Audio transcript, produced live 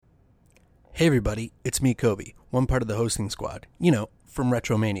Hey everybody, it's me, Kobe, one part of the hosting squad, from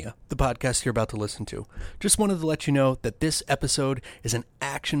Retromania, the podcast you're about to listen to. Just wanted to let you know that this episode is an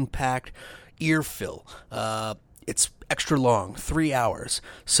action-packed ear fill. It's extra long, 3 hours,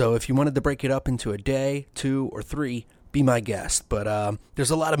 so if you wanted to break it up into a day, 2, or 3, be my guest. But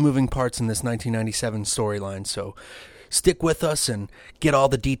there's a lot of moving parts in this 1997 storyline, so stick with us and get all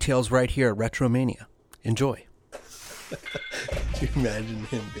the details right here at Retromania. Enjoy. Can you imagine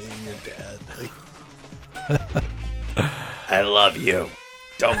him being your dad? I love you.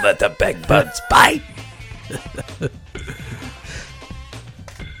 Don't let the big buds bite.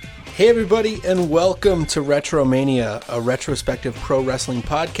 Hey everybody, and welcome to Retromania, a retrospective pro wrestling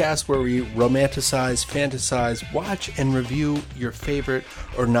podcast where we romanticize, fantasize, watch, and review your favorite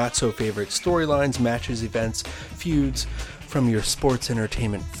or not so favorite storylines, matches, events, feuds from your sports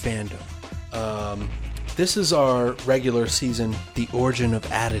entertainment fandom. This is our regular season, The Origin of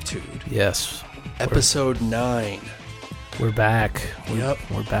Attitude. Yes. Episode 9. We're back. We're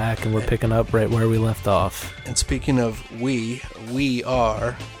back, and we're picking up right where we left off. And speaking of we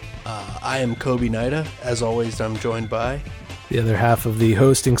are, I am Kobe Nida. As always, I'm joined by the other half of the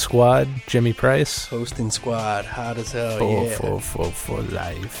hosting squad, Jimmy Price. Hosting squad, hot as hell, For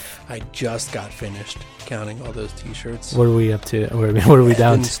life. I just got finished counting all those t-shirts. What are we up to? What are we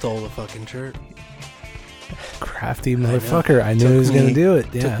down to? Stole the fucking shirt. Crafty motherfucker. I knew he was going to do it.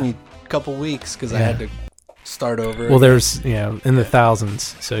 Yeah. Took me a couple weeks because I had to start over. Well, there's, in the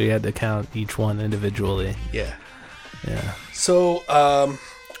thousands, so you had to count each one individually. Yeah. Yeah. So,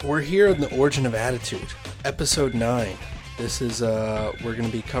 we're here in The Origin of Attitude, episode 9. This is, we're going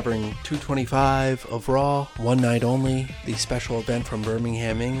to be covering 225 of Raw, One Night Only, the special event from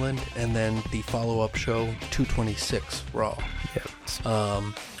Birmingham, England, and then the follow-up show, 226 Raw. Yep.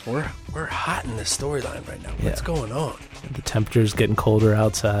 We're hot in this storyline right now. What's going on? The temperature's getting colder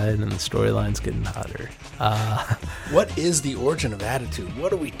outside, and the storyline's getting hotter. What is the origin of Attitude?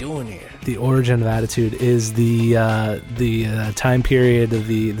 What are we doing here? The origin of Attitude is the time period of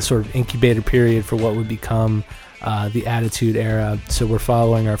the sort of incubator period for what would become the Attitude Era. So we're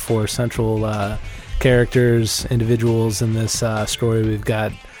following our 4 central characters, individuals in this story. We've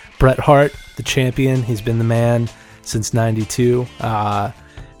got Bret Hart, the champion. He's been the man since '92.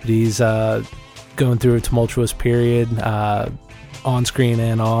 He's going through a tumultuous period on screen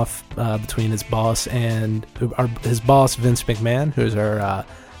and off between his boss and his boss, Vince McMahon, who's our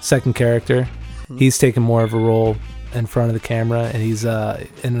second character. Mm-hmm. He's taken more of a role in front of the camera, and he's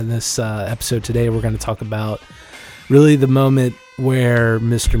in this episode today we're going to talk about really the moment where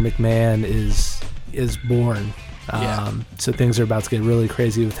Mr. McMahon is born. So things are about to get really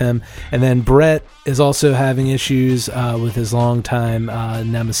crazy with him. And then Bret is also having issues with his longtime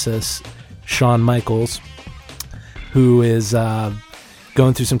nemesis, Shawn Michaels, who is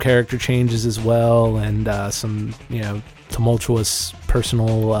going through some character changes as well, and some, tumultuous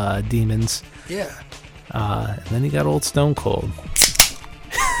personal demons. Yeah. And then you got old Stone Cold.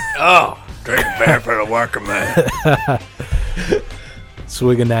 Oh, drink a beer for the worker man.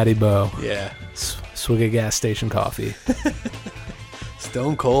 Swig a Natty Boh. Yeah. Swig a gas station coffee.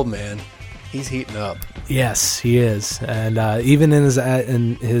 Stone Cold, man. He's heating up. Yes, he is. And even in his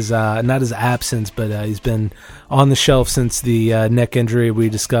not his absence, but he's been on the shelf since the neck injury we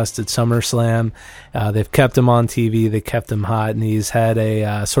discussed at SummerSlam. They've kept him on TV. They kept him hot, and he's had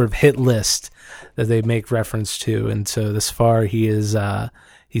a sort of hit list that they make reference to. And so this far, he's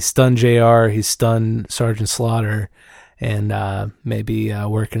stunned JR, he's stunned Sergeant Slaughter, and maybe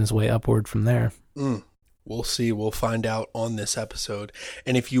working his way upward from there. We'll see. We'll find out on this episode.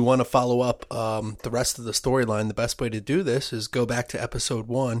 And if you want to follow up the rest of the storyline, the best way to do this is go back to episode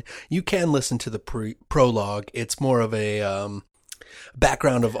 1. You can listen to the prologue. It's more of a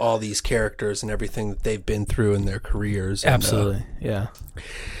background of all these characters and everything that they've been through in their careers. Absolutely, yeah.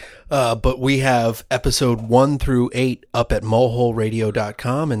 But we have episode 1 through 8 up at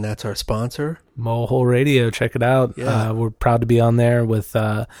molehole.radio.com, and that's our sponsor. Molehole Radio, check it out. Yeah. We're proud to be on there with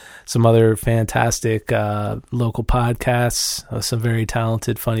some other fantastic local podcasts, some very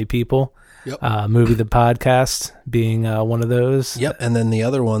talented, funny people. Yep. Movie the Podcast being one of those. Yep, and then the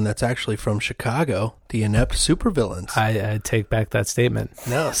other one that's actually from Chicago, The Inept Supervillains. I take back that statement.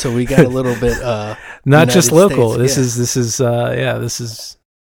 No, so we got a little bit not United just local. States, This is.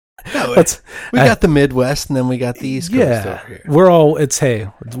 No, we got the Midwest, and then we got the East Coast over here. We're all, it's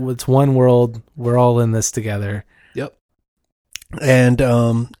one world. We're all in this together. Yep. And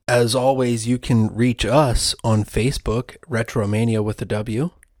as always, you can reach us on Facebook, Retromania with a W.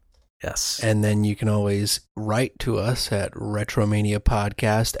 Yes. And then you can always write to us at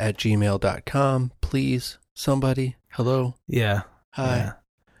retromaniapodcast@gmail.com. Please, somebody, hello. Yeah. Hi. Yeah.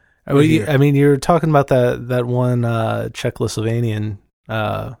 I mean, you're talking about that one Czechoslovakian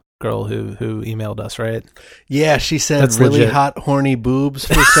girl who emailed us, right? Yeah, she said That's really legit. hot, horny boobs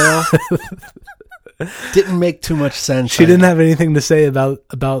for sale. Didn't make too much sense. She didn't have anything to say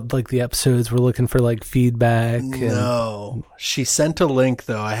about like the episodes. We're looking for like feedback. No, she sent a link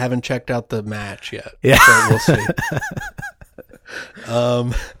though. I haven't checked out the match yet. Yeah. So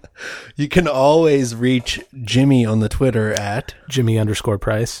we'll see. You can always reach Jimmy on the Twitter at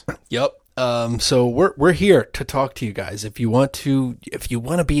Jimmy_Price. Yep. So we're here to talk to you guys. If you want to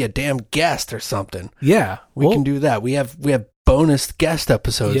be a damn guest or something, Yeah, we can do that. We have bonus guest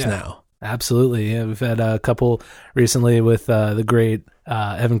episodes Yeah. now. Absolutely. Yeah, we've had a couple recently with the great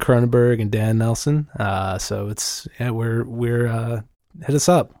Evan Cronenberg and Dan Nelson. So it's we're hit us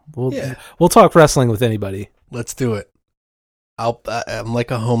up. We'll talk wrestling with anybody. Let's do it. I'm like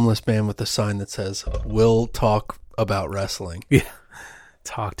a homeless man with a sign that says, "We'll talk about wrestling." Yeah.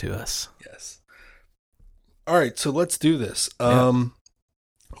 Talk to us. Yes. All right, so let's do this.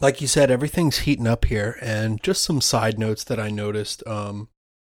 Like you said, everything's heating up here, and just some side notes that I noticed.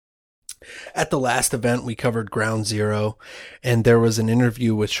 At the last event, we covered Ground Zero, and there was an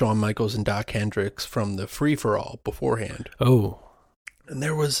interview with Shawn Michaels and Doc Hendricks from the Free For All beforehand. Oh. And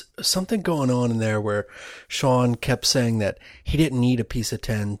there was something going on in there where Shawn kept saying that he didn't need a piece of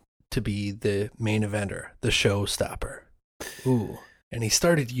 10 to be the main eventer, the showstopper. Ooh. And he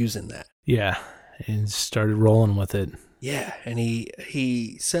started using that. Yeah. And started rolling with it. Yeah, and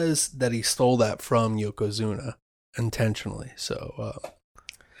he says that he stole that from Yokozuna intentionally. So,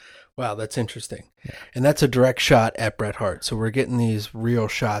 wow, that's interesting. Yeah. And that's a direct shot at Bret Hart. So we're getting these real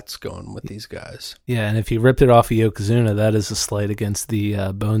shots going with these guys. Yeah, and if he ripped it off of Yokozuna, that is a slight against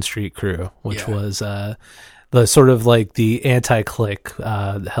the Bone Street crew, which was the sort of like the anti-clique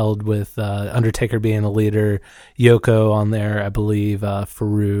held with Undertaker being the leader, Yoko on there, I believe,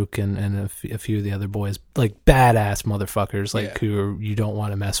 Farouk and a few of the other boys, like badass motherfuckers, like who you don't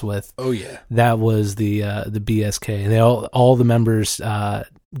want to mess with. Oh yeah, that was the BSK, and they all the members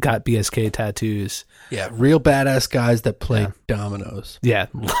got BSK tattoos. Yeah, real badass guys that play dominoes. Yeah.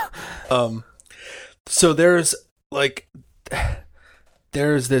 So there's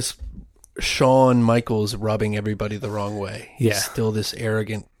this Shawn Michaels rubbing everybody the wrong way. He's still this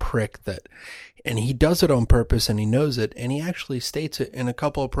arrogant prick and he does it on purpose and he knows it, and he actually states it in a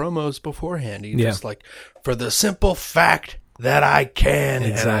couple of promos beforehand. He's just like, for the simple fact that I can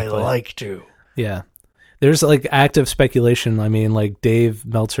and I like to. Yeah. There's like active speculation. I mean, like Dave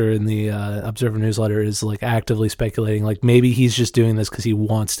Meltzer in the Observer newsletter is like actively speculating, like maybe he's just doing this because he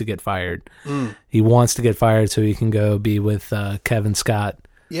wants to get fired. He wants to get fired so he can go be with Kevin Scott.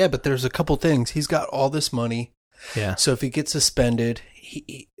 Yeah, but there's a couple things. He's got all this money. Yeah. So if he gets suspended,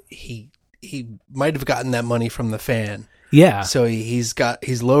 he might have gotten that money from the fan. Yeah. So he's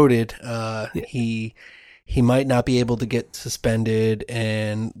loaded. He might not be able to get suspended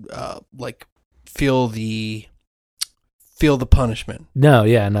and feel the punishment. No,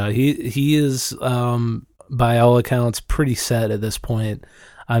 yeah, no. He is by all accounts pretty set at this point.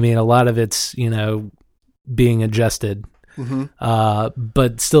 I mean, a lot of it's, being adjusted. Mm-hmm.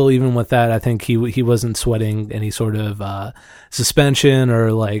 But still, even with that, I think he wasn't sweating any sort of suspension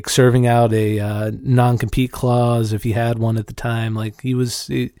or like serving out a non-compete clause if he had one at the time. Like he was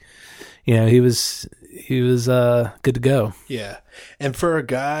good to go. Yeah, and for a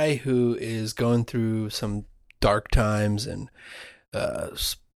guy who is going through some dark times and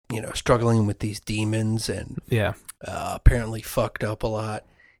struggling with these demons and apparently fucked up a lot,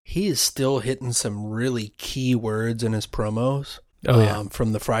 he is still hitting some really key words in his promos.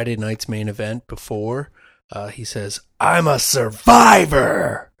 From the Friday night's main event before, he says, "I'm a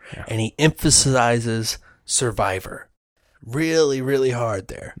survivor," and he emphasizes survivor really, really hard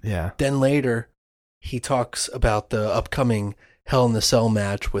there. Yeah. Then later, he talks about the upcoming Hell in the Cell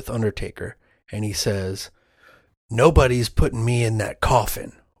match with Undertaker, and he says, "Nobody's putting me in that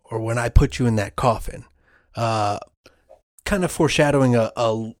coffin, or when I put you in that coffin." Kind of foreshadowing a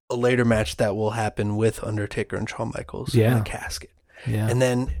later match that will happen with Undertaker and Shawn Michaels in a casket. Yeah. And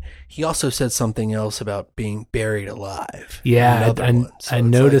then he also said something else about being buried alive. Yeah, I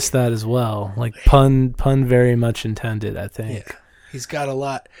noticed that as well. Like pun very much intended, I think. Yeah. He's got a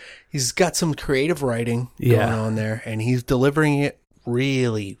lot. He's got some creative writing going on there, and he's delivering it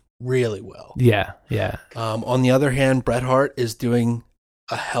really, really well. Yeah, yeah. On the other hand, Bret Hart is doing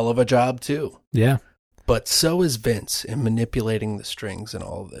a hell of a job too. Yeah. But so is Vince in manipulating the strings and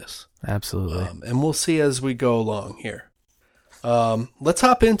all of this. Absolutely. And we'll see as we go along here. Let's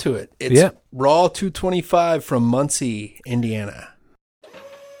hop into it. It's Raw 225 from Muncie, Indiana.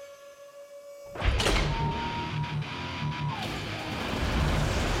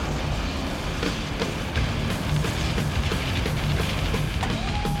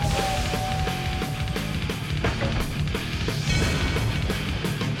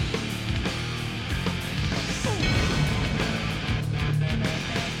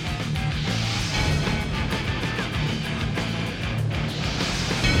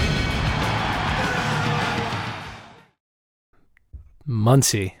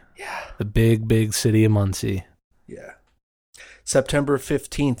 Muncie. Yeah. The big city of Muncie. Yeah. September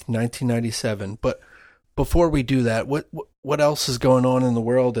 15th, 1997. But before we do that, what else is going on in the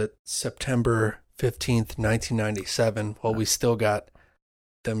world at September 15th, 1997? Well, we still got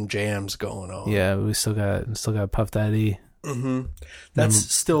them jams going on. Yeah, we still got Puff Daddy. Mm-hmm. That's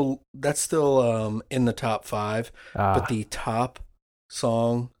still in the top 5, but the top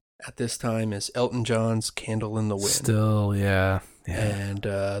song at this time is Elton John's "Candle in the Wind." Still, yeah. And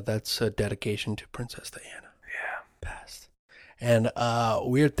that's a dedication to Princess Diana. Yeah, passed. And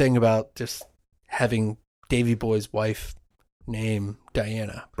weird thing about just having Davy Boy's wife name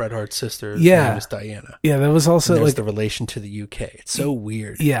Diana, Bret Hart's sister's name is Diana. Yeah, that was also like like the relation to the UK. It's so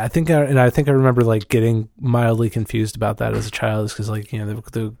weird. Yeah, I think I remember like getting mildly confused about that as a child, because like, you know,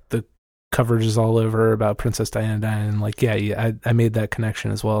 the coverage is all over about Princess Diana dying, and like I made that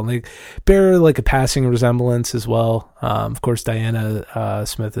connection as well. And they bear like a passing resemblance as well. Of course, Diana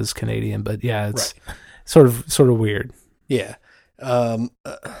Smith is Canadian, but yeah, it's sort of weird. Yeah.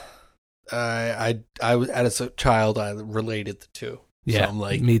 I was, as a child, I related the two. Yeah, so I'm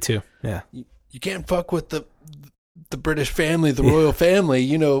like, me too. Yeah, you can't fuck with the British family, the royal family.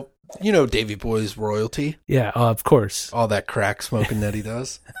 You know Davy Boy's royalty. Yeah, of course. All that crack smoking that he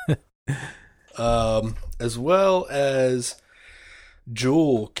does. As well as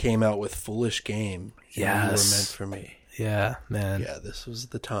Jewel came out with "Foolish Game." Yes, You Were Meant for Me. Yeah, man. Yeah, this was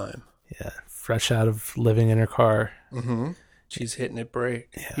the time. Yeah, fresh out of living in her car. Mm-hmm. She's hitting it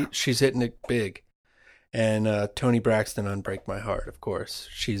Yeah. She's hitting it big. And Toni Braxton on "Break My Heart," of course.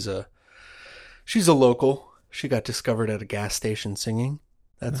 She's a local. She got discovered at a gas station singing.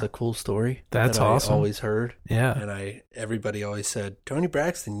 That's a cool story. That's that awesome. I always heard. Yeah. And everybody always said, "Toni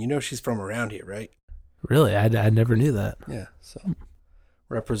Braxton, you know she's from around here, right?" Really? I never knew that. Yeah. So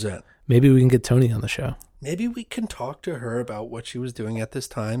represent. Maybe we can get Toni on the show. Maybe we can talk to her about what she was doing at this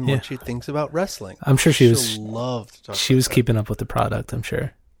time, what she thinks about wrestling. I'm sure She'll love to talk she about was that. keeping up with the product, I'm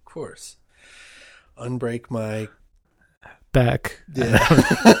sure. Of course. Unbreak My Back. Yeah.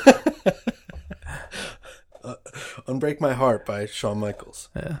 Unbreak My Heart by Shawn Michaels.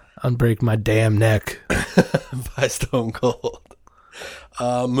 Yeah. Unbreak My Damn Neck. By Stone Cold.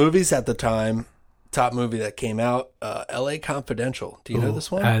 Movies at the time. Top movie that came out, L.A. Confidential. Do you know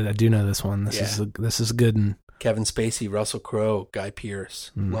this one? I do know this one. This is a good one. Kevin Spacey, Russell Crowe, Guy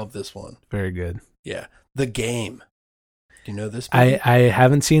Pearce. Love this one. Very good. Yeah. The Game. Do you know this movie? I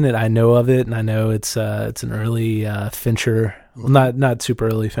haven't seen it. I know of it, and I know it's an early Fincher. Well, not super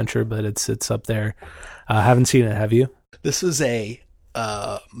early Fincher, but it's up there. I haven't seen it. Have you? This is a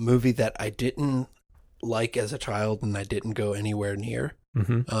movie that I didn't like as a child, and I didn't go anywhere near.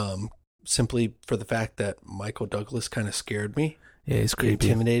 Mm-hmm. Simply for the fact that Michael Douglas kind of scared me. Yeah, he's He creepy.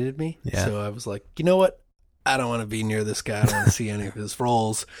 intimidated me. Yeah. So I was like, you know what? I don't want to be near this guy. I don't want to see any of his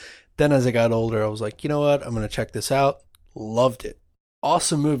roles. Then as I got older, I was like, you know what? I'm going to check this out. Loved it.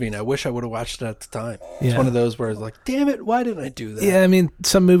 Awesome movie, and I wish I would have watched it at the time. It's one of those where I was like, damn it, why didn't I do that? Yeah, I mean,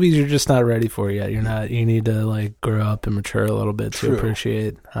 some movies you're just not ready for yet. You need to like grow up and mature a little bit True. to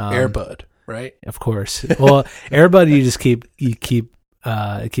appreciate. Air Bud, right? Of course. Well, Air Bud,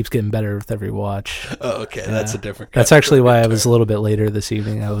 it keeps getting better with every watch. Oh, okay. That's a different That's actually why I was a little bit later this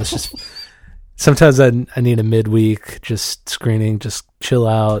evening. I was just sometimes I need a midweek just screening, just chill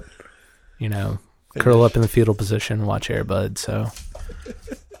out, curl up in the fetal position and watch Air Bud. So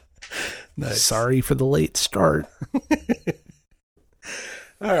nice. Sorry for the late start.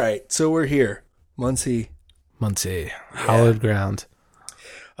 All right, so we're here, Muncie, hallowed ground.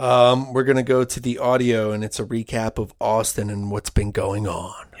 We're gonna go to the audio, and it's a recap of Austin and what's been going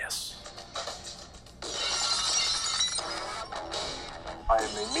on. Yes. I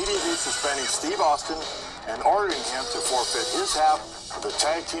am immediately suspending Steve Austin and ordering him to forfeit his half of the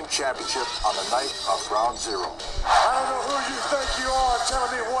Tag Team Championship on the night of Ground Zero. I don't know who you think you are telling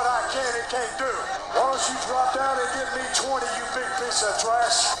me what I can and can't do. Why don't you drop down and give me 20, you big piece of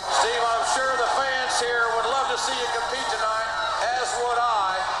trash? Steve, I'm sure the fans here would love to see you compete tonight, as would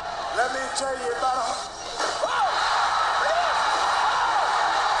I. Let me tell you about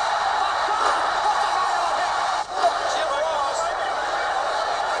Jim Ross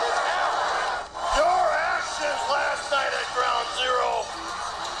is out. your actions last night at Ground Zero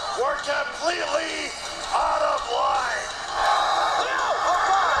were completely out of line.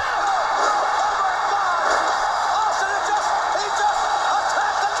 Austin, he just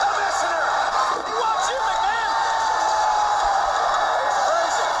attacked the commissioner. Watch you, McMahon.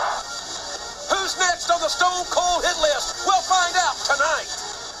 Crazy. Who's next on the Stone Cold hit list? We'll find out tonight.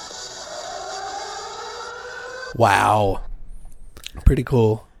 Wow, pretty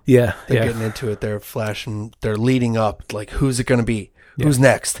cool. Yeah. They're getting into it. They're flashing. They're leading up. Like, who's it going to be? Yeah. Who's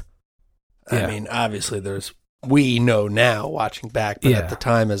next? Yeah. I mean, obviously we know now watching back, but Yeah. at the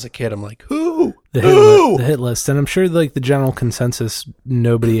time as a kid, I'm like, who? The Who? hit list. And I'm sure like the general consensus,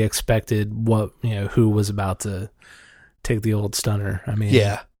 nobody expected who was about to take the old stunner. I mean,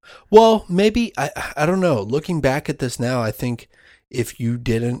 Yeah. Well, maybe, I don't know. Looking back at this now, I think if you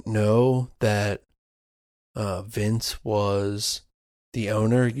didn't know that Vince was the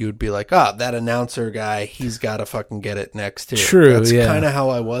owner, you'd be like, that announcer guy, he's got to fucking get it next too. True, That's yeah. kind of how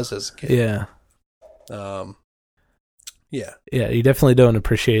I was as a kid. Yeah. Yeah. Yeah, you definitely don't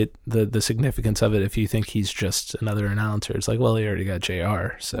appreciate the significance of it if you think he's just another announcer. It's like, well, he already got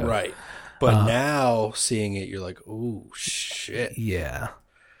JR, so Right. But now seeing it, you're like, oh, shit. yeah.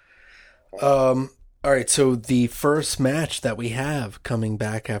 All right, so the first match that we have coming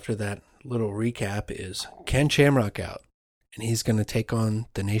back after that little recap is Ken Shamrock out, and he's going to take on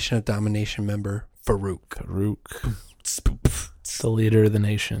the Nation of Domination member Farouk. The leader of the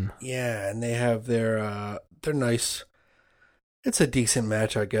nation. Yeah, and they have their nice. It's a decent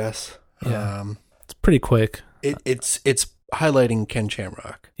match, I guess. Yeah. It's pretty quick. It's highlighting Ken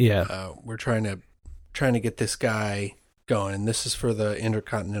Shamrock. Yeah. We're trying to get this guy going, and this is for the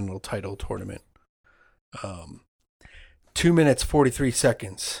Intercontinental title tournament. 2 minutes 43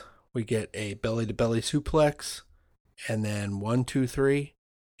 seconds. We get a belly to belly suplex, and then 1, 2, 3,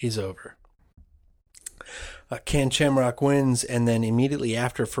 he's over. Ken Shamrock wins, and then immediately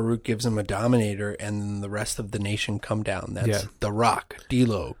after, Farouk gives him a Dominator, and then the rest of the nation come down. That's The Rock,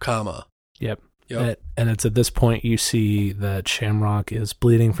 D'Lo, Kama. Yep. Yep. And it's at this point you see that Shamrock is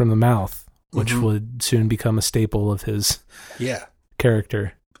bleeding from the mouth, which would soon become a staple of his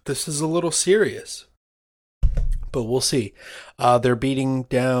character. This is a little serious, but we'll see. They're beating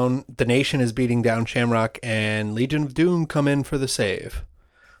down, the nation is beating down Shamrock, and Legion of Doom come in for the save.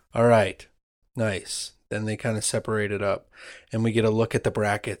 All right. Nice. Then they kind of separate it up, and we get a look at the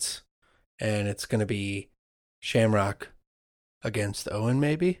brackets, and it's going to be Shamrock against Owen,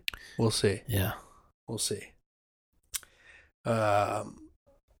 maybe? We'll see. Yeah. We'll see.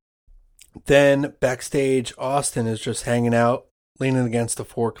 Then backstage, Austin is just hanging out, leaning against the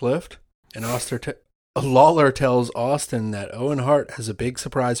forklift, and Lawler tells Austin that Owen Hart has a big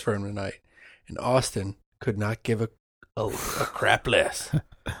surprise for him tonight, and Austin could not give a crap less.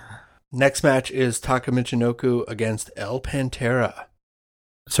 Next match is Taka Michinoku against El Pantera.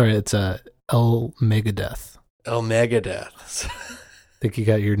 Sorry, it's El Megadeth. El Megadeth. I think you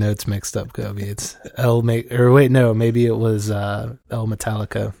got your notes mixed up, Kobe. It's maybe it was El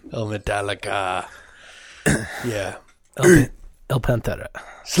Metallica. El Metallica. Yeah. El Pantera.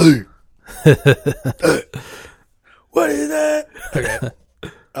 Sleep. What is that? Okay.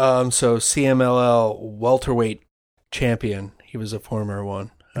 So CMLL welterweight champion. He was a former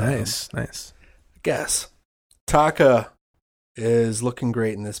one. Nice. I guess. Taka is looking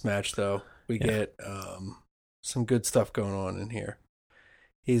great in this match, though. We get some good stuff going on in here.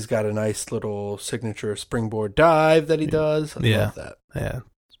 He's got a nice little signature springboard dive that he does. I love that. Yeah,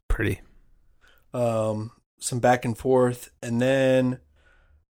 it's pretty. Some back and forth, and then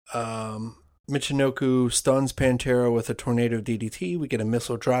Michinoku stuns Pantera with a tornado DDT. We get a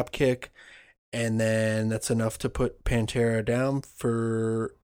missile drop kick, and then that's enough to put Pantera down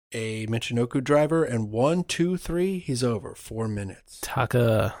for a Michinoku driver, and 1, 2, 3, he's over. 4 minutes.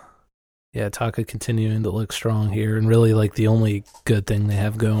 Taka continuing to look strong here, and really like the only good thing they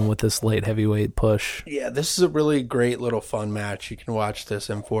have going with this light heavyweight push. Yeah, this is a really great little fun match. You can watch this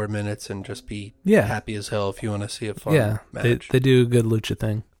in 4 minutes and just be happy as hell if you want to see a fun match. They do a good lucha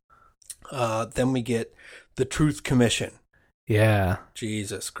thing. Then we get the Truth Commission. Yeah.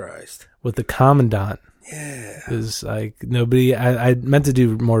 Jesus Christ. With the Commandant. Yeah. Is like nobody. I meant to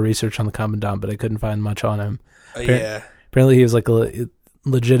do more research on the Commandant, but I couldn't find much on him. Apparently he was like a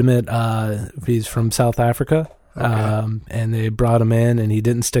legitimate. He's from South Africa, and they brought him in, and he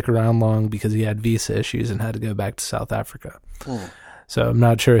didn't stick around long because he had visa issues and had to go back to South Africa. So I'm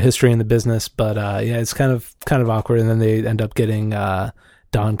not sure history in the business, but it's kind of awkward. And then they end up getting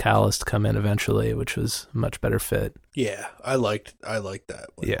Don Callis to come in eventually, which was a much better fit. Yeah, I liked that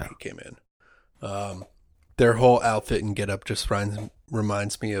when he came in. Their whole outfit and get up just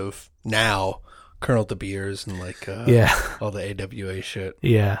reminds me of now Colonel De Beers and all the AWA shit.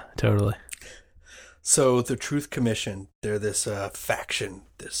 Yeah, totally. So the Truth Commission, they're this faction,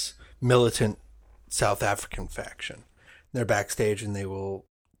 this militant South African faction. They're backstage, and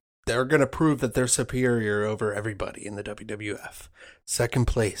they're going to prove that they're superior over everybody in the WWF. Second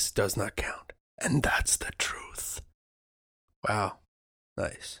place does not count, and that's the truth. Wow,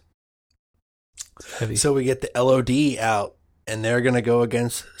 nice. Heavy. So we get the LOD out, and they're going to go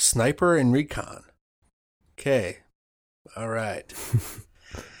against Sniper and Recon. Okay. All right.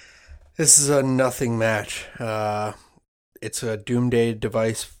 This is a nothing match. It's a Doomsday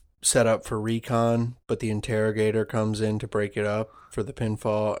device set up for Recon, but the Interrogator comes in to break it up for the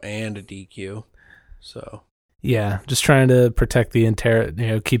pinfall and a DQ. So Yeah, just trying to protect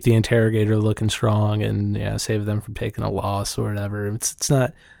the keep the Interrogator looking strong and save them from taking a loss or whatever. It's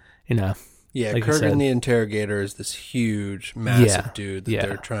not, yeah, like you Kurgan said. the Interrogator is this huge, massive dude that yeah.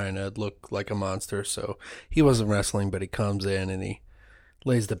 they're trying to look like a monster. So he wasn't wrestling, but he comes in and he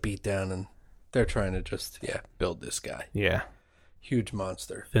lays the beat down, and they're trying to just build this guy. Yeah, Huge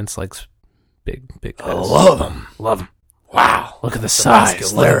monster. Vince likes big guys. I love him. Love him. Wow. Look at the size,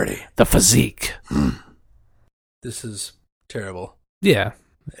 muscularity. the physique. This is terrible. Yeah.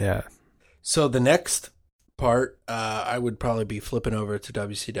 So the next part, I would probably be flipping over to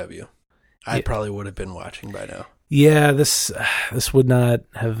WCW. I probably would have been watching by now. Yeah, this would not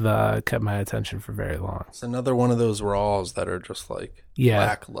have kept my attention for very long. It's another one of those Raws that are just like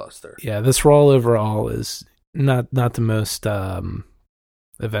lackluster. Yeah, this Raw overall is not the most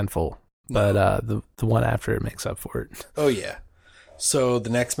eventful, but the one after it makes up for it. Oh, yeah. So the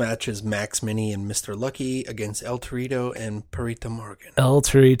next match is Max Mini and Mr. Lucky against El Torito and Perita Morgan. El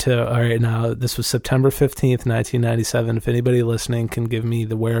Torito. All right, now this was September 15th, 1997. If anybody listening can give me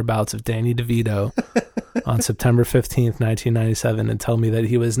the whereabouts of Danny DeVito on September 15th, 1997, and tell me that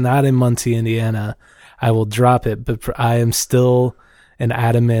he was not in Muncie, Indiana, I will drop it. But I am still an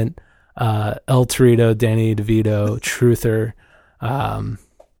adamant El Torito, Danny DeVito truther. I'm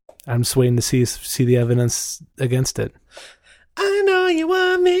just waiting to see the evidence against it. I know you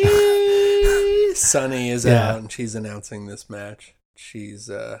want me. Sunny is out, and she's announcing this match.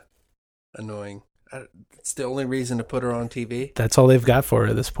 She's annoying. It's the only reason to put her on TV. That's all they've got for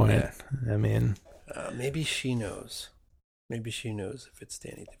her at this point. Yeah. I mean, maybe she knows. Maybe she knows if it's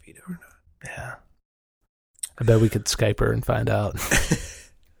Danny DeVito or not. yeah. I bet we could Skype her and find out.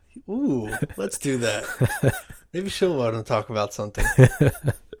 Ooh, let's do that. Maybe she'll want to talk about something.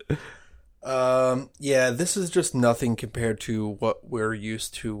 This is just nothing compared to what we're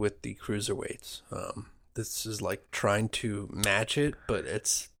used to with the cruiserweights. This is like trying to match it, but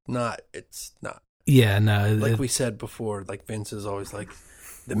it's not. Yeah, no. Like we said before, like Vince is always like,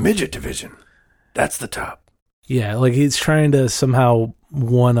 The midget division. That's the top. Yeah, like he's trying to somehow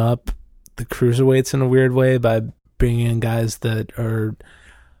one up the cruiserweights in a weird way by bringing in guys that are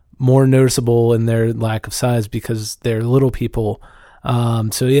more noticeable in their lack of size because they're little people.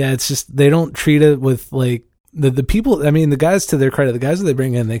 So yeah, it's just they don't treat it with like the people. I mean, the guys, to their credit, the guys that they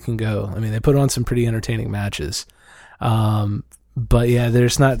bring in, they can go. I mean, they put on some pretty entertaining matches. But yeah, they're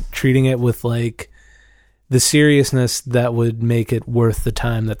just not treating it with like the seriousness that would make it worth the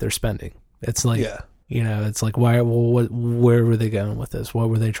time that they're spending. It's like, it's like where were they going with this? What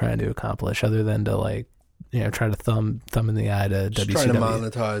were they trying to accomplish other than to like, try to thumb in the eye to just WCW? trying to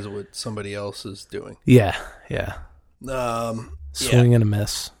monetize what somebody else is doing. Yeah. Swing and a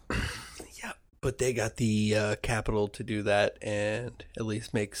miss. Yeah, but they got the capital to do that and at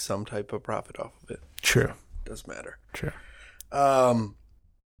least make some type of profit off of it. True. Does matter. True.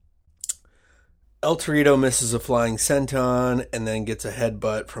 El Torito misses a flying senton and then gets a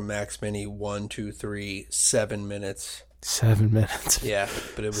headbutt from Max Mini. 1, 2, 3, 7 minutes. 7 minutes. Yeah,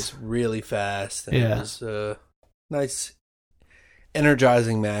 but it was really fast. And Yeah. It was a nice,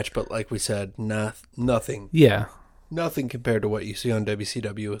 energizing match, but like we said, nothing. Yeah. Nothing compared to what you see on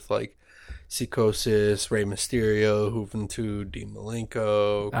WCW with like Psicosis, Rey Mysterio, Juventud, Dean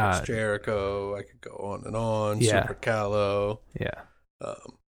Malenko, Chris Jericho. I could go on and on. Yeah. Super Callow. Yeah.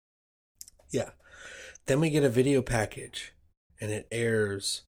 Then we get a video package, and it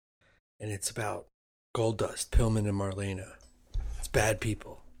airs, and it's about Goldust, Pillman, and Marlena. It's bad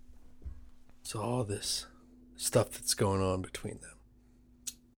people. So all this stuff that's going on between them.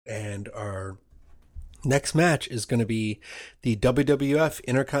 And our next match is going to be the WWF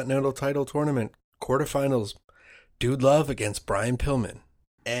Intercontinental Title Tournament quarterfinals. Dude Love against Brian Pillman.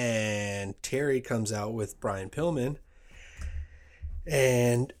 And Terry comes out with Brian Pillman.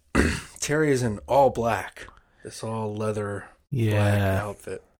 And Terry is in all black. This all leather black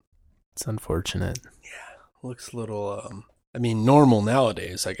outfit. It's unfortunate. Looks a little, normal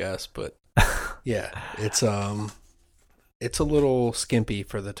nowadays, I guess. But yeah, it's a little skimpy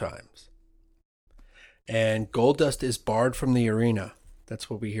for the times. And Goldust is barred from the arena. That's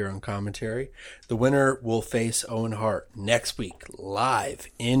what we hear on commentary. The winner will face Owen Hart next week, live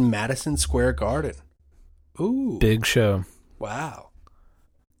in Madison Square Garden. Ooh. Big show. Wow.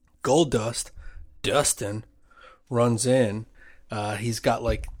 Goldust, Dustin, runs in. He's got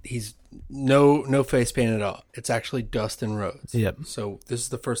he's no face paint at all. It's actually Dustin Rhodes. Yep. So this is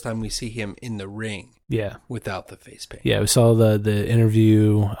the first time we see him in the ring. Yeah. Without the face paint. Yeah, we saw the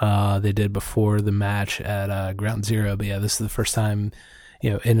interview they did before the match at Ground Zero, but yeah, this is the first time,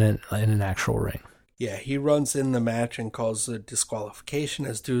 in an actual ring. Yeah, he runs in the match and calls a disqualification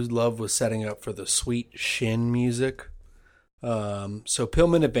as Dude Love was setting up for the Sweet Shin music. So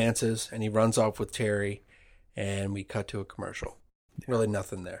Pillman advances and he runs off with Terry, and we cut to a commercial. Really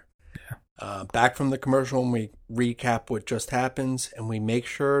nothing there. Yeah. Back from the commercial, and we recap what just happens, and we make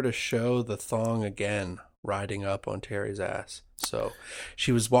sure to show the thong again riding up on Terry's ass. So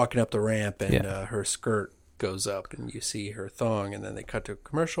she was walking up the ramp, and her skirt goes up, and you see her thong, and then they cut to a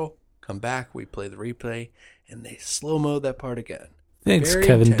commercial. Come back, we play the replay, and they slow-mo that part again. Thanks, Very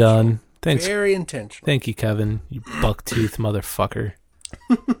Kevin Dunn. Thanks. Very intentional. Thank you, Kevin, you buck-tooth motherfucker.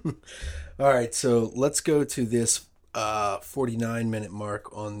 All right, so let's go to this 49-minute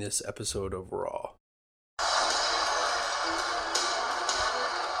mark on this episode overall.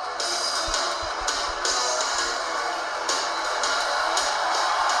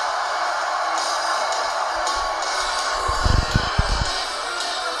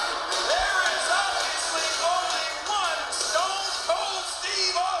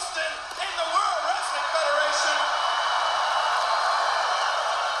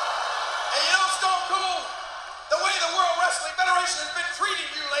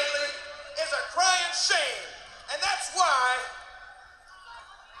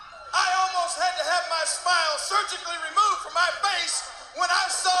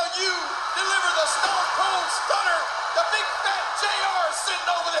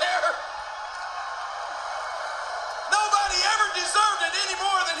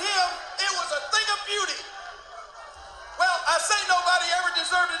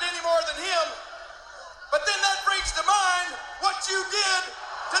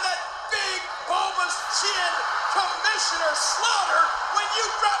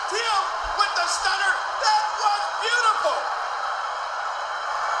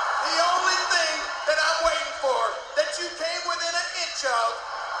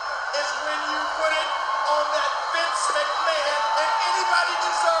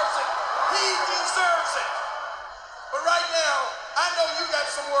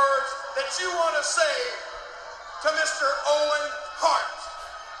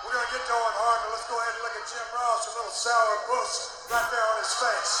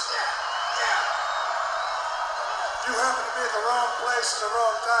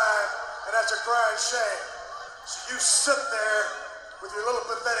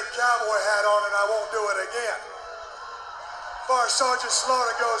 Sergeant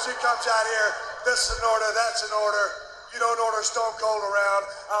Slaughter goes, he comes out here, this is an order, that's an order. You don't order Stone Cold around,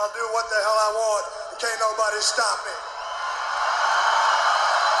 I'll do what the hell I want. Can't nobody stop me.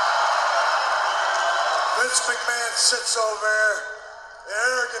 Vince McMahon sits over there, an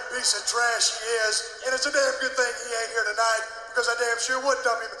arrogant piece of trash he is, and it's a damn good thing he ain't here tonight, because I damn sure would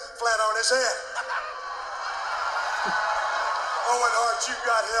dump him flat on his head. Owen Hart, you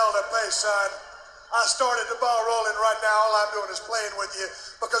got hell to pay, son. I started the ball rolling right now. All I'm doing is playing with you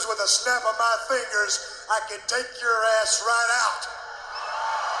because with a snap of my fingers, I can take your ass right out.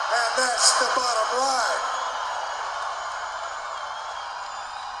 And that's the bottom line.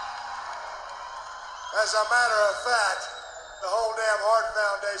 As a matter of fact, the whole damn Hart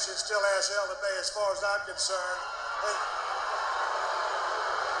Foundation still has hell to pay as far as I'm concerned.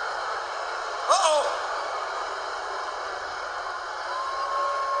 Uh-oh!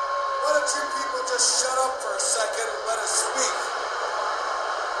 Why don't you people just shut up for a second and let us speak?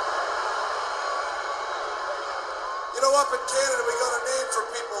 You know, up in Canada, we got a name for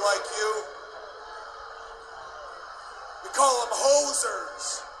people like you. We call them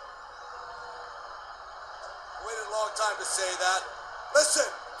hosers. I waited a long time to say that.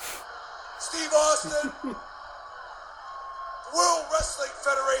 Listen, Steve Austin, the World Wrestling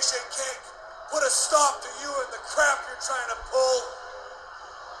Federation can't put a stop to you and the crap you're trying to pull.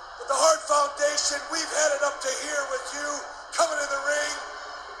 But the Hart Foundation, we've had it up to here with you, coming in the ring.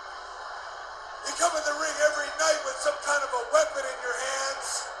 You come in the ring every night with some kind of a weapon in your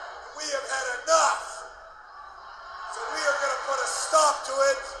hands. We have had enough. So we are going to put a stop to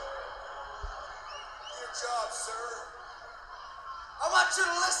it. Do your job, sir. I want you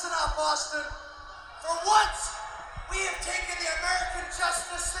to listen up, Austin. For once, we have taken the American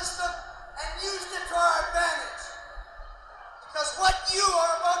justice system and used it to our advantage. Because what you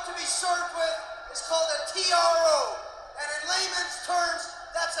are about to be served with is called a TRO. And in layman's terms,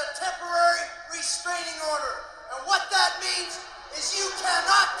 that's a temporary restraining order. And what that means is you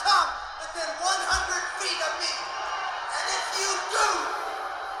cannot come within 100 feet of me. And if you do,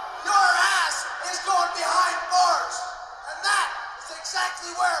 your ass is going behind bars. And that is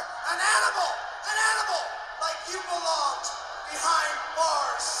exactly where an animal like you belongs, behind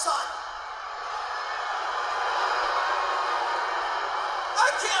bars, son. I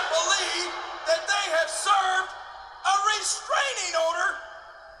can't believe that they have served a restraining order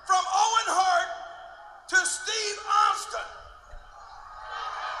from Owen Hart to Steve Austin.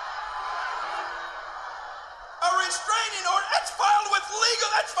 A restraining order, that's filed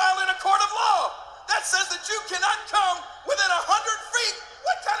in a court of law. That says that you cannot come within 100 feet.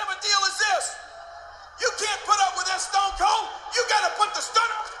 What kind of a deal is this? You can't put up with this, Stone Cold. You gotta put the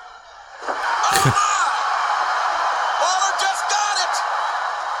stunner. Oh my! Lawler just got it.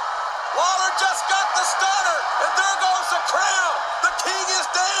 Lawler just got the stunner, and there goes the crown. The king is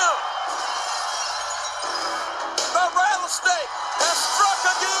down. The rattlesnake has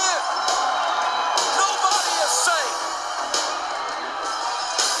struck again. Nobody is safe.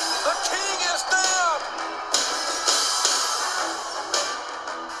 The king is down.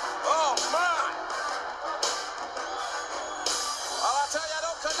 Oh, my. Well, I tell you, I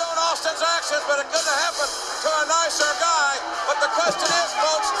don't condone Austin's actions, but it couldn't have happened to a nicer guy. But the question is,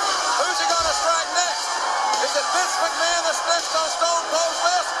 folks, who's he going to strike next? Is it Vince McMahon that's next on Stone Cold's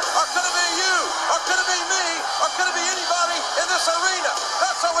list? Or could it be you? Or could it be me? Or could it be anybody in this arena?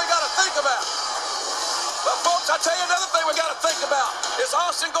 That's what we got to think about. But folks, I tell you another thing we got to think about. Is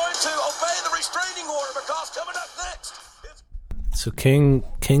Austin going to obey the restraining order? Because coming up next... So King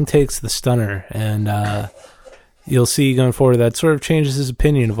takes the stunner, and you'll see going forward that sort of changes his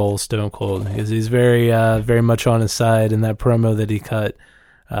opinion of old Stone Cold, because he's very much on his side in that promo that he cut.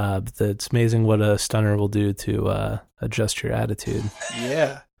 But it's amazing what a stunner will do to adjust your attitude.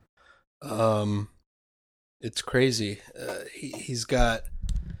 Yeah. It's crazy. He's got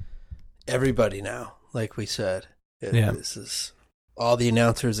everybody now, like we said. Yeah. This is all the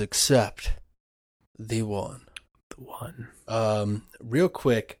announcers except the one. The one. Real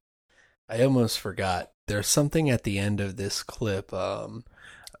quick, I almost forgot. There's something at the end of this clip. JR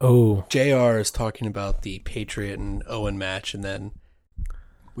is talking about the Patriot and Owen match, and then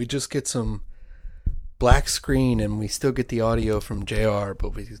we just get some black screen, and we still get the audio from JR,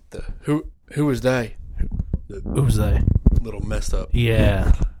 but we who was they? Who was they? Little messed up.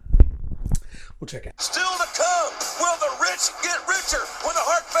 Yeah. We'll check it. Still to come, will the rich get richer when the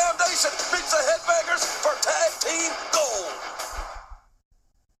Hart Foundation beats the Headbangers for tag team gold?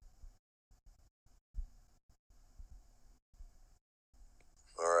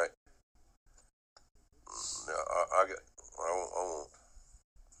 All right. No, I won't.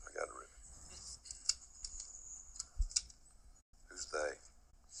 I got it written. Who's they?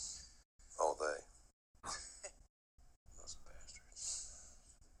 Oh, they. Those bastards.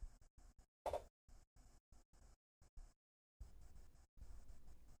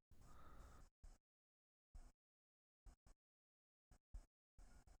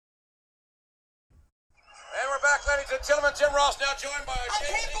 And we're back, ladies and gentlemen. Jim Ross now joined by... I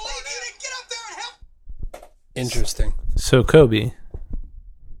can't believe you didn't get up there and help. Interesting. So Kobe,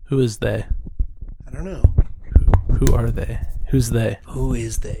 who is they? I don't know. Who are they? Who's they? Who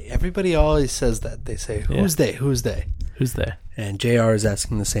is they? Everybody always says that. They say, who's they? Who's they? Who's they? And JR is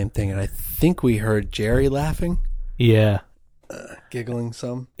asking the same thing, and I think we heard Jerry laughing. Yeah. Giggling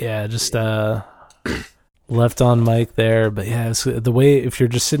some. Yeah, just left on mic there. But yeah, it's the way, if you're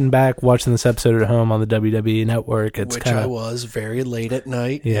just sitting back watching this episode at home on the WWE Network, it's Which kind I of... was very late at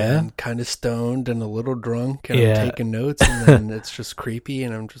night. Yeah. And kind of stoned and a little drunk, and Yeah. I'm taking notes, and then it's just creepy,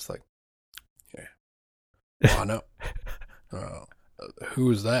 and I'm just like, yeah. Oh, no.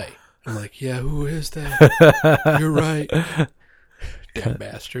 Who is they? I'm like, yeah, who is that? You're right. Damn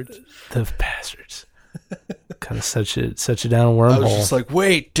bastards. The bastards. Kind of such a down wormhole. I was just like,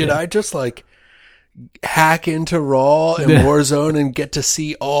 wait, did I just like hack into Raw and Warzone and get to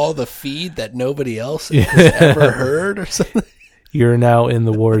see all the feed that nobody else has ever heard or something? You're now in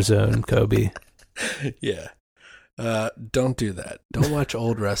the war zone, Kobe. Yeah. Don't do that. Don't watch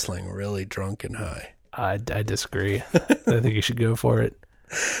old wrestling really drunk and high. I disagree. I think you should go for it.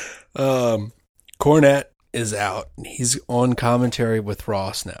 Cornette is out. He's on commentary with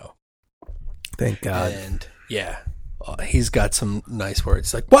Ross now. Thank God. And yeah, he's got some nice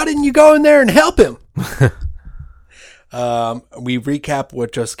words. Like, why didn't you go in there and help him? We recap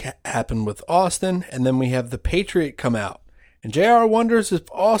what just happened with Austin, and then we have the Patriot come out. And JR wonders if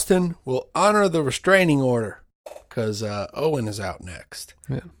Austin will honor the restraining order because Owen is out next.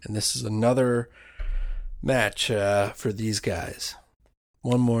 Yeah. And this is another match for these guys.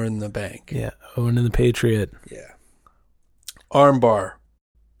 One more in the bank. Yeah, Owen and the Patriot. Yeah. Armbar.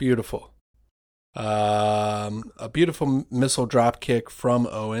 Beautiful. A beautiful missile drop kick from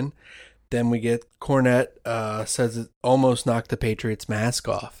Owen. Then we get Cornette says it almost knocked the Patriots' mask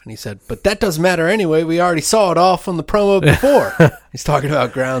off. And he said, but that doesn't matter anyway. We already saw it all from the promo before. He's talking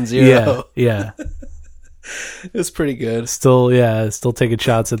about Ground Zero. Yeah. It was pretty good. Still taking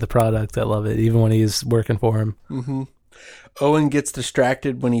shots at the product. I love it, even when he's working for him. Mm-hmm. Owen gets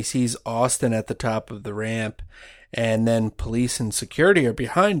distracted when he sees Austin at the top of the ramp. And then police and security are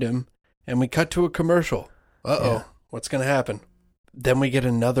behind him. And we cut to a commercial. Uh-oh. What's going to happen? Then we get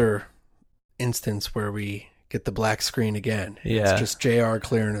another instance where we get the black screen again. Yeah. It's just JR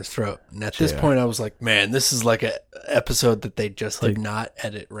clearing his throat. And at this point I was like, man, this is like a episode that they just did not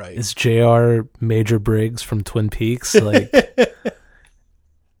edit right. Is JR Major Briggs from Twin Peaks? Like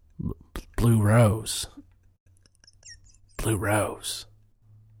Blue Rose. Blue Rose.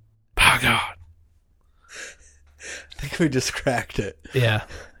 Oh God. I think we just cracked it. Yeah.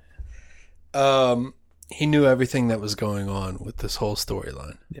 He knew everything that was going on with this whole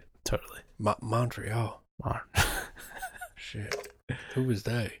storyline. Yeah, totally. Montreal. Shit. Who was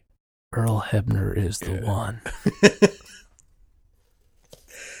they? Earl Hebner is the one.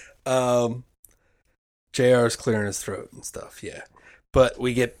 JR's clearing his throat and stuff, yeah. But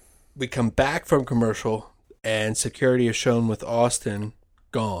we come back from commercial and security is shown with Austin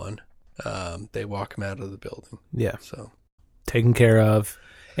gone. They walk him out of the building. Yeah. So taken care of.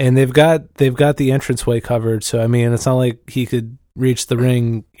 And they've got the entranceway covered, so I mean it's not like he could reach the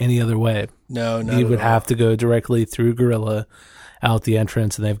ring any other way. No, he would have to go directly through Gorilla out the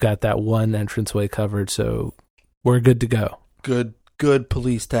entrance, and they've got that one entranceway covered, so we're good to go. Good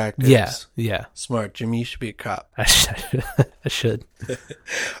police tactics. Yeah. Smart. Jimmy, you should be a cop. I should.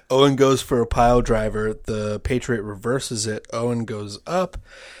 Owen goes for a pile driver. The Patriot reverses it. Owen goes up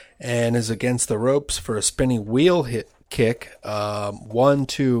and is against the ropes for a spinning wheel kick. 1,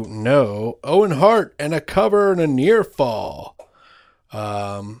 2, no. Owen Hart and a cover and a near fall.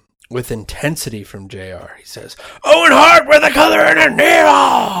 With intensity from JR. He says, Owen Hart with a cover and a near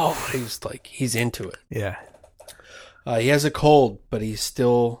fall. He's into it. Yeah. He has a cold, but he's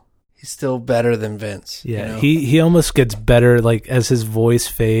still better than Vince. Yeah, you know? he almost gets better, like as his voice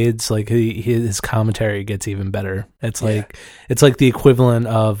fades, like his commentary gets even better. It's like the equivalent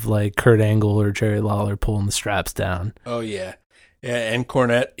of like Kurt Angle or Jerry Lawler pulling the straps down. Oh yeah. Yeah, and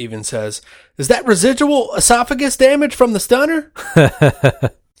Cornette even says, "Is that residual esophagus damage from the stunner?"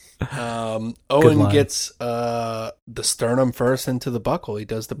 Owen gets the sternum first into the buckle. He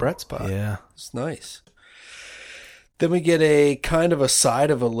does the Brett spot. Yeah, it's nice. Then we get a kind of a side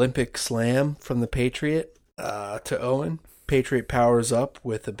of Olympic slam from the Patriot to Owen. Patriot powers up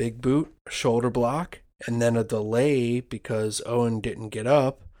with a big boot, a shoulder block, and then a delay because Owen didn't get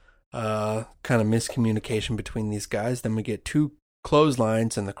up. Kind of miscommunication between these guys. Then we get 2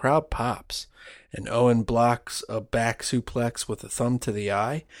 clotheslines and the crowd pops. And Owen blocks a back suplex with a thumb to the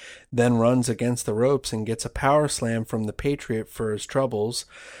eye, then runs against the ropes and gets a power slam from the Patriot for his troubles.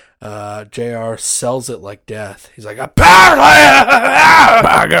 JR sells it like death. He's like, a power slam!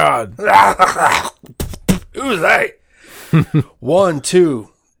 My God. Who's they? 1, 2.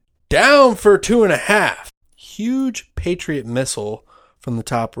 Down for 2.5. Huge Patriot missile from the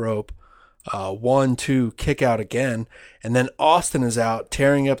top rope. 1, 2, kick out again. And then Austin is out,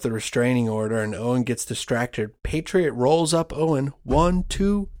 tearing up the restraining order, and Owen gets distracted. Patriot rolls up Owen. 1,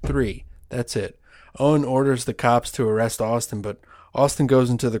 2, 3. That's it. Owen orders the cops to arrest Austin, but Austin goes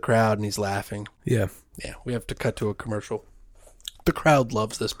into the crowd and he's laughing. Yeah, we have to cut to a commercial. The crowd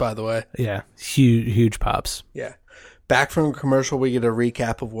loves this, by the way. Yeah, huge pops. Yeah. Back from a commercial, we get a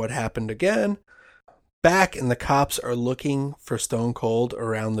recap of what happened again. Back, and the cops are looking for Stone Cold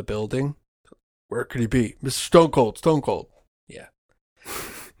around the building. Where could he be? Mr. Stone Cold. Yeah.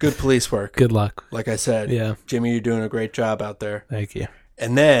 Good police work. Good luck. Like I said, yeah. Jimmy, you're doing a great job out there. Thank you.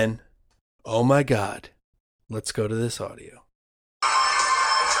 And then, oh my God, let's go to this audio.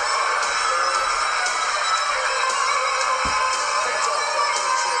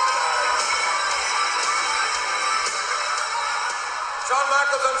 Shawn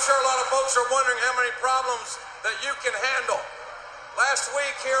Michaels, I'm sure a lot of folks are wondering how many problems that you can handle. Last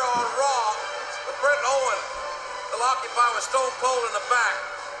week here on Raw, with Bret Owen, will occupy with Stone Cold in the back.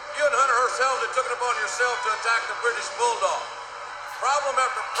 You and Hunter Hearst Helmsley took it upon yourself to attack the British Bulldog. Problem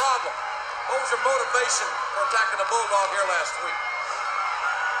after problem. What was your motivation for attacking the Bulldog here last week?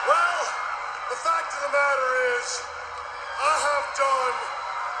 Well, the fact of the matter is, I have done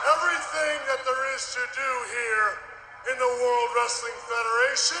everything that there is to do here in the World Wrestling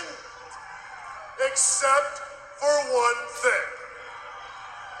Federation, except for one thing,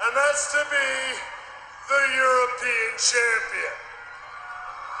 and that's to be the European champion.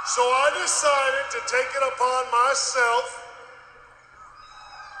 So I decided to take it upon myself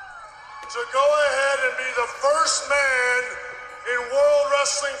to go ahead and be the first man in World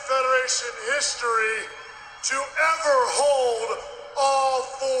Wrestling Federation history to ever hold all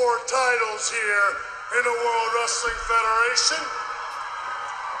 4 titles here in the World Wrestling Federation.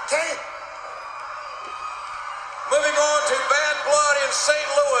 Okay? Moving on to Bad Blood in St.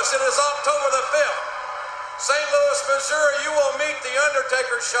 Louis. It is October the 5th. St. Louis, Missouri, you will meet The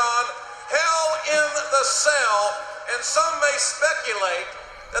Undertaker, Sean. Hell in the Cell. And some may speculate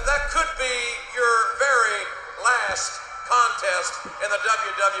that that could be your very last contest in the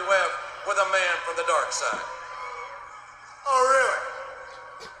WWF with a man from the dark side. Oh, really?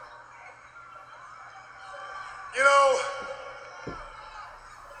 You know,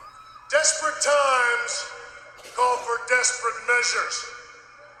 desperate times call for desperate measures.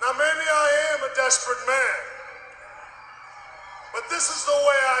 Now, maybe I am a desperate man, but this is the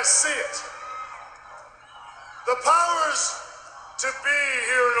way I see it. The powers to be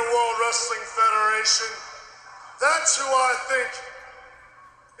here in the World Wrestling Federation, that's who I think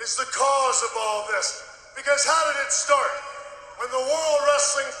is the cause of all this. Because how did it start? When the World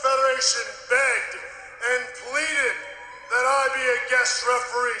Wrestling Federation begged and pleaded that I be a guest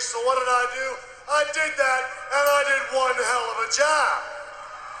referee. So what did I do? I did that, and I did one hell of a job.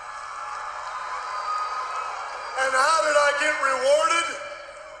 And how did I get rewarded?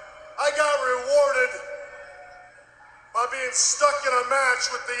 I got rewarded by being stuck in a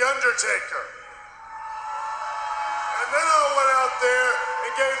match with The Undertaker. And then I went out there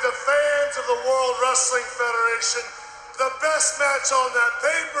and gave the fans of the World Wrestling Federation the best match on that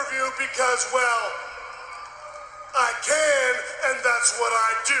pay-per-view because, well, I can, and that's what I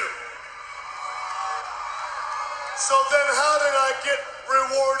do. So then how did I get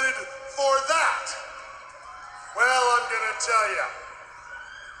rewarded for that? Well, I'm gonna tell you.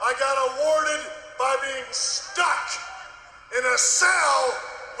 I got awarded by being stuck in a cell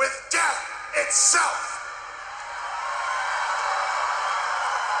with death itself.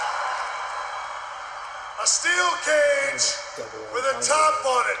 A steel cage with a top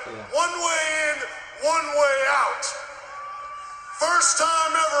on it. One way in, one way out. First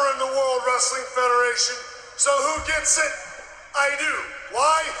time ever in the World Wrestling Federation. So who gets it? I do.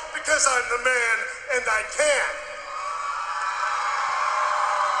 Why? Because I'm the man and I can.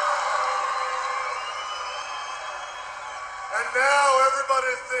 And now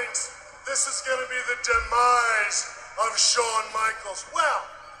everybody thinks this is going to be the demise of Shawn Michaels. Well,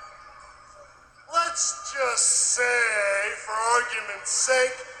 let's just say, for argument's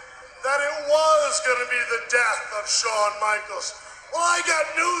sake, that it was going to be the death of Shawn Michaels. Well, I got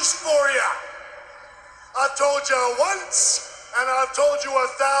news for you. I've told you once, and I've told you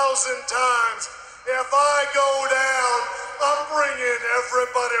 1,000 times, if I go down, I'm bringing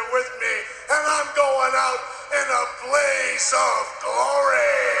everybody with me, and I'm going out in a blaze of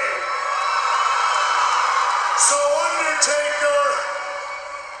glory. So Undertaker,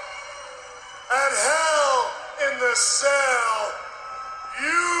 and Hell in the Cell,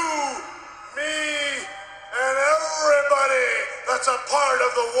 you, me, and everybody that's a part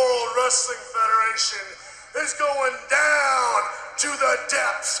of the World Wrestling Federation is going down to the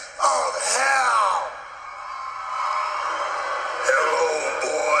depths of hell. Hello,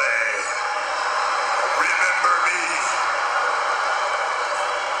 boy. Remember me.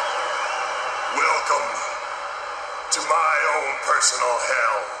 Welcome to my own personal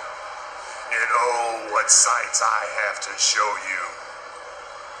hell. And oh, what sights I have to show you.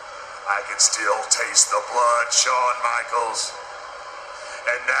 I can still taste the blood, Shawn Michaels.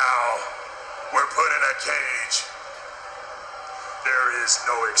 And now, we're put in a cage. There is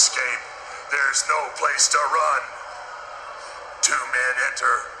no escape. There's no place to run. 2 men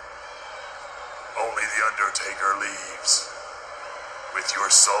enter. Only the Undertaker leaves. With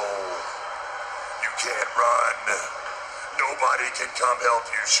your soul, you can't run. Nobody can come help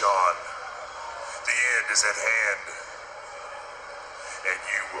you, Shawn. The end is at hand. And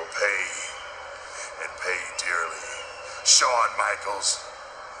you will pay, and pay dearly. Shawn Michaels,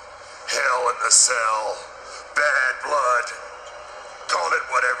 Hell in the Cell, Bad Blood, call it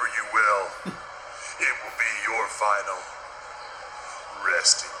whatever you will. It will be your final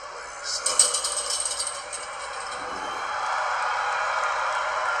resting place.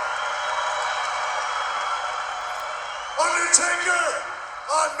 Undertaker,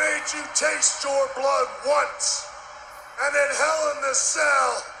 I made you taste your blood once. And in Hell in the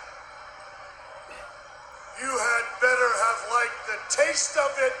Cell, you had better have liked the taste of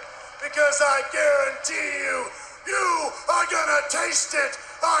it, because I guarantee you, you are gonna taste it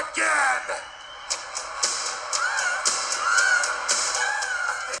again.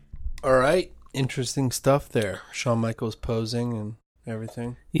 All right. Interesting stuff there. Shawn Michaels posing and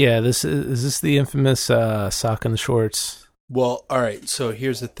everything. Yeah, is this the infamous sock in the shorts? Well, all right. So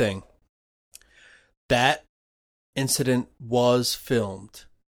here's the thing. That incident was filmed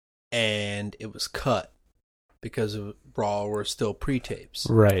and it was cut because of Raw were still pre-tapes.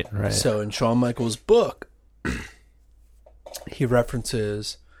 Right. So in Shawn Michaels' book, he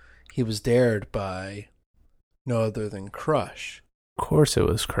references he was dared by no other than Crush. Of course it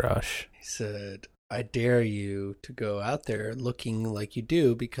was Crush. He said, I dare you to go out there looking like you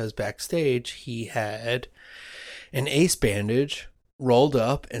do, because backstage he had an ace bandage rolled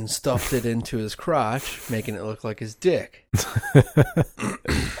up and stuffed it into his crotch, making it look like his dick.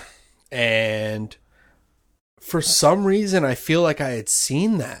 And for some reason, I feel like I had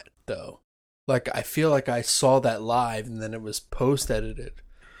seen that, though. Like, I feel like I saw that live and then it was post-edited.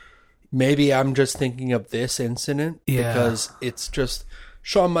 Maybe I'm just thinking of this incident because it's just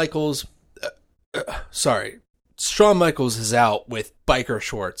Shawn Michaels. Shawn Michaels is out with biker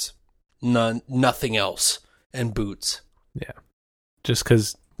shorts, nothing else, and boots. Yeah. Just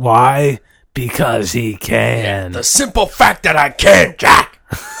because. Why? Because he can. The simple fact that I can, Jack.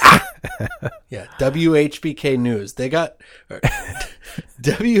 Yeah, WHBK News. They got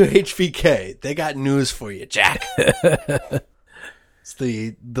WHBK. They got news for you, Jack. It's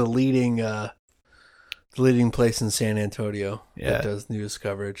the leading place in San Antonio that does news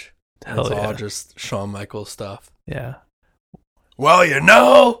coverage. It's all just Shawn Michaels stuff. Yeah. Well, you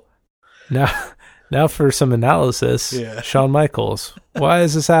know. Now for some analysis. Yeah. Shawn Michaels. Why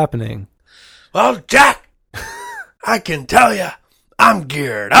is this happening? Well, Jack, I can tell you, I'm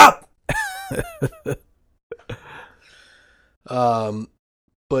geared up.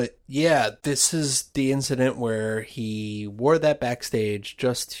 But yeah, this is the incident where he wore that backstage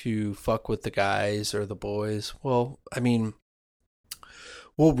just to fuck with the guys or the boys. Well, I mean,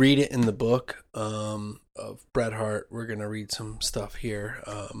 we'll read it in the book of Bret Hart. We're going to read some stuff here.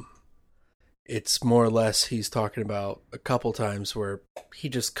 It's more or less he's talking about a couple times where he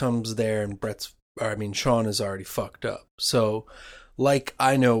just comes there and Shawn is already fucked up. So, like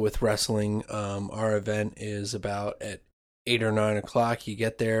I know with wrestling, our event is about at 8 or 9 o'clock. You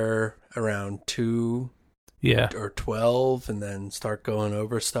get there around 2 or 12 and then start going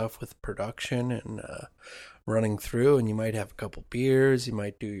over stuff with production and running through, and you might have a couple beers. You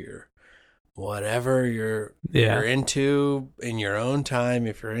might do your whatever you're into in your own time,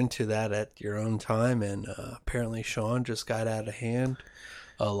 if you're into that at your own time. And apparently Shawn just got out of hand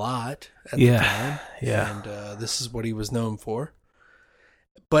a lot at the time. And this is what he was known for.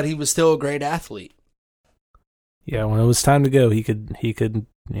 But he was still a great athlete. Yeah, when it was time to go, he could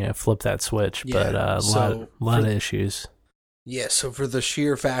flip that switch, but a lot of issues. Yeah, so for the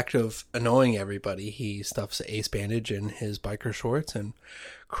sheer fact of annoying everybody, he stuffs an ace bandage in his biker shorts, and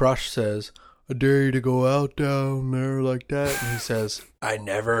Crush says, I dare you to go out down there like that. And he says, I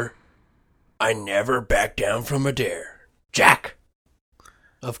never back down from a dare, Jack.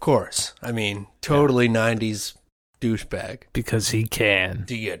 Of course. I mean, totally 90s douchebag. Because he can.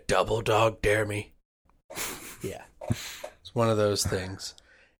 Do you double dog dare me? Yeah. It's one of those things.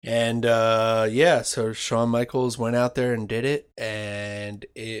 And, so Shawn Michaels went out there and did it, and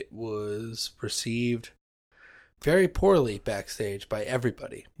it was received very poorly backstage by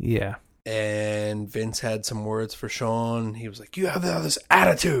everybody. Yeah. And Vince had some words for Shawn. He was like, you have this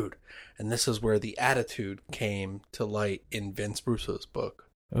attitude. And this is where the attitude came to light in Vince Russo's book.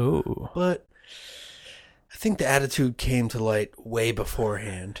 Oh. But I think the attitude came to light way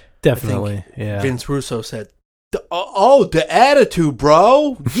beforehand. Definitely, yeah. Vince Russo said, the attitude,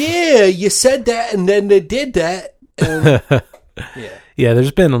 bro. Yeah, you said that, and then they did that. And, yeah,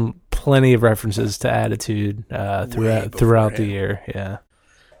 there's been plenty of references to attitude throughout the year. Yeah.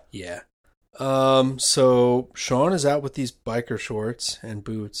 Yeah. So Shawn is out with these biker shorts and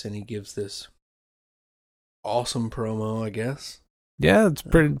boots, and he gives this awesome promo, I guess. Yeah, it's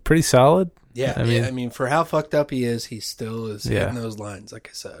pretty solid. Yeah, I mean, for how fucked up he still is hitting those lines, like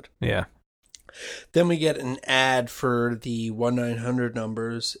I said. Yeah. Then we get an ad for the 1-900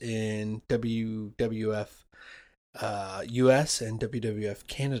 numbers in WWF US and WWF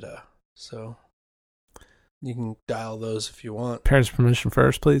Canada. So you can dial those if you want. Parents' permission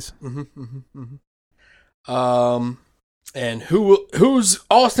first, please. And who's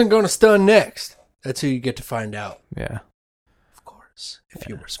Austin going to stun next? That's who you get to find out. Yeah. Of course. If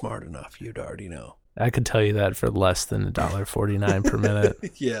you were smart enough, you'd already know. I could tell you that for less than $1.49 per minute.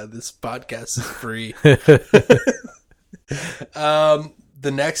 Yeah, this podcast is free. The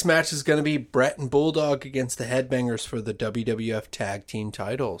next match is going to be Bret and Bulldog against the Headbangers for the WWF Tag Team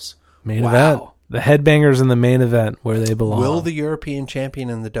titles. Main event. The Headbangers in the main event where they belong. Will the European champion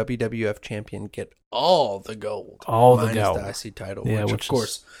and the WWF champion get all the gold? All the minus gold. the IC title, Yeah, which which of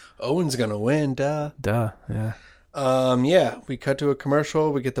course Owen's going to win, duh. Yeah. Yeah, we cut to a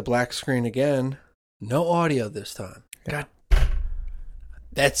commercial. We get the black screen again. No audio this time. God.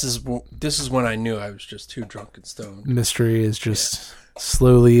 This is when I knew I was just too drunk and stoned. Mystery is just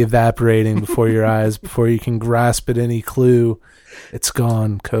slowly evaporating before your eyes before you can grasp at any clue. It's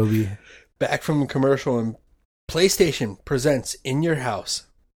gone, Kobe. Back from the commercial, and PlayStation presents In Your House,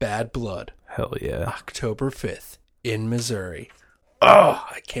 Bad Blood, Hell yeah. October 5th in Missouri. Oh,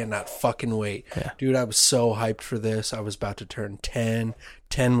 I cannot fucking wait. Yeah. Dude, I was so hyped for this. I was about to turn 10.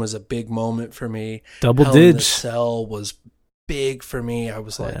 10 was a big moment for me. Double Hell in the dig. Cell was big for me. I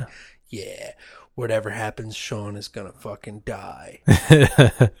was like, yeah, whatever happens, Sean is going to fucking die.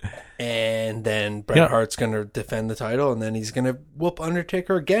 And then Bret Hart's going to defend the title, and then he's going to whoop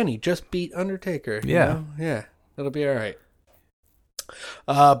Undertaker again. He just beat Undertaker. you know? Yeah. That'll be all right.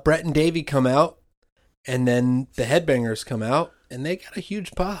 Bret and Davey come out, and then the Headbangers come out, and they got a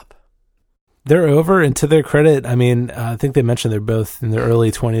huge pop. They're over, and to their credit, I mean, I think they mentioned they're both in their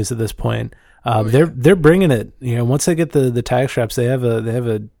early 20s at this point. They're bringing it. You know, once they get the tag straps, they have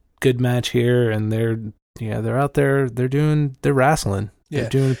a good match here, and they're out there. They're wrestling. They're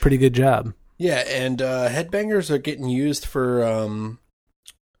doing a pretty good job. Yeah, and Headbangers are getting used for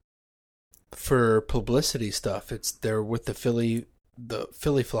publicity stuff. They're with the Philly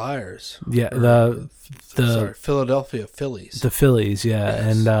Flyers. Yeah, the Philadelphia Phillies. The Phillies, yeah,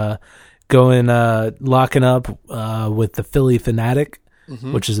 Yes. and going locking up with the Philly Fanatic,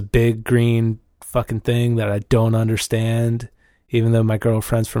 which is a big green fucking thing that I don't understand. Even though my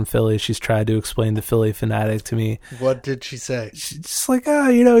girlfriend's from Philly, she's tried to explain the Philly Fanatic to me. What did she say? She's just like,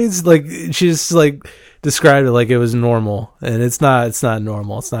 he's like, she just like described it like it was normal, and it's not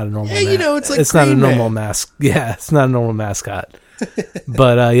normal. It's not a normal. Yeah, it's like it's not a Green normal Man. mask. Yeah, it's not a normal mascot.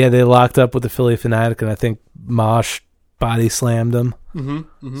 But they locked up with the Philly Fanatic, and I think Mosh body slammed him.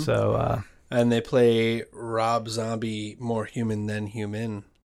 So And they play Rob Zombie, More Human Than Human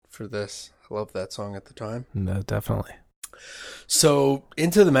for this. I love that song at the time. no, definitely. So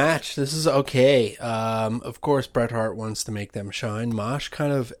into the match, this is okay. Of course, Bret Hart wants to make them shine. Mosh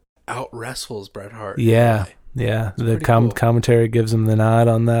kind of out wrestles Bret Hart. Yeah. The pretty cool. commentary gives him the nod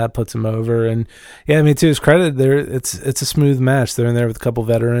on that, puts him over, and I mean, to his credit, it's a smooth match. They're in there with a couple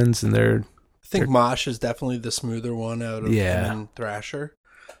veterans, and I think Mosh is definitely the smoother one out of him and Thrasher.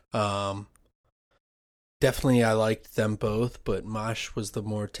 Definitely, I liked them both, but Mosh was the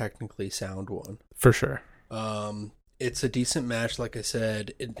more technically sound one. for sure. It's a decent match, like I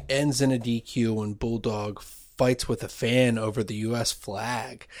said. It ends in a DQ when Bulldog fights with a fan over the U.S.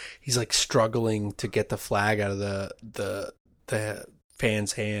 flag. He's like struggling to get the flag out of the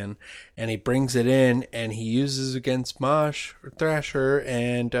fan's hand, and he brings it in, and he uses against Mosh or Thrasher,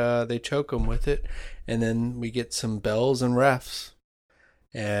 and they choke him with it, and then we get some bells and refs,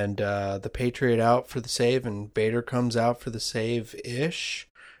 and the Patriot out for the save, and Vader comes out for the save-ish,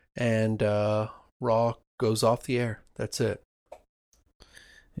 and Raw goes off the air. That's it.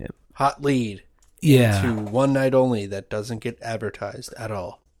 Yep. Hot lead. Yeah. To one night only that doesn't get advertised at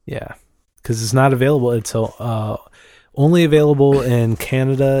all. Yeah. Because it's not available until only available in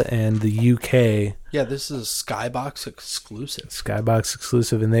Canada and the UK. Yeah, this is Skybox exclusive. Skybox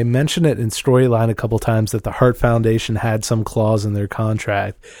exclusive, and they mention it in Storyline a couple times that the Hart Foundation had some clause in their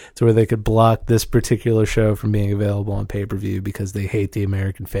contract to where they could block this particular show from being available on pay-per-view because they hate the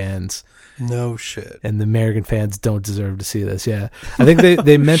American fans. No shit. And the American fans don't deserve to see this. Yeah, I think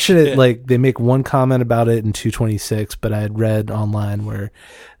they mention it, like they make one comment about it in 226, but I had read online where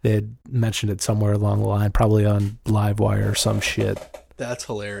they had mentioned it somewhere along the line, probably on Livewire or some shit. That's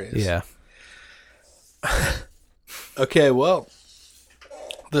hilarious. Yeah. Okay, well,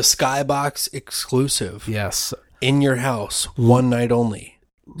 the Skybox exclusive. Yes. In your house, one night only.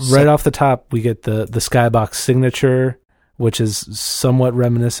 Right off the top, we get the Skybox signature, which is somewhat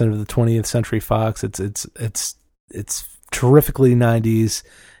reminiscent of the 20th Century Fox. It's terrifically 90s,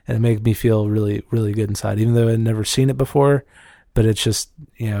 and it makes me feel really, really good inside, even though I'd never seen it before. But it's just,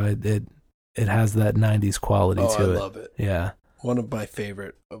 it has that 90s quality to it. I love it. Yeah. One of my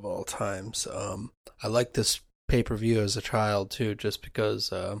favorite of all times. I liked this pay-per-view as a child too, just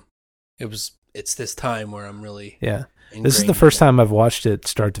because it's this time where I'm really This is the first time I've watched it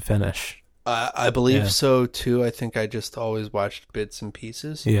start to finish. I believe so too. I think I just always watched bits and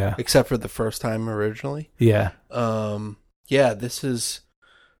pieces. Yeah. Except for the first time originally. Yeah. This is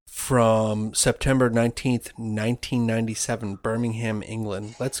from September 19th, 1997, Birmingham,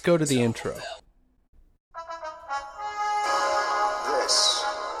 England. Let's go to the intro.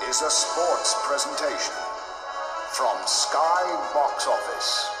 This is a sports presentation from Sky Box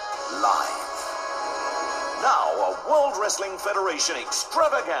Office Live. Now, a World Wrestling Federation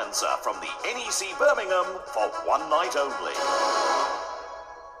extravaganza from the NEC Birmingham for one night only.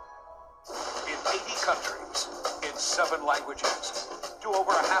 In 80 countries, in 7 languages, to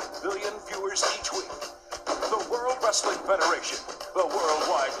over 500 million viewers each week, the World Wrestling Federation, the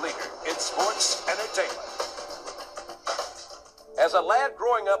worldwide leader in sports entertainment. As a lad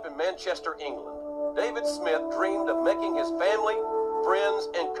growing up in Manchester, England, David Smith dreamed of making his family, friends,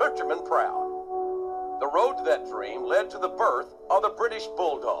 and countrymen proud. The road to that dream led to the birth of the British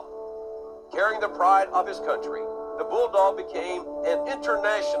Bulldog. Carrying the pride of his country, the Bulldog became an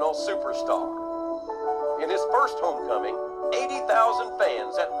international superstar. In his first homecoming, 80,000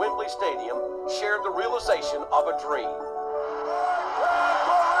 fans at Wembley Stadium shared the realization of a dream. I can't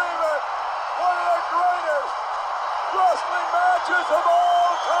believe it! One of the greatest wrestling matches of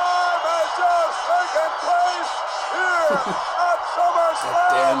all time has just taken place here at SummerSlam.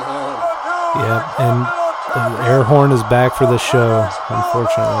 Damn horn. Yep, and the air horn is back for the show,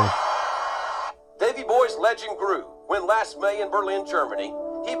 unfortunately. Davey Boy's legend grew when last May in Berlin, Germany,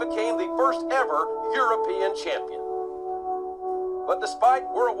 he became the first ever European champion. But despite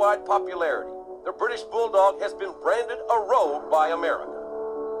worldwide popularity, the British Bulldog has been branded a rogue by America.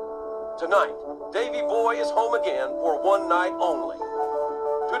 Tonight, Davey Boy is home again for one night only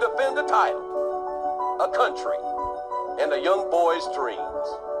to defend a title, a country, and a young boy's dreams.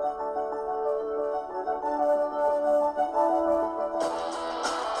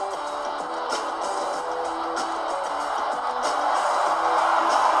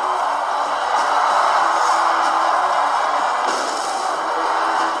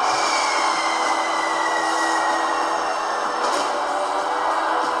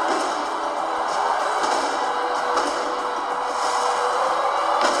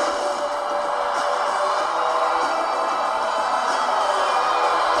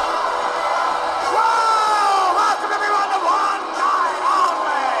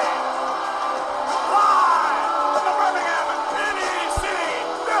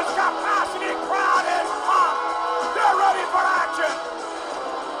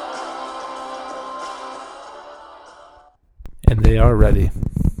 And they are ready.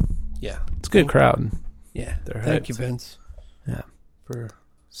 Yeah. It's a good crowd. Yeah. They're Thank you, hyped. Vince, Yeah. for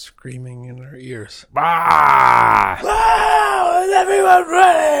screaming in our ears. Ah! Wow, is everyone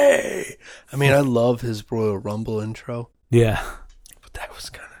ready? I mean, I love his Royal Rumble intro, Yeah. but that was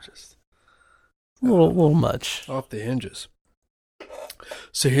kind of just A little much. off the hinges.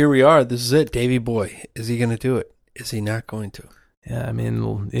 So here we are. This is it. Davey Boy. Is he going to do it? Is he not going to? Yeah, I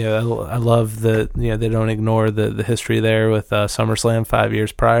mean, yeah, I love that. They don't ignore the history there with SummerSlam 5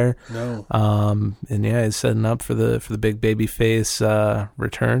 years prior. No. And yeah, he's setting up for the big baby face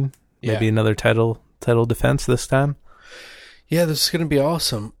return. Yeah. Maybe another title defense this time. Yeah, this is going to be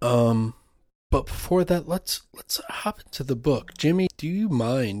awesome. But before that, let's hop into the book. Jimmy, do you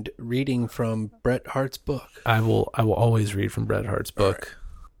mind reading from Bret Hart's book? I will always read from Bret Hart's book.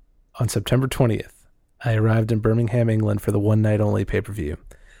 On September 20th, I arrived in Birmingham, England for the one night only pay-per-view.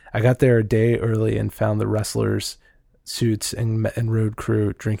 I got there a day early and found the wrestlers, suits, and road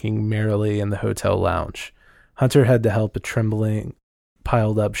crew drinking merrily in the hotel lounge. Hunter had to help a trembling,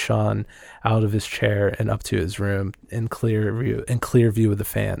 piled up Sean out of his chair and up to his room in clear view of the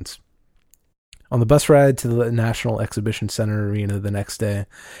fans. On the bus ride to the National Exhibition Center Arena the next day,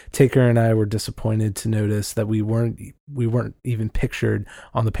 Taker and I were disappointed to notice that we weren't even pictured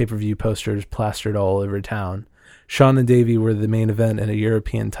on the pay-per-view posters plastered all over town. Sean and Davey were the main event in a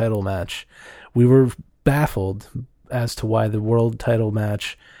European title match. We were baffled as to why the world title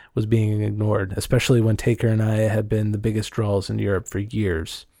match was being ignored, especially when Taker and I had been the biggest draws in Europe for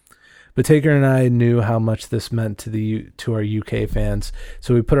years. But Taker and I knew how much this meant to our UK fans,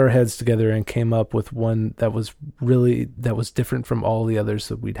 so we put our heads together and came up with one that was different from all the others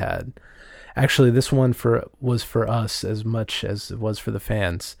that we'd had. Actually, this one was for us as much as it was for the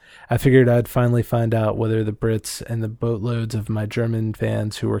fans. I figured I'd finally find out whether the Brits and the boatloads of my German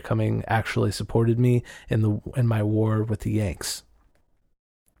fans who were coming actually supported me in my war with the Yanks.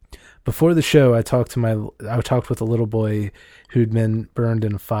 Before the show, I talked with a little boy who'd been burned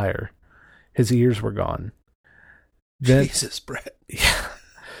in a fire. His ears were gone. Then, Jesus, Brett. yeah.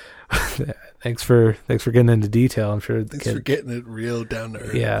 Thanks for getting into detail. I'm sure Thanks for getting it real down to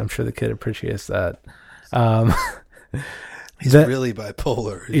earth. Yeah, I'm sure the kid appreciates that. He's really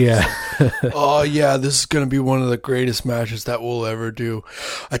bipolar. Yeah. Oh, yeah, this is going to be one of the greatest matches that we'll ever do.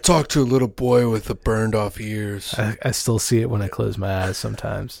 I talked to a little boy with the burned off ears. I still see it when I close my eyes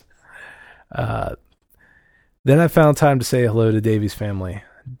sometimes. Then I found time to say hello to Davey's family.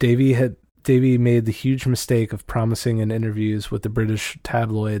 Davey made the huge mistake of promising in interviews with the British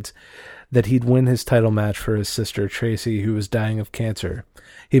tabloids that he'd win his title match for his sister Tracy, who was dying of cancer.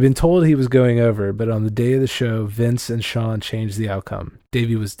 He'd been told he was going over, but on the day of the show, Vince and Shawn changed the outcome.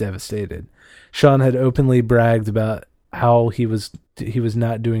 Davey was devastated. Shawn had openly bragged about how he was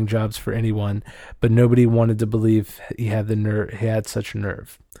not doing jobs for anyone, but nobody wanted to believe he had such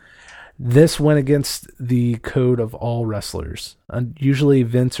nerve. This went against the code of all wrestlers. Usually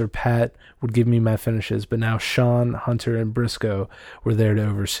Vince or Pat would give me my finishes, but now Shawn, Hunter, and Briscoe were there to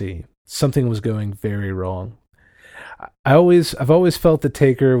oversee. Something was going very wrong. I've always felt that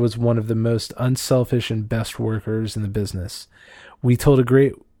Taker was one of the most unselfish and best workers in the business. We told a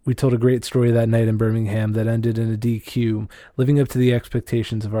great story that night in Birmingham that ended in a DQ, living up to the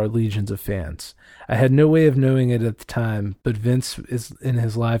expectations of our legions of fans. I had no way of knowing it at the time, but Vince, in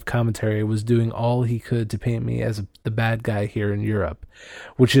his live commentary, was doing all he could to paint me as the bad guy here in Europe,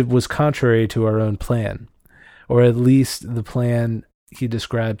 which it was contrary to our own plan, or at least the plan he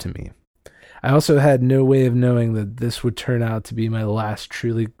described to me. I also had no way of knowing that this would turn out to be the last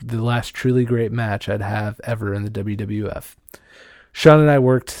truly great match I'd have ever in the WWF. Shawn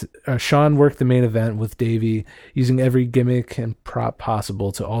worked the main event with Davey, using every gimmick and prop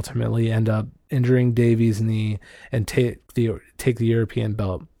possible to ultimately end up injuring Davey's knee and take the European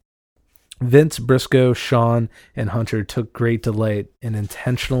belt. Vince, Briscoe, Shawn, and Hunter took great delight in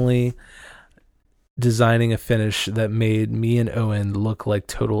intentionally designing a finish that made me and Owen look like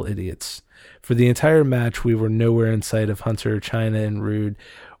total idiots. For the entire match, we were nowhere in sight of Hunter, Chyna, and Rude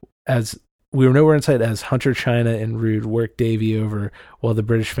as Hunter, Chyna, and Rude worked Davey over while the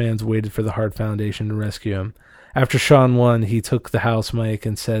British fans waited for the Hart Foundation to rescue him. After Shawn won, he took the house mic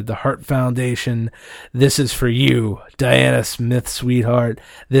and said, "The Hart Foundation, this is for you. Diana Smith, sweetheart,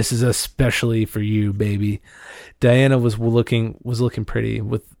 this is especially for you, baby." Diana was looking pretty,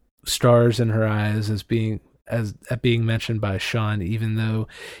 with stars in her eyes at being mentioned by Shawn, even though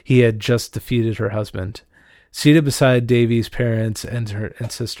he had just defeated her husband. Seated beside Davey's parents and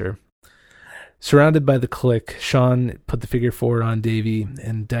sister. Surrounded by the clique, Shawn put the figure 4 on Davey,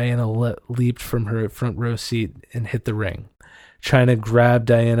 and Diana leaped from her front row seat and hit the ring. Chyna grabbed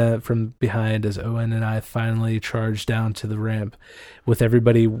Diana from behind as Owen and I finally charged down to the ramp, with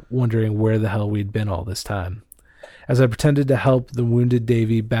everybody wondering where the hell we'd been all this time. As I pretended to help the wounded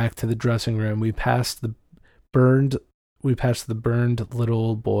Davey back to the dressing room, we passed the burned little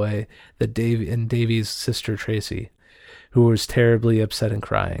old boy and Davey's sister Tracy, who was terribly upset and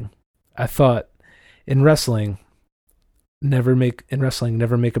crying. I thought, in wrestling, never make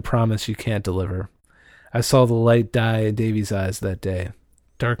a promise you can't deliver. I saw the light die in Davey's eyes that day,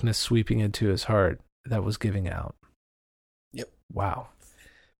 darkness sweeping into his heart that was giving out. Yep. Wow.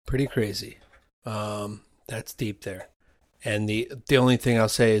 Pretty crazy. That's deep there. And the only thing I'll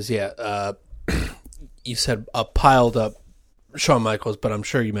say is, you said a piled up Shawn Michaels, but I'm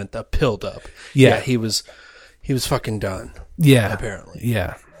sure you meant the pilled up. Yeah, he was fucking done. Yeah, apparently.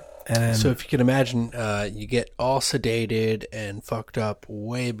 Yeah. And so if you can imagine, you get all sedated and fucked up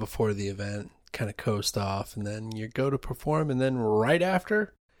way before the event, kind of coast off, and then you go to perform, and then right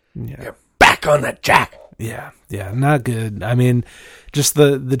after, you're back on the jack. Yeah, not good. I mean, just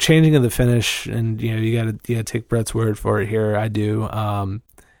the changing of the finish, and you gotta take Brett's word for it here. I do.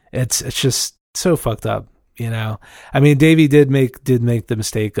 It's just so fucked up. I mean, Davey did make the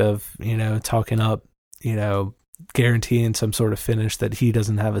mistake of talking up, guaranteeing some sort of finish that he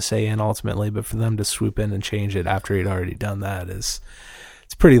doesn't have a say in ultimately, but for them to swoop in and change it after he'd already done that it's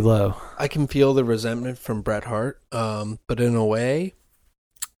pretty low. I can feel the resentment from Bret Hart, but in a way,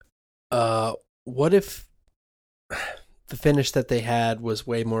 what if the finish that they had was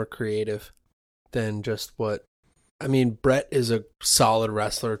way more creative than just what... I mean, Bret is a solid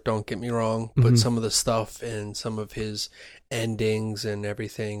wrestler, don't get me wrong, but some of the stuff and some of his endings and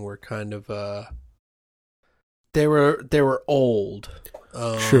everything were kind of... They were old.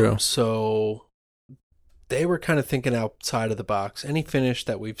 True. So they were kind of thinking outside of the box. Any finish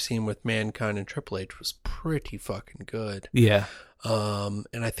that we've seen with Mankind and Triple H was pretty fucking good. Yeah. And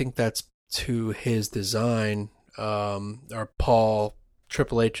I think that's to his design, or Paul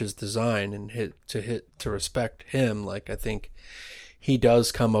Triple H's design, and to respect him. Like, I think he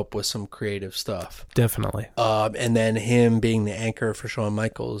does come up with some creative stuff. Definitely. And then him being the anchor for Shawn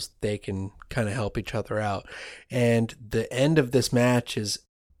Michaels, they can kind of help each other out. And the end of this match is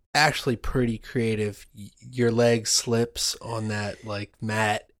actually pretty creative. Your leg slips on that like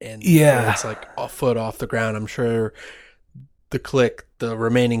mat, and it's like a foot off the ground. I'm sure the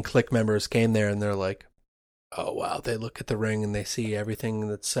remaining Clique members came there and they're like, oh, wow, they look at the ring and they see everything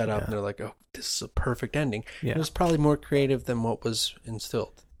that's set up and they're like, oh, this is a perfect ending. Yeah. It was probably more creative than what was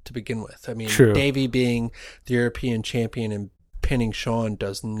instilled to begin with. I mean, True. Davey being the European champion and pinning Shawn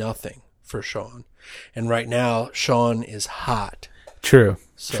does nothing for Shawn. And right now, Shawn is hot. True.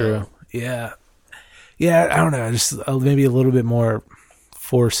 So- True. Yeah. Yeah, I don't know. Just maybe a little bit more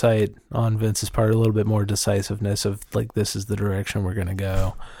foresight on Vince's part, a little bit more decisiveness of like, this is the direction we're going to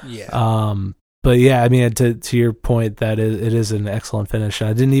go. Yeah. But yeah, I mean, to your point, that it is an excellent finish. And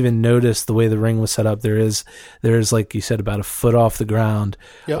I didn't even notice the way the ring was set up. There is like you said, about a foot off the ground,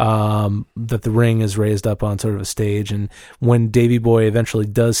 Yep. that the ring is raised up on sort of a stage. And when Davey Boy eventually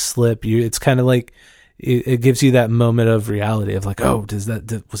does slip, it's kind of like it gives you that moment of reality of like, oh, was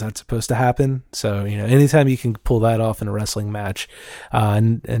that supposed to happen? So, you know, anytime you can pull that off in a wrestling match,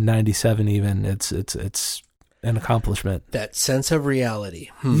 in 97 even, it's an accomplishment. That sense of reality.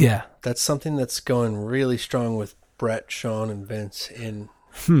 Yeah. That's something that's going really strong with Brett, Shawn, and Vince in,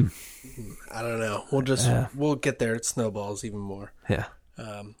 I don't know. We'll get there. It snowballs even more. Yeah.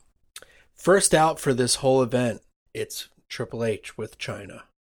 First out for this whole event, it's Triple H with China.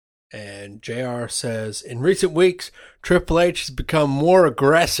 And JR says, in recent weeks, Triple H has become more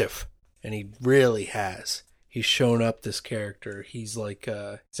aggressive. And he really has. He's shown up this character. He's like,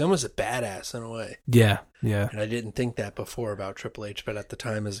 he's almost a badass in a way. Yeah. Yeah. And I didn't think that before about Triple H, but at the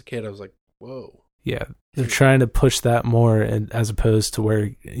time as a kid, I was like, whoa. Yeah. They're trying to push that more, and as opposed to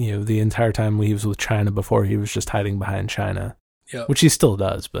where, you know, the entire time he was with China before, he was just hiding behind China. Yep. Which he still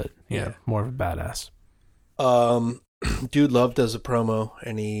does, but, you Yeah. know, more of a badass. Dude Love does a promo,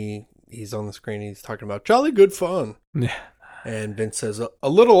 and he's on the screen, and he's talking about jolly good fun. Yeah. And Vince says, a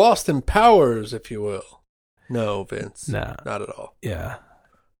little Austin Powers, if you will. No, Vince. No. Not at all. Yeah.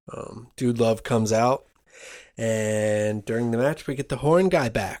 Dude Love comes out, and during the match, we get the horn guy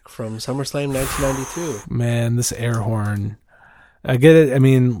back from SummerSlam 1992. Man, this air horn. I get it. I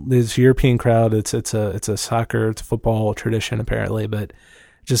mean, this European crowd, it's a soccer, it's a football tradition apparently, but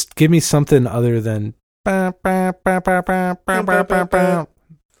just give me something other than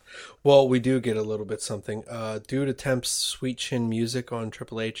Well, we do get a little bit something. Dude attempts sweet chin music on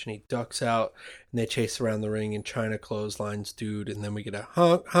Triple H, and he ducks out, and they chase around the ring, and China clotheslines Dude, and then we get a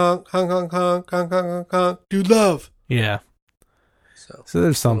honk, honk, honk, honk, honk, honk, honk, honk, honk, Dude Love. Yeah. So there's a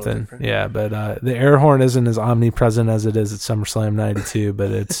little something. different. Yeah, but the air horn isn't as omnipresent as it is at SummerSlam 92,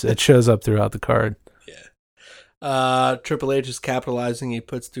 but it shows up throughout the card. Triple H is capitalizing. He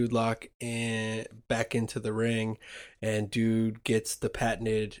puts Dude Lock back into the ring, and Dude gets the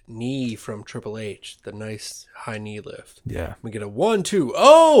patented knee from Triple H, the nice high knee lift. Yeah. We get a 1-2.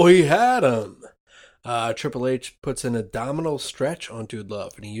 Oh, he had him. Triple H puts an abdominal stretch on Dude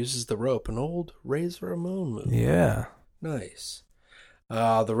Love, and he uses the rope, an old Razor Ramon move. Yeah. Nice.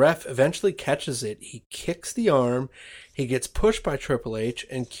 The ref eventually catches it. He kicks the arm. He gets pushed by Triple H,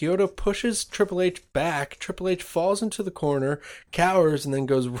 and Kyoto pushes Triple H back. Triple H falls into the corner, cowers, and then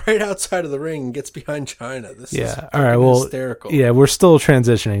goes right outside of the ring and gets behind China. This is All right. Well, hysterical. Yeah, we're still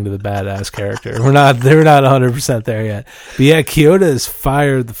transitioning to the badass character. They're not 100% there yet. But yeah, Kyoto is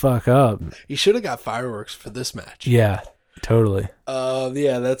fired the fuck up. He should have got fireworks for this match. Yeah, totally.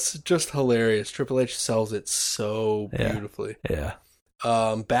 Yeah, that's just hilarious. Triple H sells it so beautifully. Yeah.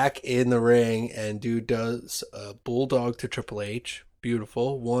 Back in the ring, and Dude does a bulldog to Triple H.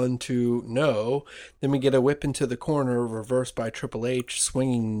 Beautiful. 1, 2, no. Then we get a whip into the corner, reversed by Triple H,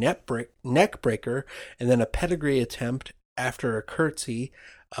 swinging neck breaker, and then a pedigree attempt after a curtsy.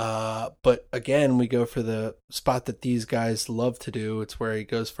 But again, we go for the spot that these guys love to do. It's where he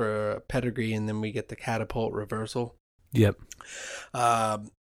goes for a pedigree, and then we get the catapult reversal. Yep.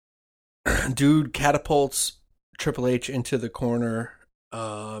 Dude catapults Triple H into the corner,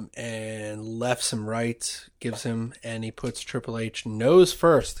 and lefts him right, gives him, and he puts Triple H nose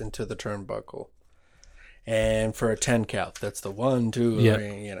first into the turnbuckle. And for a 10 count, that's the 1, 2,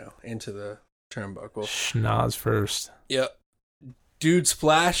 into the turnbuckle. Schnoz first. Yep. Dude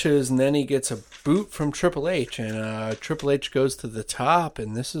splashes, and then he gets a boot from Triple H, and Triple H goes to the top,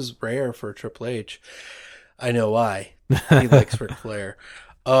 and this is rare for Triple H. I know why. He likes Ric Flair.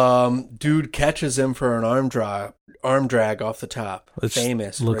 Dude catches him for an arm drag off the top.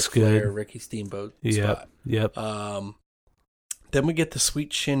 Famous looks Ric Flair, good. Ricky Steamboat Yep. spot. Yep. Then we get the sweet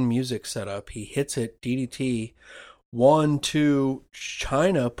chin music set up. He hits it, DDT. 1, 2,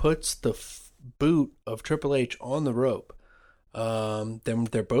 China puts the boot of Triple H on the rope. Then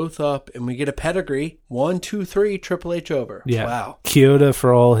they're both up, and we get a pedigree. 1, 2, 3, Triple H over. Yeah. Wow. Kyoto,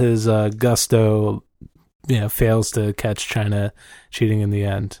 for all his gusto, fails to catch China cheating in the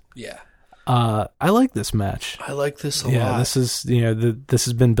end. Yeah. I like this match. I like this a lot. Yeah, this is, this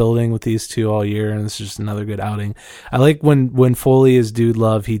has been building with these two all year, and this is just another good outing. I like when Foley is Dude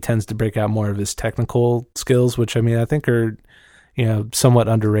Love, he tends to break out more of his technical skills, which I think are, somewhat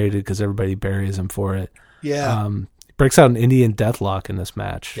underrated because everybody buries him for it. Yeah. Breaks out an Indian Deathlock in this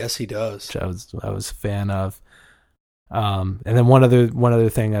match. Yes, he does. Which I was a fan of. And then one other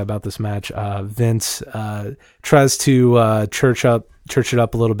thing about this match, Vince tries to church it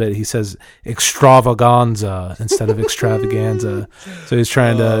up a little bit. He says extravaganza instead of extravaganza. So he's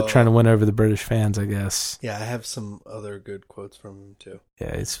trying to win over the British fans, I guess. Yeah, I have some other good quotes from him too.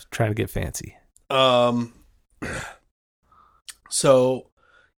 Yeah, he's trying to get fancy. So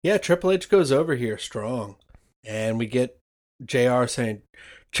yeah, Triple H goes over here strong, and we get JR saying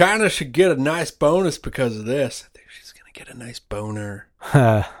China should get a nice bonus because of this. I think she's gonna get a nice boner.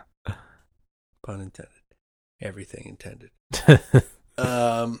 Pun intended. Everything intended.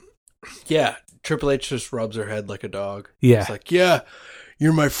 Yeah, Triple H just rubs her head like a dog. Yeah. It's like, yeah,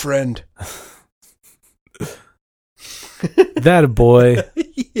 you're my friend. That a boy.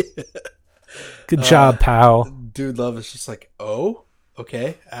 Yeah. Good job, pal. Dude Love is just like, oh,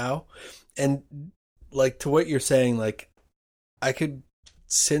 okay, ow. And like to what you're saying, like I could,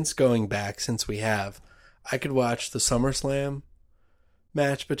 since we have, I could watch the SummerSlam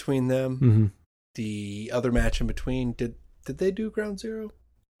match between them. Mm-hmm. The other match in between, did they do Ground Zero?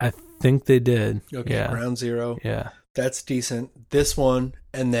 I think they did. Okay, yeah. Ground Zero. Yeah. That's decent. This one,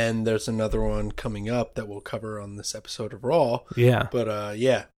 and then there's another one coming up that we'll cover on this episode of Raw. Yeah. But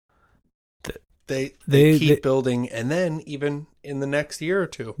yeah. They keep building, and then even in the next year or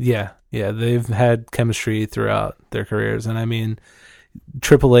two. Yeah. Yeah, they've had chemistry throughout their careers, and I mean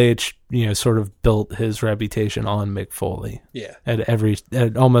Triple H, sort of built his reputation on Mick Foley. Yeah.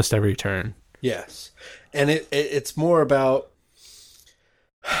 At almost every turn. Yes. And it's more about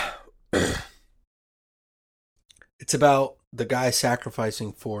it's about the guy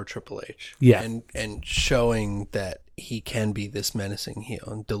sacrificing for Triple H. Yeah. And showing that he can be this menacing heel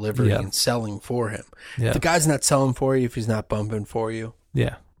and delivering and selling for him. Yeah. If the guy's not selling for you, if he's not bumping for you,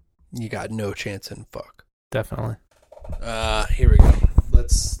 yeah, you got no chance in fuck. Definitely. Here we go.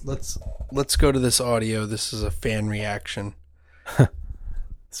 Let's go to this audio. This is a fan reaction.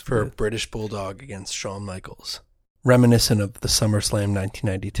 It's for British Bulldog against Shawn Michaels. Reminiscent of the SummerSlam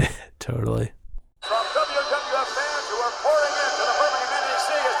 1992. Totally. From WWF fans who are pouring into the Birmingham NEC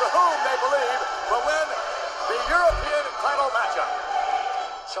as to whom they believe will win the European title matchup.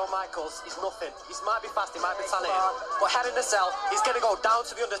 Shawn Michaels is nothing. He might be fast, he might be talented, but head in the cell, he's going to go down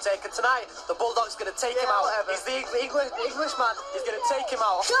to the Undertaker tonight. The Bulldog's going to take him out. Whatever. He's the Englishman. He's going to take him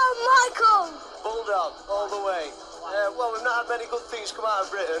out. Shawn Michaels! Bulldog, all the way. Well, we've not had many good things come out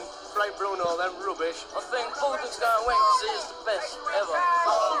of Britain. Like Bruno, them rubbish. I think Bulldog's going to win because he is the best ever.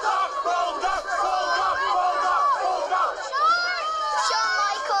 Bulldog! Bulldog! Bulldog! Bulldog! Bulldog! Shawn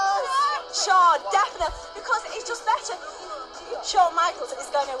Michaels! Shawn, definitely, because he's just better. Shawn Michaels is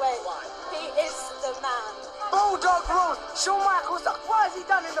going to win. He is the man. Bulldog rules. Shawn Michaels, what has he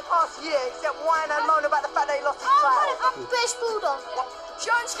done in the past year except whine and moan about the fact that he lost his title? British Bulldog.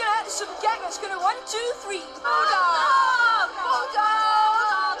 Shawn's going to hit some gang. It's going to 1, 2, 3. Bulldog!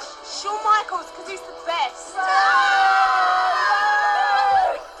 Bulldog! Shawn Michaels, because he's the best.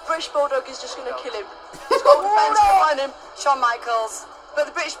 British Bulldog is just going to kill him. He's got all the fans behind him. Shawn Michaels. But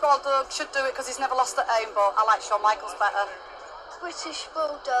the British Bulldog should do it because he's never lost at home, but I like Shawn Michaels better. British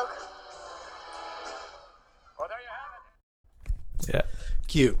Bulldog. Well, there you have it. Yeah.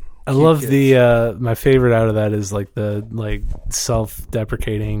 Cute. I love the my favorite out of that is the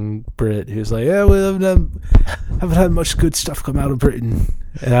self-deprecating Brit who's like, yeah, we haven't had much good stuff come out of Britain,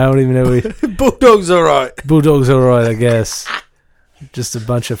 and I don't even know. Bulldog's all right. Bulldog's all right, I guess. Just a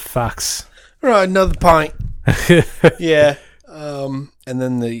bunch of fucks. All right, another pint. Yeah. And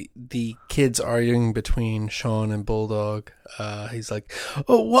then the kids arguing between Shawn and Bulldog. He's like,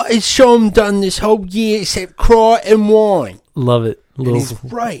 "Oh, what has Shawn done this whole year except cry and whine?" Love it. He's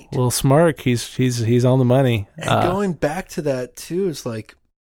right. Little Smark. He's on the money. And going back to that too is like,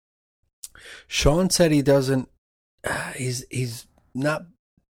 Shawn said he doesn't. He's not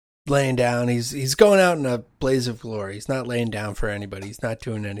laying down. He's going out in a blaze of glory. He's not laying down for anybody. He's not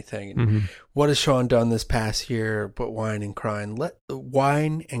doing anything. And what has Shawn done this past year but whine and crying?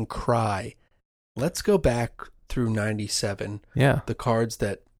 Whine and cry. Let's go back through 97. Yeah. The cards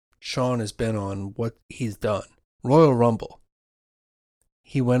that Shawn has been on, what he's done. Royal Rumble.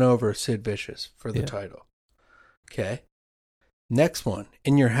 He went over Sid Vicious for the title. Okay. Next one,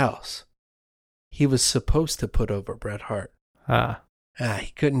 In Your House. He was supposed to put over Bret Hart.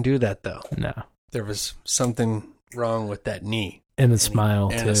 He couldn't do that though. No. There was something wrong with that knee. And a smile,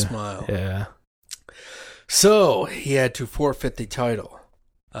 too. And a smile. Yeah. So he had to forfeit the title.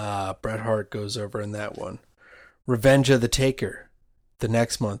 Bret Hart goes over in that one. Revenge of the Taker, the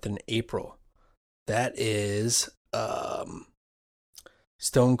next month in April. That is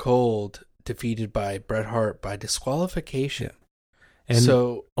Stone Cold defeated by Bret Hart by disqualification. And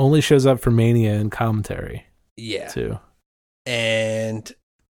so only shows up for Mania and commentary. Yeah. Too. And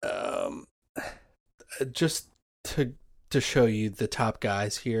just to show you, the top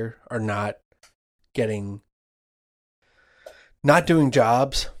guys here are not doing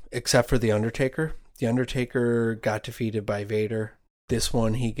jobs except for The Undertaker. The Undertaker got defeated by Vader. This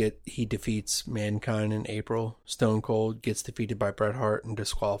one he defeats Mankind in April. Stone Cold gets defeated by Bret Hart in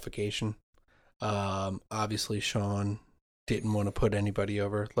disqualification. Obviously Shawn didn't want to put anybody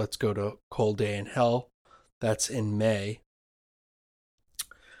over. Let's go to Cold Day in Hell. That's in May.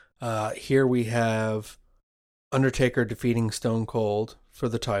 Here we have Undertaker defeating Stone Cold for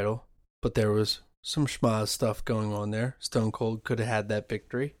the title, but there was some schmaz stuff going on there. Stone Cold could have had that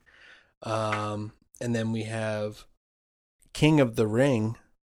victory. And then we have King of the Ring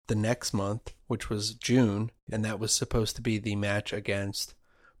the next month, which was June, and that was supposed to be the match against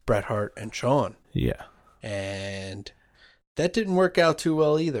Bret Hart and Shawn. Yeah. And that didn't work out too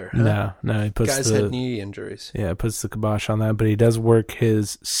well either. Huh? No, he puts guys had knee injuries. Yeah, puts the kibosh on that, but he does work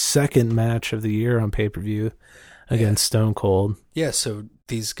his second match of the year on pay-per-view against Stone Cold. Yeah, so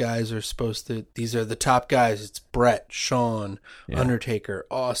these guys are these are the top guys. It's Bret, Shawn, Undertaker,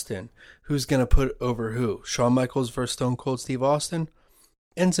 Austin. Who's going to put over who? Shawn Michaels versus Stone Cold Steve Austin?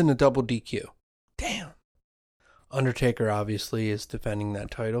 Ends in a double DQ. Damn. Undertaker obviously is defending that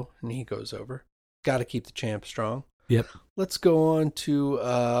title, and he goes over. Got to keep the champ strong. Yep. Let's go on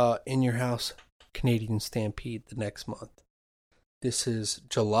to In Your House Canadian Stampede the next month. This is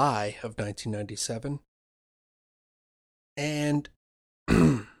July of 1997. And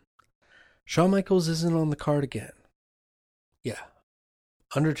Shawn Michaels isn't on the card again. Yeah.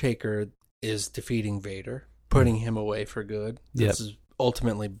 Undertaker is defeating Vader, putting him away for good. This is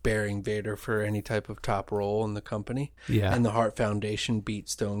ultimately burying Vader for any type of top role in the company. Yeah. And the Hart Foundation beat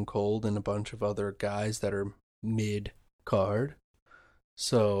Stone Cold and a bunch of other guys that are mid-card.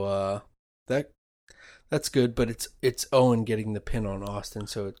 So that's good, but it's Owen getting the pin on Austin,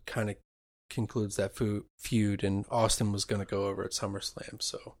 so it kind of concludes that feud, and Austin was going to go over at SummerSlam,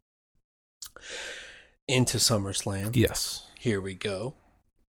 so into SummerSlam. Yes. Here we go.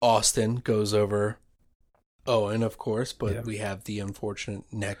 Austin goes over Owen, of course, but we have the unfortunate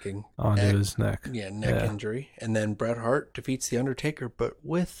his neck. Yeah, neck injury. And then Bret Hart defeats The Undertaker, but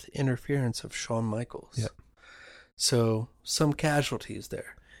with interference of Shawn Michaels. Yep. So some casualties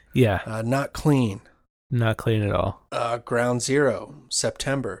there. Yeah. Not clean. Not clean at all. Ground Zero,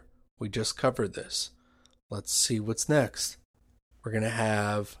 September. We just covered this. Let's see what's next. We're going to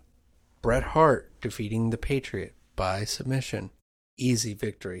have Bret Hart defeating the Patriot by submission. Easy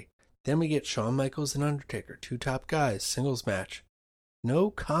victory. Then we get Shawn Michaels and Undertaker, two top guys, singles match.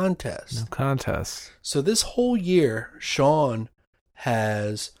 No contest. No contest. So this whole year, Shawn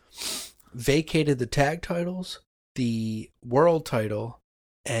has vacated the tag titles, the world title,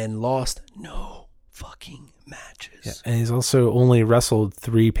 and lost no fucking matches. Yeah, and he's also only wrestled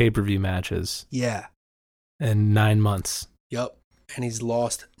 3 pay-per-view matches. Yeah. In 9 months. Yep. And he's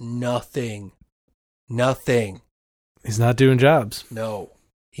lost nothing. Nothing. He's not doing jobs. No.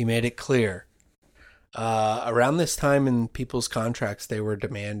 He made it clear. Around this time in people's contracts, they were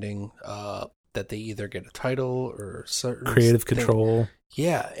demanding that they either get a title or certain creative control.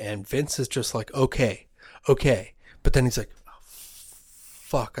 Yeah, and Vince is just like, okay. But then he's like, oh,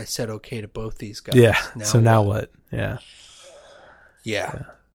 fuck, I said okay to both these guys. Yeah, now what? Yeah.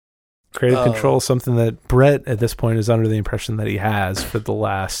 Creative control, something that Bret at this point is under the impression that he has for the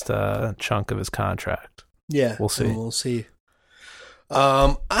last chunk of his contract. Yeah, we'll see. We'll see.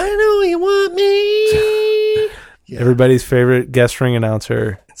 I know you want me. Yeah. Everybody's favorite guest ring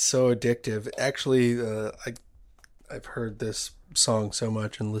announcer. It's so addictive. Actually, I've heard this song so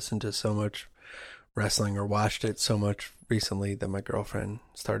much and listened to so much wrestling or watched it so much recently that my girlfriend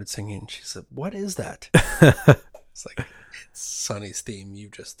started singing. She said, "What is that?" It's like, it's Sonny's theme. You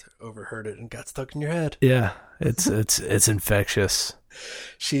just overheard it and got stuck in your head. Yeah, it's infectious.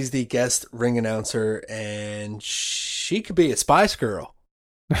 She's the guest ring announcer, and she could be a Spice Girl,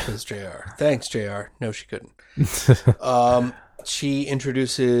 says JR. Thanks, JR. No, she couldn't. She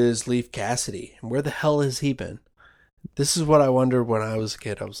introduces Leif Cassidy. And where the hell has he been? This is what I wondered when I was a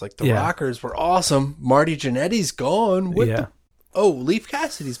kid. I was like, the Rockers were awesome. Marty Jannetty's gone. Leif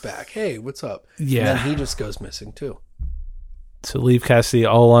Cassidy's back. Hey, what's up? Yeah. And then he just goes missing, too. So Leif Cassidy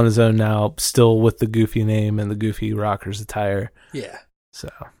all on his own now, still with the goofy name and the goofy Rockers attire. Yeah. So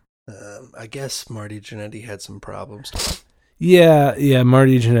I guess Marty Jannetty had some problems. Yeah,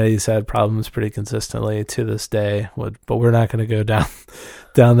 Marty Jannetty's had problems pretty consistently to this day, but we're not going to go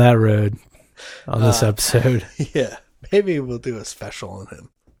down that road on this episode. Yeah, maybe we'll do a special on him.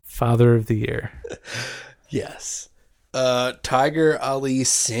 Father of the Year. Yes. Tiger Ali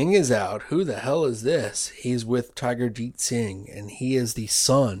Singh is out. Who the hell is this? He's with Tiger Jeet Singh, and he is the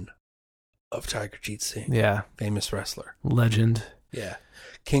son of Tiger Jeet Singh. Yeah. Famous wrestler. Legend. Yeah.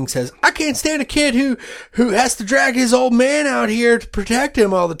 King says, I can't stand a kid who has to drag his old man out here to protect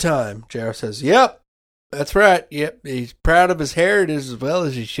him all the time. JR says, yep, that's right. Yep, he's proud of his heritage as well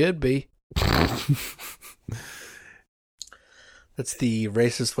as he should be. That's the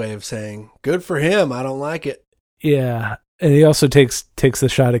racist way of saying, good for him, I don't like it. Yeah, and he also takes the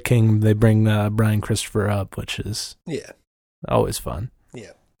shot at King. They bring Brian Christopher up, which is always fun.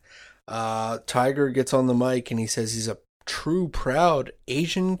 Yeah. Tiger gets on the mic and he says he's a true proud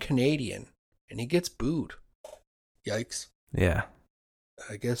Asian Canadian, and he gets booed. Yikes. Yeah.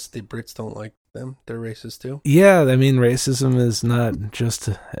 I guess the Brits don't like them. They're racist too. Yeah, I mean, racism is not just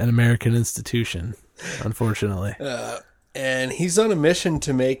an American institution, unfortunately. And he's on a mission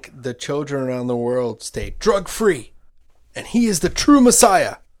to make the children around the world stay drug-free. And he is the true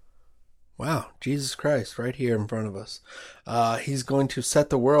Messiah. Wow, Jesus Christ, right here in front of us. He's going to set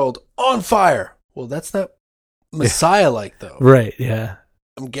the world on fire. Well, that's not Messiah-like, though. Right, yeah.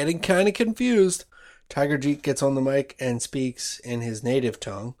 I'm getting kind of confused. Tiger Jeet gets on the mic and speaks in his native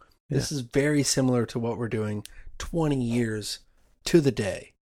tongue. This is very similar to what we're doing 20 years to the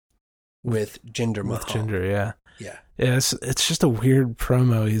day with Jinder Mahal. With Jinder, yeah. Yeah. Yeah, it's just a weird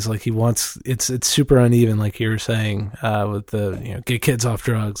promo. He's like, it's super uneven, like you were saying, with the, get kids off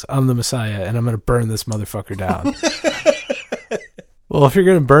drugs. I'm the Messiah, and I'm going to burn this motherfucker down. Well, if you're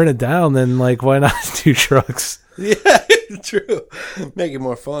going to burn it down, then, why not do drugs? Yeah, true. Make it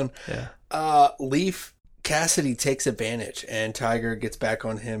more fun. Yeah. Leif Cassidy takes advantage, and Tiger gets back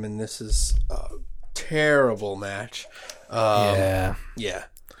on him, and this is a terrible match. Yeah. Yeah.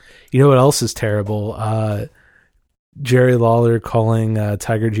 You know what else is terrible? Jerry Lawler calling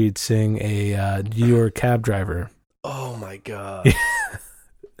Tiger Jeet Singh a New York cab driver. Oh, my God.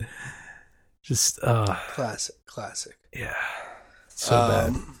 Just Classic. Yeah.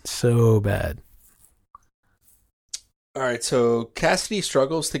 So bad. All right, so Cassidy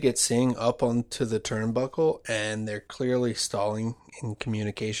struggles to get Singh up onto the turnbuckle, and they're clearly stalling in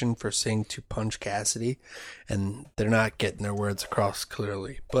communication for Singh to punch Cassidy, and they're not getting their words across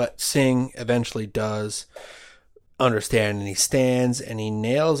clearly. But Singh eventually does understand, and he stands, and he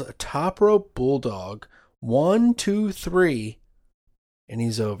nails a top rope bulldog. 1, 2, 3, and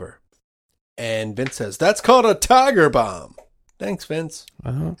he's over. And Vince says, that's called a tiger bomb. Thanks, Vince.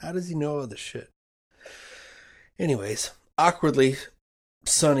 Uh-huh. How does he know all this shit? Anyways, awkwardly,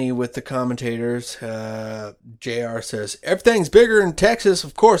 Sonny with the commentators, JR says, everything's bigger in Texas.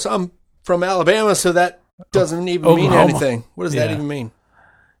 Of course, I'm from Alabama, so that doesn't even mean anything. What does that even mean?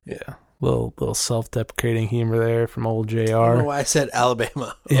 Yeah. Little self-deprecating humor there from old JR. I don't know why I said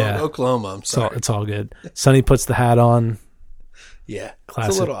Alabama. Yeah. Oklahoma, I'm sorry. It's all good. Sonny puts the hat on. Yeah. Classic,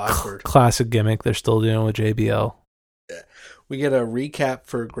 it's a little awkward. Classic gimmick they're still doing with JBL. Yeah. We get a recap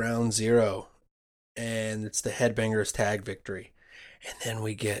for Ground Zero, and it's the Headbangers tag victory. And then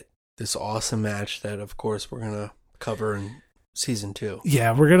we get this awesome match that, of course, we're going to cover in season 2.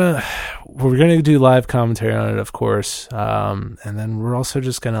 Yeah, we're gonna do live commentary on it, of course, and then we're also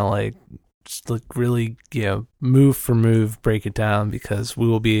just gonna really move for move break it down, because we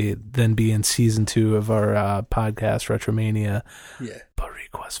will be in season 2 of our podcast Retromania. Yeah,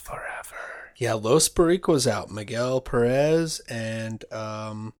 Boricuas forever. Yeah, Los Boricuas out. Miguel Perez and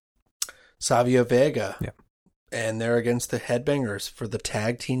Savio Vega. Yeah. And they're against the Headbangers for the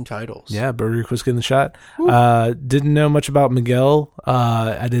tag team titles. Yeah, Boricua's getting the shot. Didn't know much about Miguel.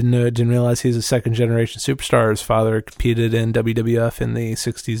 I didn't realize he's a second generation superstar. His father competed in WWF in the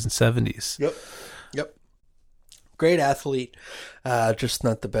 60s and 70s. Yep. Great athlete. Just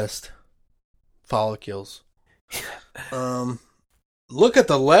not the best follicles. Look at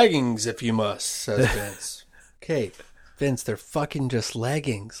the leggings if you must, says Vince. Okay, Vince, they're fucking just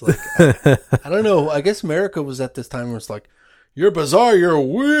leggings. I don't know. I guess America was at this time where it's like, you're bizarre, you're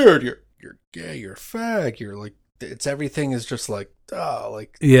weird, you're gay, you're fag, you're like, it's everything is just like,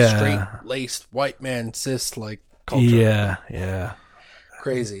 straight laced white man cis culture. Yeah.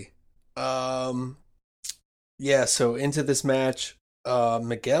 Crazy. So into this match,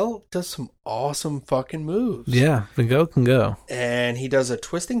 Miguel does some awesome fucking moves. Yeah, Miguel can go. And he does a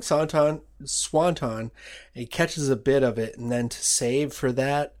twisting swanton, and he catches a bit of it, and then to save for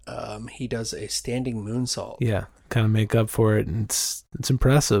that, he does a standing moonsault. Yeah, kind of make up for it, and it's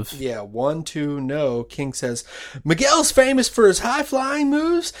impressive. Yeah, 1, 2, no. King says, Miguel's famous for his high-flying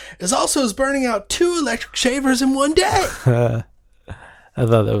moves, as also as burning out 2 electric shavers in one day. I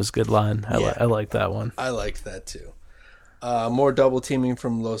thought that was a good line. I like that one. I liked that too. More double teaming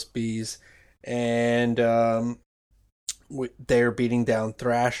from Los Bees, and they're beating down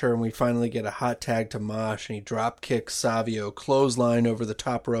Thrasher, and we finally get a hot tag to Mosh, and he drop kicks Savio, clothesline over the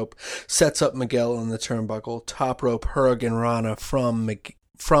top rope, sets up Miguel on the turnbuckle, top rope Hurricane Rana from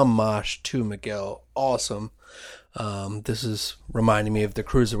Mosh to Miguel. Awesome. This is reminding me of the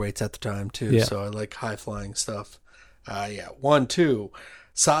cruiserweights at the time too, so I like high flying stuff. 1, 2.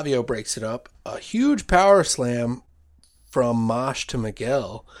 Savio breaks it up. A huge power slam from Mosh to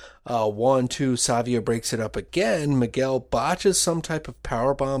Miguel. 1, 2. Savio breaks it up again. Miguel botches some type of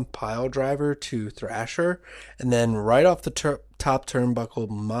powerbomb pile driver to Thrasher. And then right off the top turnbuckle,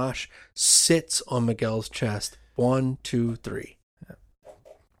 Mosh sits on Miguel's chest. 1, 2, 3.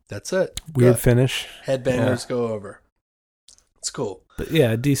 That's it. Weird finish. Headbangers go over. It's cool. But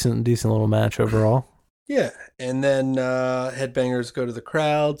yeah, decent little match overall. Yeah, and then Headbangers go to the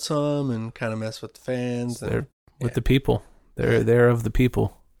crowd some and kind of mess with the fans. They're with the people. They're of the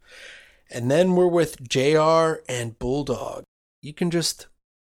people. And then we're with JR and Bulldog. You can just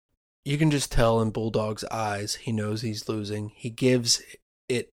tell in Bulldog's eyes he knows he's losing. He gives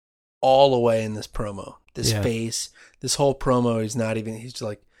it all away in this promo. This face, this whole promo, he's just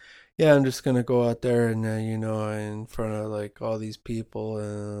like, yeah, I'm just going to go out there and, in front of like all these people.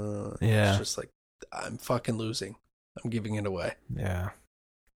 It's just like, I'm fucking losing. I'm giving it away. Yeah.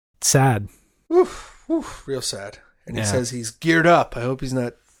 Sad. Real sad. And he says he's geared up. I hope he's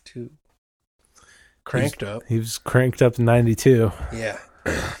not too cranked up. He was cranked up to 92. Yeah.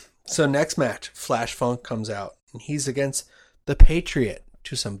 So next match, Flash Funk comes out, and he's against the Patriot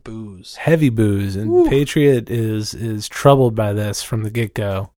to some booze. Heavy booze. And Patriot is troubled by this from the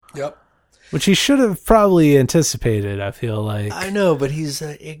get-go. Yep. Which he should have probably anticipated, I feel like. I know, but he's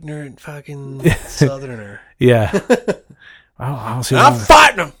an ignorant fucking Southerner. Yeah. I'm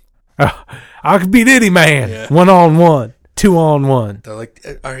fighting him. I could beat any man. Yeah. 1-on-1, 2-on-1. They're like,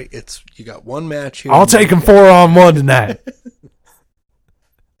 all right, you got one match here. I'll take him 4-on-1 tonight.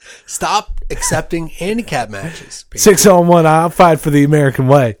 Stop accepting handicap matches. 6-on-1, I'll fight for the American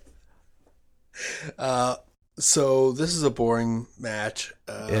way. So this is a boring match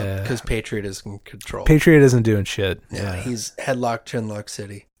because Patriot is in control. Patriot isn't doing shit. Yeah, he's headlock, chinlock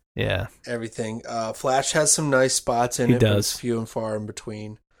city. Yeah. Everything. Flash has some nice spots in it, but it's few and far in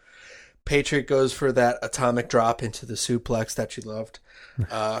between. Patriot goes for that atomic drop into the suplex that you loved.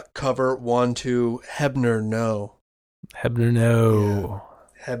 Cover 1, 2. Hebner, no. Hebner, no.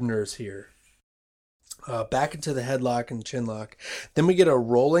 Yeah. Hebner's here. Back into the headlock and chinlock. Then we get a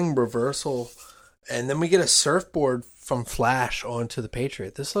rolling reversal, and then we get a surfboard from Flash onto the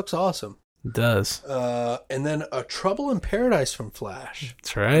Patriot. This looks awesome. It does. And then a Trouble in Paradise from Flash.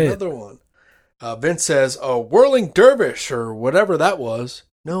 That's right. Another one. Vince says, Whirling Dervish, or whatever that was.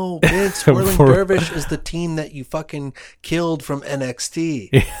 No, Vince, Whirling Dervish is the team that you fucking killed from NXT.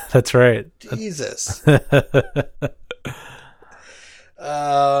 Yeah, that's right. Jesus.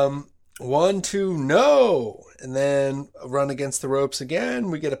 1, 2, no. And then a run against the ropes again.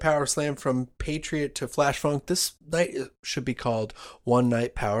 We get a power slam from Patriot to Flash Funk. This night should be called One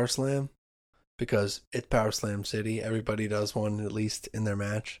Night Power Slam because it's Power Slam City. Everybody does one at least in their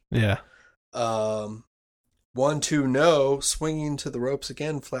match. Yeah. 1, 2, no. Swinging to the ropes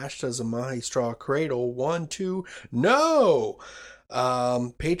again. Flash does a Mahi Straw Cradle. 1, 2, no.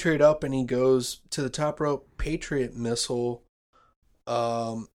 Patriot up and he goes to the top rope. Patriot Missile.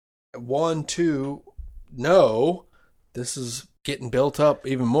 1, 2, no. This is getting built up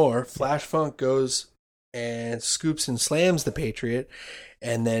even more. Flash Funk goes and scoops and slams the Patriot.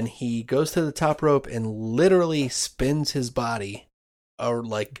 And then he goes to the top rope and literally spins his body. Or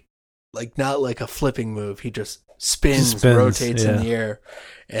like not like a flipping move. He just spins rotates in the air,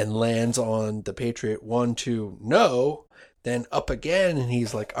 and lands on the Patriot. 1, 2, no. Then up again, and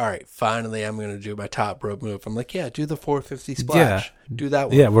he's like, all right, finally I'm going to do my top rope move. I'm like, yeah, do the 450 splash. Yeah. Do that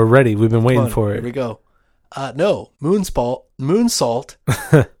one. Yeah, we're ready. We've been waiting for it. Here we go. No, moonsault,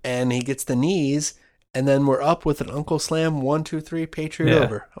 and he gets the knees, and then we're up with an Uncle Slam, 1, 2, 3, Patriot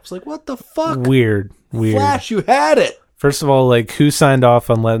over. I was like, what the fuck? Weird. Flash, you had it. First of all, like, who signed off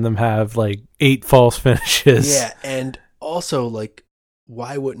on letting them have, like, 8 false finishes? Yeah, and also, like,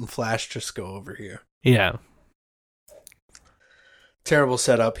 why wouldn't Flash just go over here? Yeah. Terrible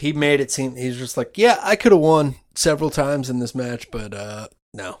setup. He made it seem, he's just like, yeah, I could have won several times in this match, but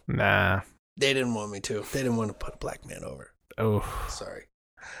no. Nah. They didn't want me to. They didn't want to put a black man over. Oh. Sorry.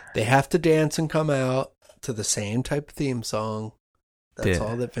 They have to dance and come out to the same type of theme song. That's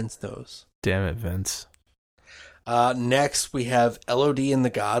all that Vince knows. Damn it, Vince. Next, we have LOD and the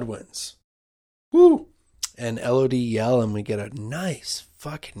Godwins. Woo! And LOD yell, and we get a nice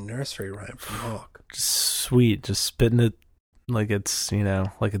fucking nursery rhyme from Hawk. Just sweet. Just spitting it like it's,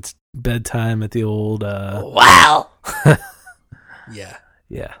 like it's bedtime at the old... Wow! Yeah.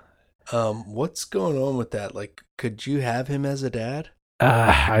 Yeah. What's going on with that? Like, could you have him as a dad?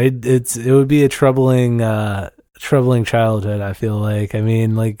 It would be a troubling childhood, I feel like. I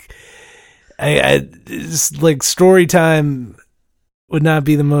mean, like, it's like story time would not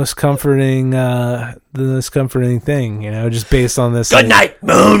be the most comforting thing, just based on this. Good night,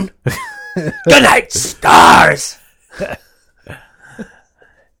 moon. Good night, stars.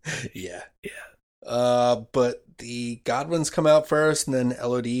 Yeah. But the Godwins come out first, and then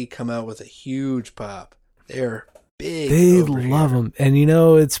LOD come out with a huge pop. They're big. They love them. And,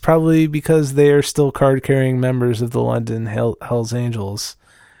 it's probably because they are still card-carrying members of the London Hells Angels.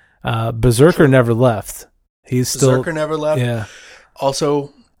 Berserker never left. Berserker never left. Yeah.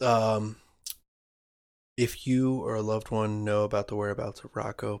 Also, if you or a loved one know about the whereabouts of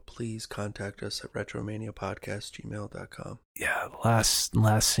Rocco, please contact us at retromaniapodcast@gmail.com. Yeah,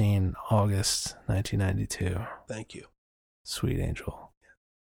 last seen August 1992. Thank you. Sweet angel.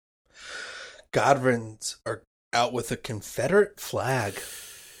 Godwins are out with a Confederate flag.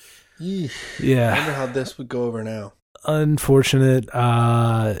 Yeah. I wonder how this would go over now. Unfortunate,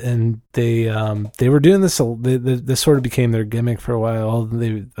 and they were doing this. This sort of became their gimmick for a while.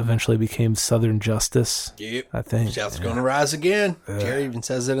 They eventually became Southern Justice. Yep, I think South's gonna rise again. Jerry even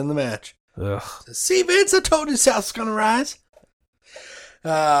says it in the match. Ugh. See, Vince, I told you South's gonna rise.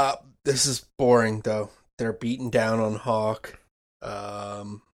 This is boring though. They're beating down on Hawk.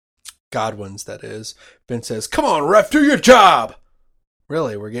 Godwins, that is. Vince says, "Come on, ref, do your job."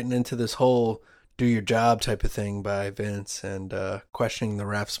 Really, we're getting into this whole do your job type of thing by Vince and questioning the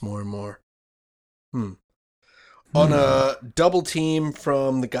refs more and more. On a double team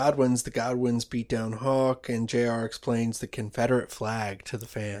from the Godwins beat down Hawk, and JR explains the Confederate flag to the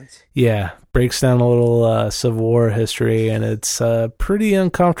fans. Yeah, breaks down a little Civil War history, and it's pretty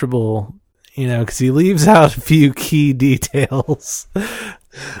uncomfortable, because he leaves out a few key details.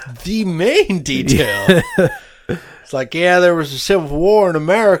 The main detail. It's like, yeah, there was a Civil War in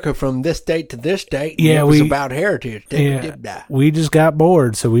America from this date to this date. And it was about heritage. We just got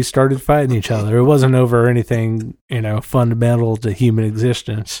bored, so we started fighting each other. It wasn't over anything, fundamental to human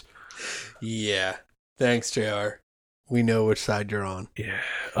existence. Yeah. Thanks, JR. We know which side you're on. Yeah.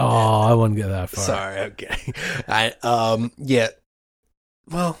 Oh, I wouldn't go that far. Sorry, okay. Yeah.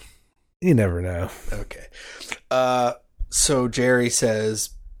 Well, you never know. Okay. So Jerry says,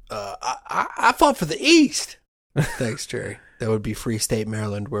 I fought for the East. Thanks, Jerry. That would be Free State,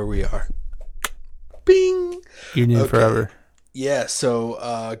 Maryland, where we are. Bing! Union forever. Yeah,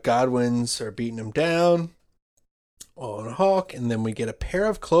 so Godwins are beating him down on Hawk, and then we get a pair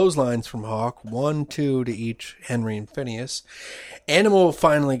of clotheslines from Hawk, 1, 2 to each Henry and Phineas. Animal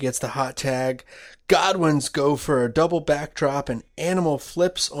finally gets the hot tag. Godwins go for a double backdrop, and Animal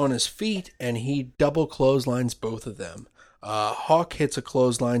flips on his feet, and he double clotheslines both of them. Hawk hits a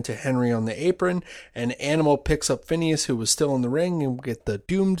clothesline to Henry on the apron, and Animal picks up Phineas, who was still in the ring, and we get the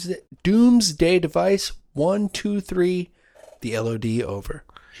Doomsday device. 1, 2, 3, the LOD over.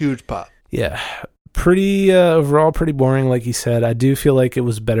 Huge pop. Yeah. Pretty, overall pretty boring, like you said. I do feel like it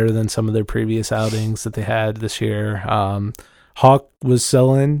was better than some of their previous outings that they had this year. Hawk was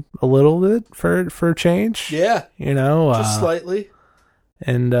selling a little bit for a change. Yeah. Just slightly.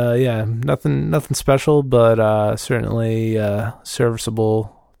 And nothing special, but certainly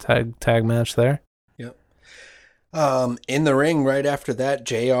serviceable tag match there. Yep. In the ring right after that,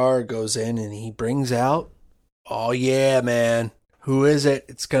 JR goes in and he brings out, oh yeah, man, who is it?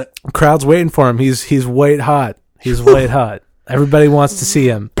 It's gonna. Crowd's waiting for him. He's white hot. He's white hot. Everybody wants to see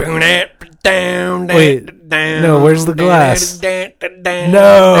him. Wait, no, where's the glass?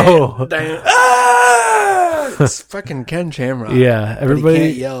 No. It's fucking Ken Shamrock. Yeah, everybody.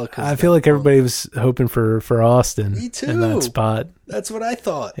 Can't yell. I feel like everybody was hoping for Austin. Me too. In that spot. That's what I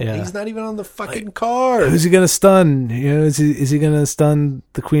thought. Yeah. He's not even on the fucking card. Who's he gonna stun? Is he gonna stun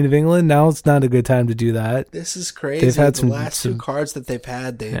the Queen of England? Now it's not a good time to do that. This is crazy. They've had the last two cards that they've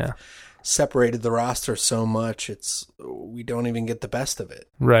had, they've separated the roster so much. We don't even get the best of it.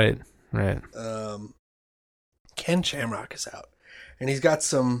 Right. Ken Shamrock is out, and he's got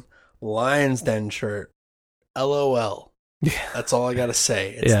some Lions Den shirt. LOL. That's all I got to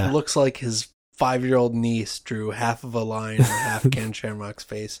say. It looks like his 5-year-old niece drew half of a lion and half Ken Shamrock's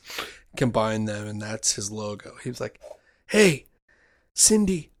face, combined them, and that's his logo. He was like, "Hey,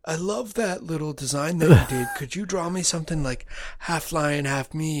 Cindy, I love that little design that you did. Could you draw me something like half lion,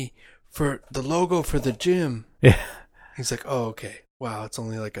 half me for the logo for the gym?" Yeah. He's like, "Oh, okay. Wow, it's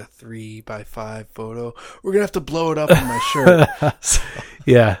only like a 3x5 photo. We're going to have to blow it up in my shirt."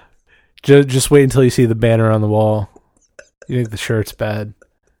 Yeah. Just wait until you see the banner on the wall. You think the shirt's bad.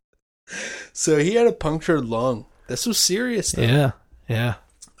 So he had a punctured lung. This was serious, though. Yeah.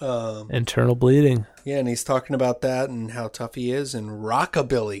 Internal bleeding. Yeah, and he's talking about that and how tough he is, and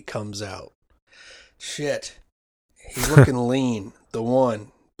Rockabilly comes out. Shit. He's looking lean. The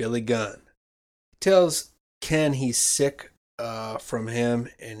one, Billy Gunn. He tells Ken he's sick from him,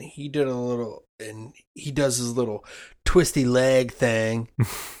 and he does his little twisty leg thing.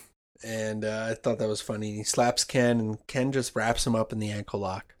 And I thought that was funny. He slaps Ken, and Ken just wraps him up in the ankle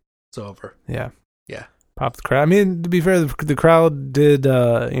lock. It's over. Yeah. Yeah. Pop the crowd. I mean, to be fair, the crowd did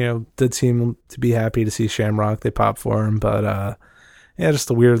seem to be happy to see Shamrock. They popped for him, but just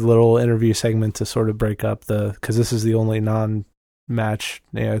a weird little interview segment to sort of break up because this is the only non-match,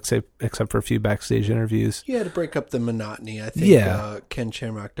 except for a few backstage interviews. Yeah, to break up the monotony. I think Ken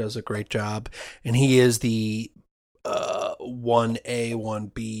Shamrock does a great job, and he is the 1A,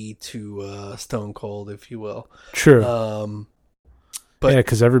 1B to Stone Cold, if you will. True. But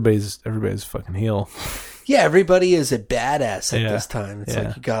because everybody's fucking heel. Yeah, everybody is a badass at this time. It's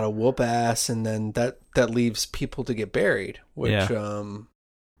like you got to whoop ass, and then that leaves people to get buried. Which,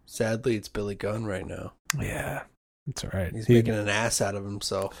 sadly, it's Billy Gunn right now. Yeah, it's all right. He's making an ass out of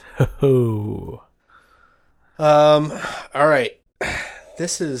himself. Oh. All right.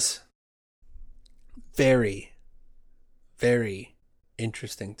 This is very, very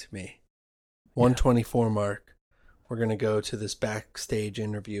interesting to me. 124 mark. We're going to go to this backstage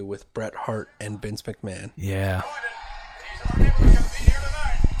interview with Bret Hart and Vince McMahon. Yeah. What do you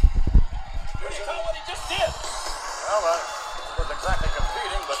call what he just did? Well, it wasn't exactly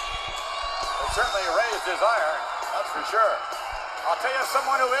competing, but it certainly raised his ire, that's for sure. I'll tell you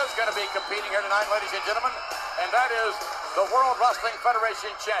someone who is going to be competing here tonight, ladies and gentlemen, and that is the World Wrestling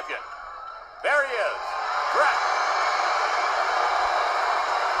Federation champion. There he is, Bret.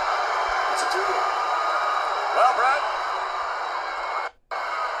 It's a two. Well, Bret,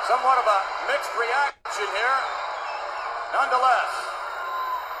 somewhat of a mixed reaction here. Nonetheless,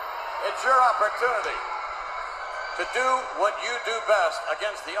 it's your opportunity to do what you do best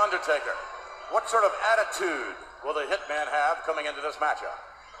against The Undertaker. What sort of attitude will the Hitman have coming into this matchup?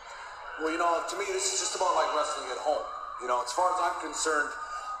 Well, to me, this is just about like wrestling at home. As far as I'm concerned,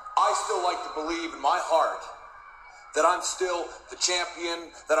 I still like to believe in my heart that I'm still the champion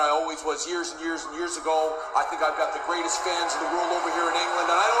that I always was years and years and years ago. I think I've got the greatest fans in the world over here in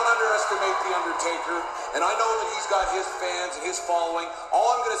England, and I don't underestimate The Undertaker, and I know that he's got his fans and his following.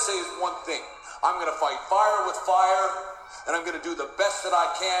 All I'm going to say is one thing. I'm going to fight fire with fire, and I'm going to do the best that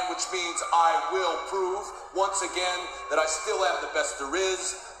I can, which means I will prove once again that I still am the best there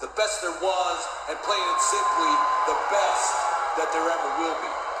is, the best there was, and plain and simply, the best that there ever will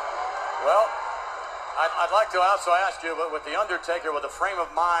be. Well, I'd like to also ask you, but with The Undertaker, with the frame of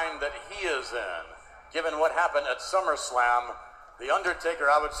mind that he is in, given what happened at SummerSlam, The Undertaker,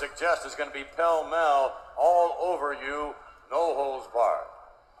 I would suggest, is going to be pell-mell all over you, no holds barred.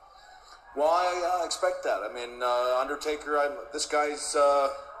 Well, I expect that. I mean, Undertaker, this guy's,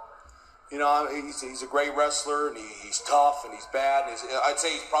 he's a great wrestler, and he's tough, and he's bad. And I'd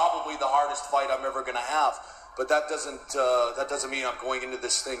say he's probably the hardest fight I'm ever going to have. But that doesn't mean I'm going into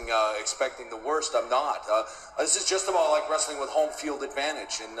this thing expecting the worst. I'm not. This is just about like wrestling with home field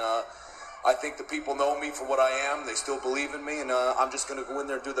advantage, and I think the people know me for what I am. They still believe in me, and I'm just going to go in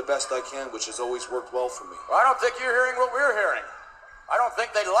there and do the best I can, which has always worked well for me. Well, I don't think you're hearing what we're hearing. I don't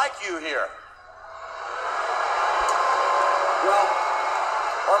think they like you here. Well,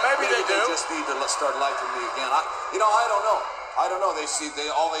 or maybe they do. They just need to start liking me again. I don't know. I don't know.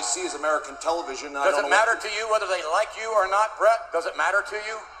 All they see is American television. Does it matter to you whether they like you or not, Bret? Does it matter to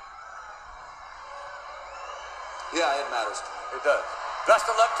you? Yeah, it matters to me. It does. Best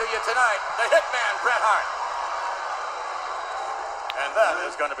of luck to you tonight, the Hitman, Bret Hart. And that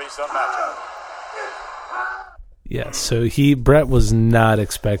is going to be some matchup. Yeah, so Bret was not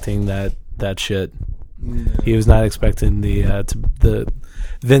expecting that shit. No. He was not expecting the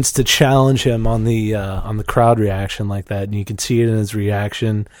Vince to challenge him on the crowd reaction like that, and you can see it in his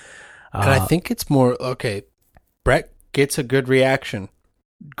reaction. And I think it's more okay. Bret gets a good reaction.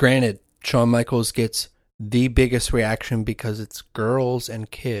 Granted, Shawn Michaels gets the biggest reaction because it's girls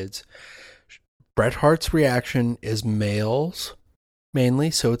and kids. Bret Hart's reaction is males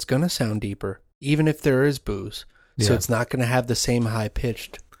mainly, so it's going to sound deeper, even if there is boos. So it's not going to have the same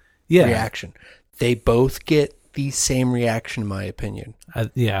high-pitched reaction. They both get the same reaction, in my opinion. I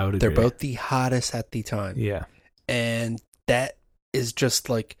would agree. They're both the hottest at the time. Yeah. And that is just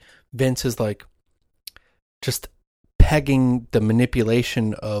like, Vince is like, just pegging the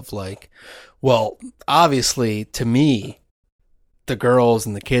manipulation of like, well, obviously, to me, the girls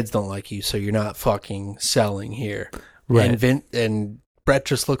and the kids don't like you, so you're not fucking selling here. Right. And Bret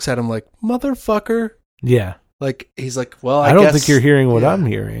just looks at him like, motherfucker. Yeah. Like, he's like, well, I don't think you're hearing what I'm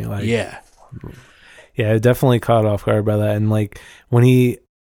hearing. Like, yeah, definitely caught off guard by that. And like when he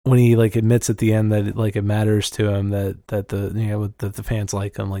like admits at the end that it matters to him that the fans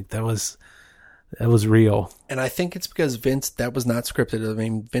like him, like that was real. And I think it's because Vince, that was not scripted. I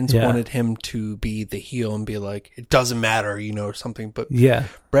mean, Vince wanted him to be the heel and be like, it doesn't matter, or something. But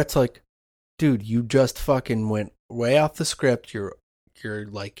Bret's like, dude, you just fucking went way off the script. You're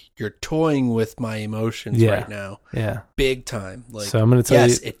toying with my emotions right now. Yeah. Big time. Like, so I'm going to tell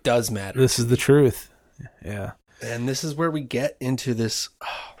you, it does matter. This is the truth. Yeah. And this is where we get into this.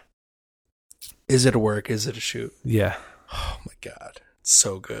 Is it a work? Is it a shoot? Yeah. Oh my God. It's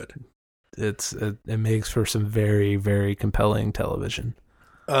so good. It makes for some very, very compelling television.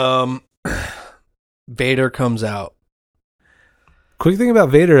 Vader comes out. Quick thing about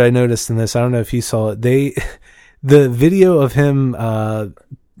Vader I noticed in this, I don't know if you saw it. The video of him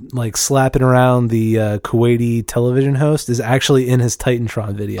like slapping around the Kuwaiti television host is actually in his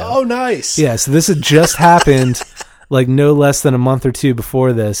Titantron video. Oh, nice. Yeah, so this had just happened like no less than a month or two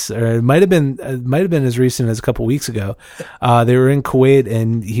before this, or it might have been as recent as a couple weeks ago. They were in Kuwait,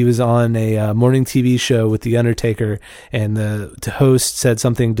 and he was on a morning TV show with The Undertaker, and the host said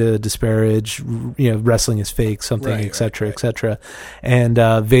something to disparage, wrestling is fake, something, etc., etc. And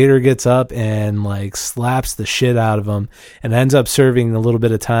Vader gets up and like slaps the shit out of him, and ends up serving a little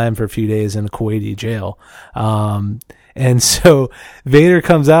bit of time for a few days in a Kuwaiti jail. And so Vader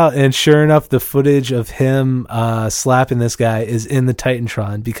comes out, and sure enough, the footage of him slapping this guy is in the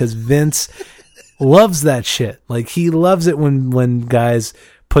Titantron, because Vince loves that shit. Like, he loves it when guys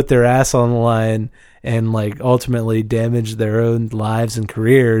put their ass on the line and like ultimately damage their own lives and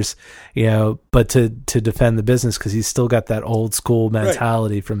careers, but to defend the business, because he's still got that old school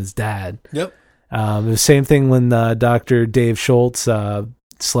mentality from his dad. Yep. The same thing when Dr. Dave Schultz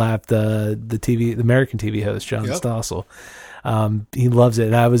slapped the American TV host John Stossel. He loves it,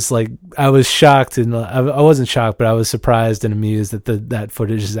 and I was shocked, and I wasn't shocked, but I was surprised and amused that that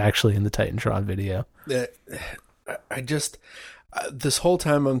footage is actually in the Titantron video. I just this whole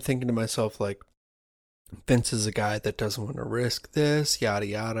time I'm thinking to myself, like, Vince is a guy that doesn't want to risk this, yada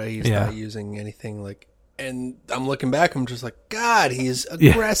yada. He's not using anything like. And I'm looking back, I'm just like, God, he's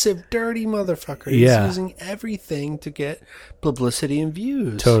aggressive, dirty motherfucker. He's using everything to get publicity and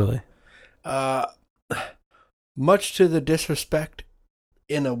views. Totally. Much to the disrespect,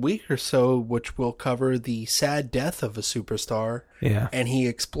 in a week or so, which will cover the sad death of a superstar. Yeah. And he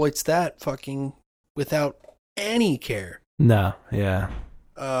exploits that fucking without any care. No, yeah.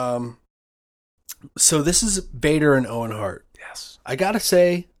 So this is Vader and Owen Hart. Yes. I gotta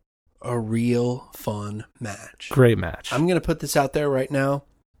say, a real fun match. Great match. I'm going to put this out there right now.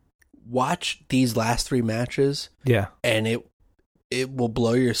 Watch these last 3 matches. Yeah. And it will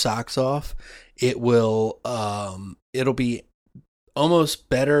blow your socks off. It will it'll be almost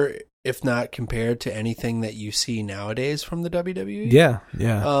better, if not compared to anything that you see nowadays from the WWE. Yeah,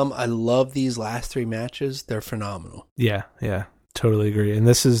 yeah. I love these last 3 matches. They're phenomenal. Yeah, yeah. Totally agree. And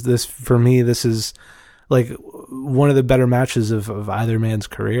this for me, this is like one of the better matches of either man's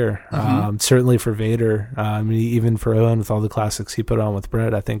career. Mm-hmm. Certainly for Vader, even for Owen, with all the classics he put on with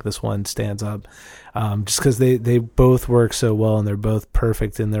Bret, I think this one stands up. Just because they both work so well, and they're both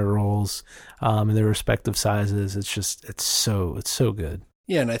perfect in their roles, in their respective sizes. It's so good.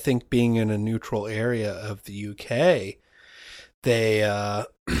 Yeah, and I think being in a neutral area of the UK, they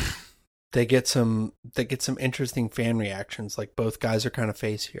get some interesting fan reactions. Like, both guys are kind of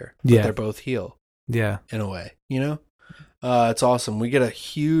face here, but they're both heel. Yeah, in a way, it's awesome. We get a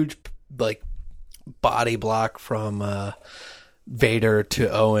huge like body block from Vader to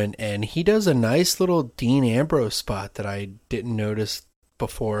Owen, and he does a nice little Dean Ambrose spot that I didn't notice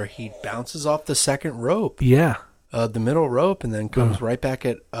before. He bounces off the second rope, the middle rope, and then comes right back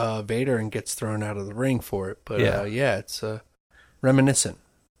at Vader and gets thrown out of the ring for it. But it's reminiscent,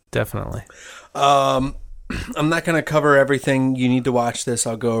 definitely. I'm not going to cover everything. You need to watch this.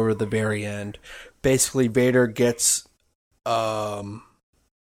 I'll go over the very end. Basically, Vader gets a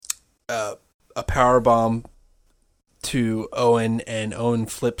power bomb to Owen, and Owen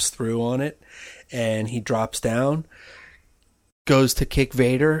flips through on it, and he drops down, goes to kick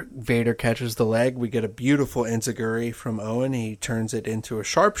Vader. Vader catches the leg. We get a beautiful enziguri from Owen. He turns it into a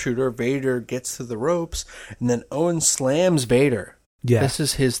sharpshooter. Vader gets to the ropes, and then Owen slams Vader. Yeah. This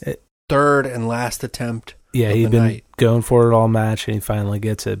is his third and last attempt. Yeah, he'd been going for it all match, and he finally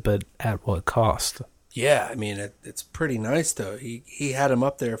gets it, but at what cost? Yeah, I mean, it's pretty nice, though. He had him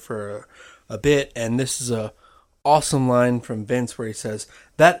up there for a bit, and this is a awesome line from Vince where he says,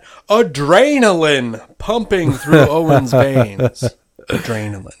 that adrenaline pumping through Owen's veins.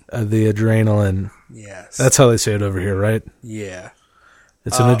 Adrenaline. The adrenaline. Yes. That's how they say it over here, right? Yeah.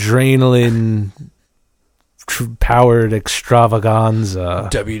 It's an adrenaline powered extravaganza.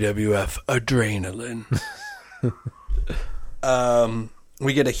 WWF adrenaline.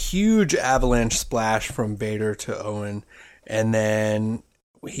 We get a huge avalanche splash from Vader to Owen, and then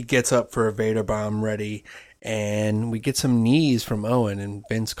he gets up for a Vader bomb ready, and we get some knees from Owen, and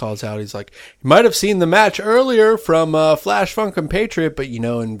Vince calls out, he's like, you might have seen the match earlier from Flash Funk and Patriot, but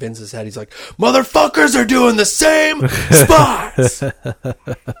in Vince's head, he's like, motherfuckers are doing the same spots!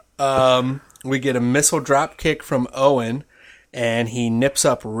 We get a missile drop kick from Owen, and he nips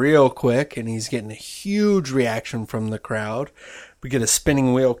up real quick, and he's getting a huge reaction from the crowd. We get a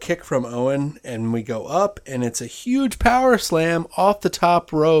spinning wheel kick from Owen, and we go up, and it's a huge power slam off the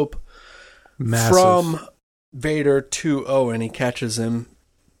top rope. Massive. From Vader to Owen. He catches him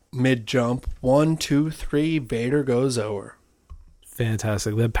mid-jump. 1, 2, 3, Vader goes over.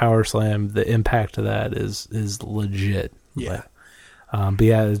 Fantastic. That power slam, the impact of that is legit. Yeah. But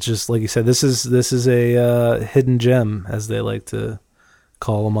yeah, it's just like you said, this is a hidden gem, as they like to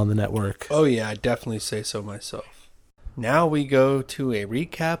call them on the network. Oh yeah, I'd definitely say so myself. Now we go to a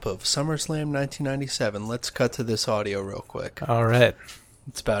recap of SummerSlam 1997. Let's cut to this audio real quick. All right.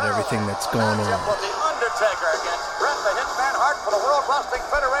 It's about everything that's going on. The Undertaker against Bret the Hitman Hart for the World Wrestling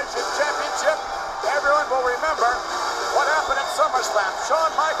Federation Championship. Everyone will remember what happened at SummerSlam.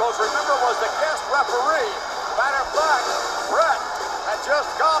 Shawn Michaels, remember, was the guest referee. Matter of fact, Bret had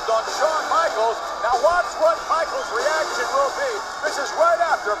just gobbed on Shawn Michaels. Now watch what Michaels' reaction will be. This is right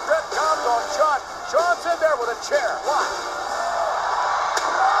after Bret gobbed on Shawn. Shawn's in there with a chair. Watch.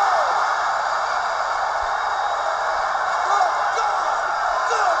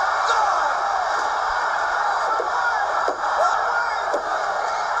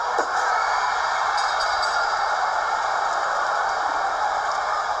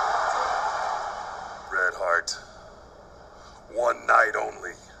 Bret Hart, one night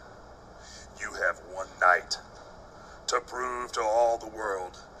only. You have one night to prove to all the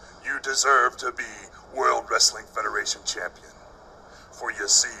world you deserve to be World Wrestling Federation champion. For you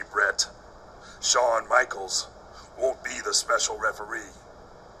see, Bret, Shawn Michaels won't be the special referee.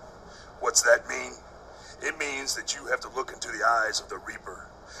 What's that mean? It means that you have to look into the eyes of the Reaper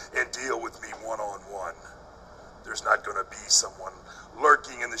and deal with me one-on-one. There's not going to be someone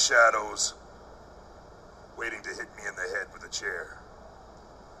lurking in the shadows waiting to hit me in the head with a chair.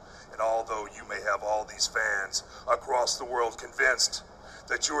 And although you may have all these fans across the world convinced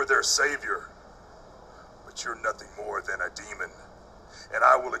that you're their savior, but you're nothing more than a demon. And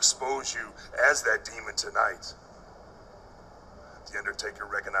I will expose you as that demon tonight. The Undertaker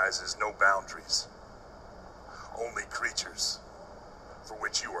recognizes no boundaries, only creatures, for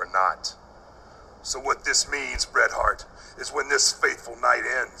which you are not. So what this means, Bret Hart, is when this faithful night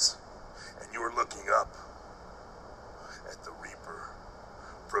ends, and you're looking up at the Reaper,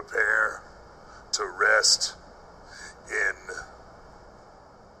 prepare to rest in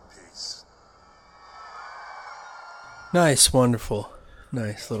peace. Nice, wonderful.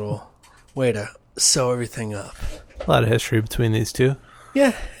 Nice little way to sew everything up. A lot of history between these two.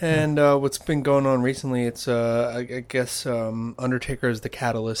 Yeah, and what's been going on recently, it's, I guess, Undertaker is the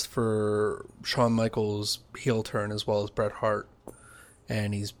catalyst for Shawn Michaels' heel turn as well as Bret Hart.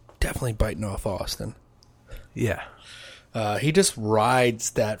 And he's definitely biting off Austin. Yeah. He just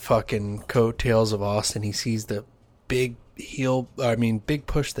rides that fucking coattails of Austin. He sees the big big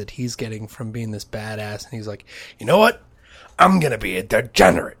push that he's getting from being this badass, and he's like, you know what? I'm gonna be a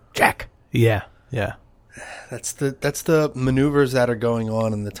degenerate, Jack. Yeah, yeah. That's the maneuvers that are going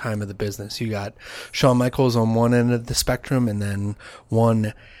on in the time of the business. You got Shawn Michaels on one end of the spectrum, and then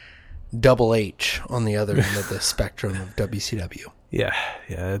one Double H on the other end of the spectrum of WCW. Yeah,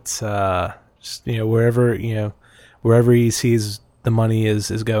 yeah. It's just, wherever he sees the money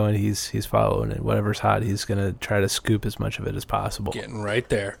is going, he's following it. Whatever's hot, he's gonna try to scoop as much of it as possible. Getting right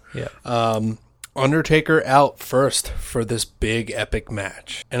there. Yeah. Undertaker out first for this big epic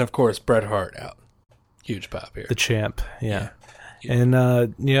match, and of course Bret Hart out. Huge pop here. The champ, yeah. And I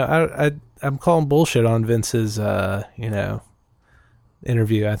I'm calling bullshit on Vince's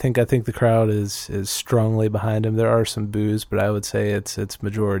interview. I think the crowd is strongly behind him. There are some boos, but I would say it's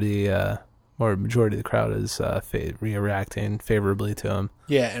majority of the crowd is reacting favorably to him.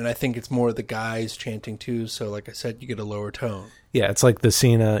 Yeah, and I think it's more the guys chanting too. So, like I said, you get a lower tone. Yeah, it's like the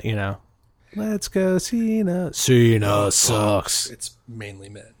Cena, let's go Cena. Cena sucks. It's mainly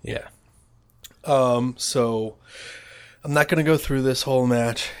men. Yeah. So I'm not going to go through this whole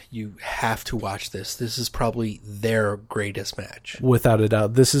match. You have to watch this. This is probably their greatest match. Without a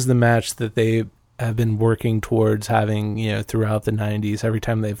doubt. This is the match that they have been working towards having, throughout the 90s. Every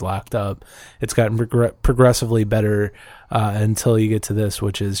time they've locked up, it's gotten progressively better until you get to this,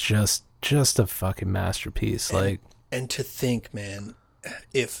 which is just a fucking masterpiece. And to think, man,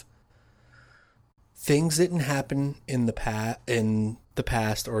 if things didn't happen in the past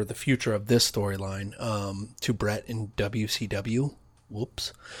or the future of this storyline to Brett in WCW,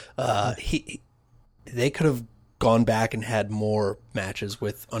 they could have gone back and had more matches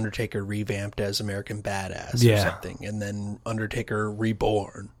with Undertaker revamped as American Badass or something, and then Undertaker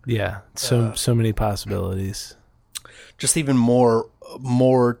reborn. Yeah, so many possibilities. Just even more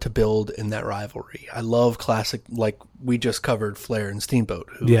to build in that rivalry. I love classic, like we just covered Flair and Steamboat,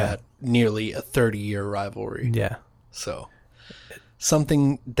 who had nearly a 30-year rivalry. Yeah. So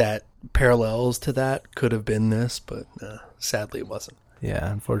something that parallels to that could have been this, but sadly it wasn't.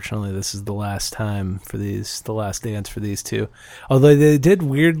 Yeah, unfortunately, this is the last time for the last dance for these two. Although they did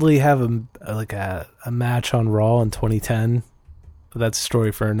weirdly have a match on Raw in 2010, but that's a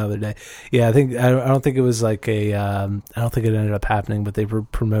story for another day. Yeah, I don't think it was I don't think it ended up happening, but they were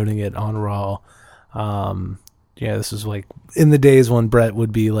promoting it on Raw. This was like in the days when Brett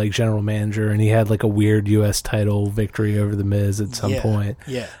would be like general manager, and he had like a weird U.S. title victory over The Miz at some point.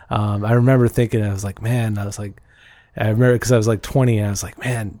 Yeah. I remember thinking, I remember because I was like 20 and I was like,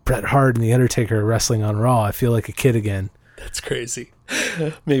 man, Bret Hart and The Undertaker are wrestling on Raw. I feel like a kid again. That's crazy.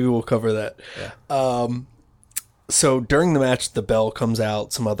 Maybe we'll cover that. Yeah. So during the match, the bell comes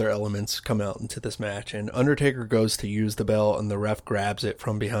out. Some other elements come out into this match, and Undertaker goes to use the bell, and the ref grabs it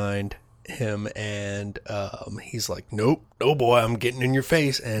from behind him, and he's like, nope, no boy, I'm getting in your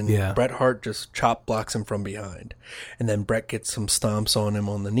face. And Bret Hart just chop blocks him from behind, and then Bret gets some stomps on him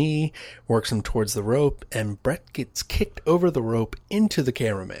on the knee, works him towards the rope, and Bret gets kicked over the rope into the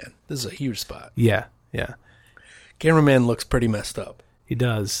cameraman. This is a huge spot. Yeah. Cameraman looks pretty messed up. He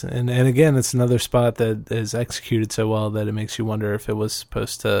does, and again, it's another spot that is executed so well that it makes you wonder if it was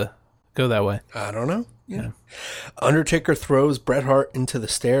supposed to go that way. I don't know. Yeah. Undertaker throws Bret Hart into the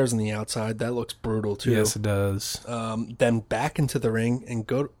stairs on the outside. That looks brutal too. Yes, it does. Then back into the ring, and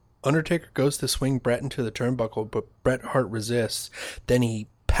Undertaker goes to swing Bret into the turnbuckle, but Bret Hart resists. Then he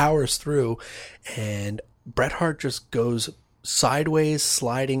powers through, and Bret Hart just goes sideways,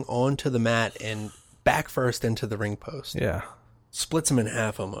 sliding onto the mat and back first into the ring post. Yeah. Splits him in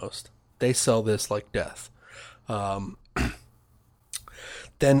half almost. They sell this like death.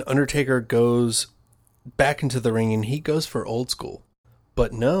 Then Undertaker goes back into the ring, and he goes for old school.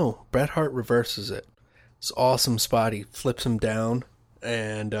 But no, Bret Hart reverses it. It's an awesome spot. He flips him down,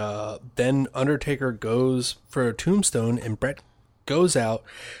 and then Undertaker goes for a tombstone, and Bret goes out,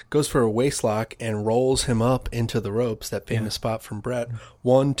 goes for a waistlock, and rolls him up into the ropes, that famous spot from Bret.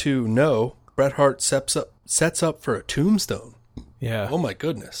 1, 2, no. Bret Hart sets up for a tombstone. Yeah. Oh my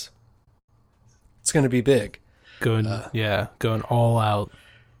goodness. It's going to be big. Going all out.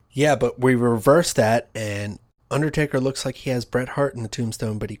 Yeah, but we reverse that, and Undertaker looks like he has Bret Hart in the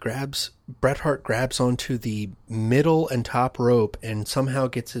tombstone, but Bret Hart grabs onto the middle and top rope and somehow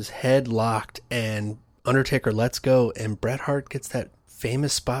gets his head locked, and Undertaker lets go, and Bret Hart gets that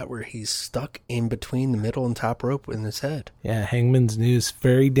famous spot where he's stuck in between the middle and top rope in his head. Yeah, Hangman's News,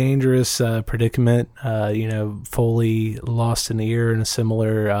 very dangerous predicament. Foley lost an ear in a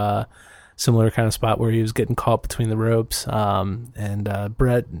similar kind of spot where he was getting caught between the ropes. And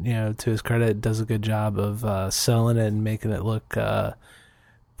Bret, to his credit, does a good job of selling it and making it look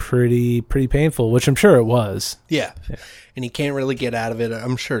pretty painful, which I'm sure it was. Yeah. And he can't really get out of it.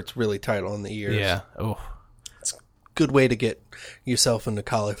 I'm sure it's really tight on the ears. Yeah. Oh. It's a good way to get yourself into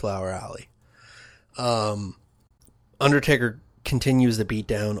Cauliflower Alley. Undertaker continues the beat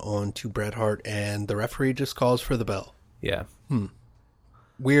down onto Bret Hart, and the referee just calls for the bell. Yeah.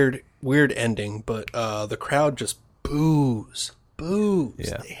 Weird ending, but the crowd just boos.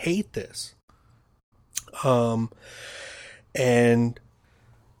 Yeah. They hate this. And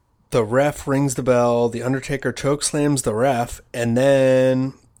the ref rings the bell. The Undertaker chokeslams the ref, and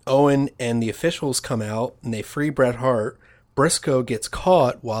then Owen and the officials come out and they free Bret Hart. Briscoe gets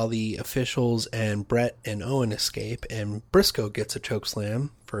caught while the officials and Bret and Owen escape, and Briscoe gets a chokeslam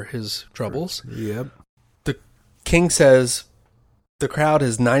for his troubles. Yep. The King says the crowd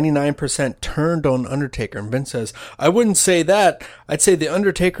is 99% turned on Undertaker. And Vince says, I wouldn't say that. I'd say the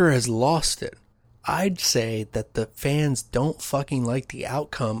Undertaker has lost it. I'd say that the fans don't fucking like the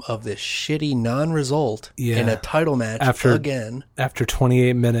outcome of this shitty non-result in a title match again. After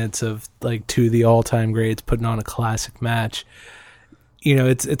 28 minutes of like two of the all-time greats putting on a classic match. You know,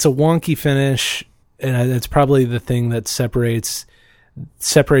 it's a wonky finish, and it's probably the thing that separates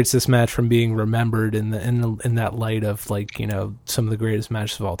this match from being remembered in that light of, like, you know, some of the greatest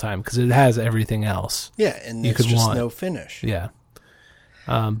matches of all time, because it has everything else. Yeah, and there's just no finish. Yeah.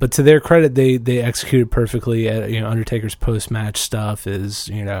 But to their credit, they executed perfectly. Undertaker's post-match stuff is,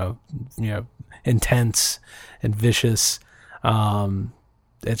 you know, intense and vicious.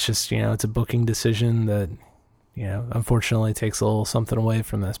 It's just, you know, it's a booking decision that, you know, unfortunately takes a little something away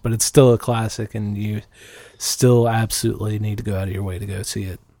from this, but it's still a classic, and you still absolutely need to go out of your way to go see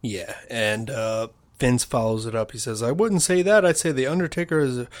it. Yeah, and Vince follows it up. He says, I wouldn't say that. I'd say the Undertaker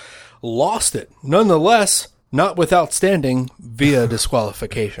has lost it. Nonetheless, not without standing via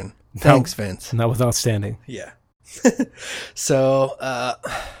disqualification. Thanks, Vince. Not without standing. Yeah. So,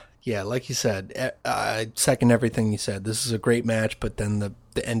 yeah, like you said, I second everything you said. This is a great match, but then the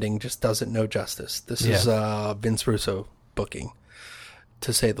ending just doesn't know justice. This is Vince Russo booking,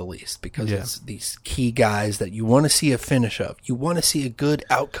 to say the least, because it's these key guys that you want to see a finish of. You want to see a good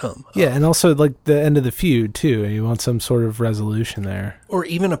outcome. Yeah, and also like the end of the feud too. You want some sort of resolution there, or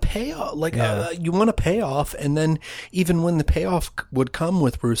even a payoff. Like you want a payoff, and then even when the payoff would come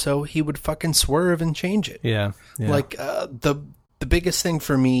with Russo, he would fucking swerve and change it. Yeah. Like the biggest thing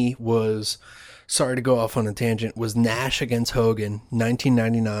for me was, sorry to go off on a tangent, was Nash against Hogan,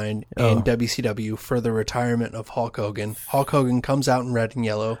 1999 in WCW for the retirement of Hulk Hogan. Hulk Hogan comes out in red and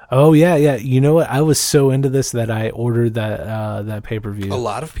yellow. Oh, yeah. You know what? I was so into this that I ordered that pay-per-view. A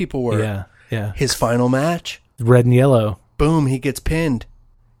lot of people were. Yeah. His final match. Red and yellow. Boom, he gets pinned.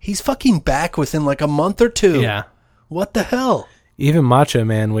 He's fucking back within like a month or two. Yeah. What the hell? Even Macho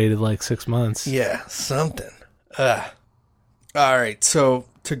Man waited like 6 months. Yeah, something. All right, so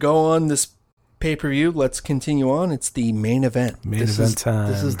to go on this pay-per-view, let's continue on. It's the main event. Main event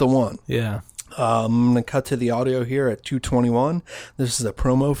time. This is the one. Yeah. I'm going to cut to the audio here at 2:21. This is a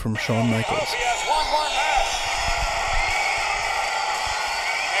promo from Shawn Michaels. He has one more match.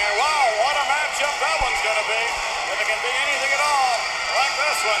 And wow, what a matchup that one's going to be. If it can be anything at all like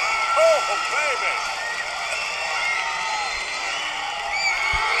this one. Oh, baby.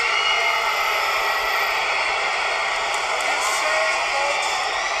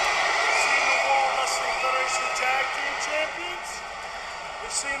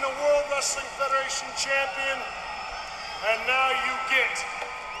 Seen the World Wrestling Federation champion, and now you get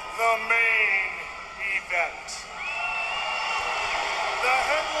the main event. The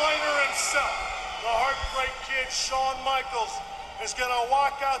headliner himself, the Heartbreak Kid Shawn Michaels, is going to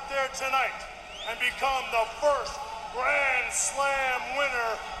walk out there tonight and become the first Grand Slam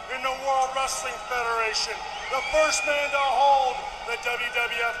winner in the World Wrestling Federation. The first man to hold the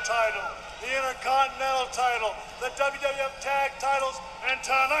WWF title, the Intercontinental title, the WWF Tag titles, and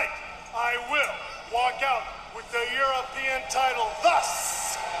tonight I will walk out with the European title.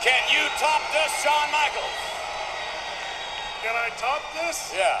 Thus, can you top this, Shawn Michaels? Can I top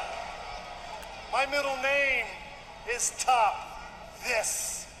this? Yeah. My middle name is Top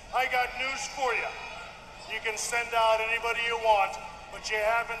This. I got news for you. You can send out anybody you want, but you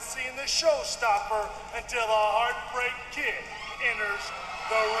haven't seen the showstopper until the Heartbreak Kid enters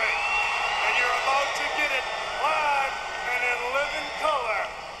the ring. And you're about to get it live and in living color.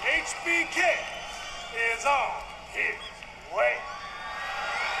 HBK is on his way.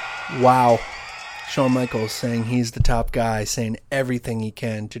 Wow. Shawn Michaels saying he's the top guy, saying everything he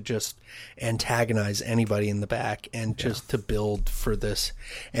can to just antagonize anybody in the back and just to build for this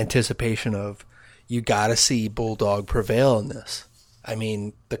anticipation of, you got to see Bulldog prevail in this. I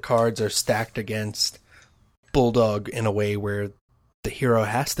mean, the cards are stacked against Bulldog in a way where the hero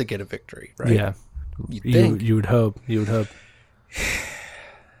has to get a victory, right? Yeah. You would hope. You would hope.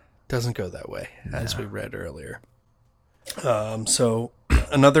 Doesn't go that way, as we read earlier. So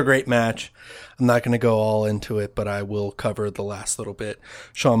another great match. I'm not going to go all into it, but I will cover the last little bit.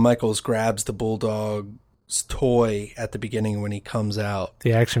 Shawn Michaels grabs the Bulldog's toy at the beginning when he comes out.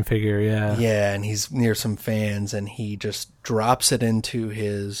 The action figure, yeah. Yeah, and he's near some fans, and he just drops it into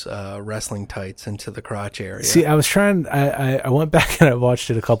his wrestling tights, into the crotch area. See, I was trying. I went back and I watched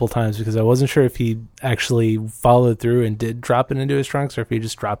it a couple times because I wasn't sure if he actually followed through and did drop it into his trunks or if he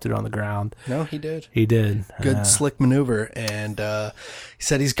just dropped it on the ground. No, he did. He did. Good slick maneuver. And he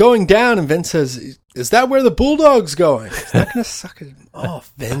said he's going down, and Vince says, "Is that where the Bulldog's going?" He's not going to suck it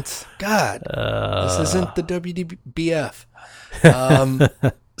off, Vince. God, this isn't the WDBF.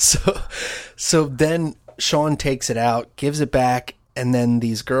 So then Shawn takes it out, gives it back, and then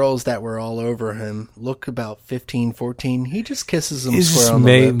these girls that were all over him look about 15, 14. He just kisses them square on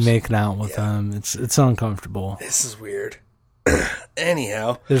the lips. Making out with them. It's uncomfortable. This is weird.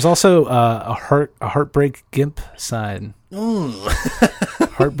 Anyhow. There's also a Heartbreak Gimp sign.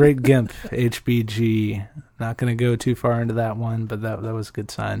 Heartbreak Gimp, HBG. Not going to go too far into that one, but that was a good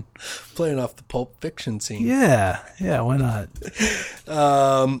sign. Playing off the Pulp Fiction scene. Yeah, why not?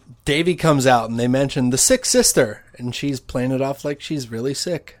 Davey comes out, and they mention the sick sister, and she's playing it off like she's really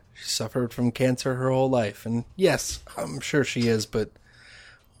sick. She suffered from cancer her whole life, and yes, I'm sure she is, but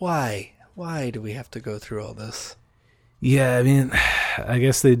why? Why do we have to go through all this? Yeah, I mean, I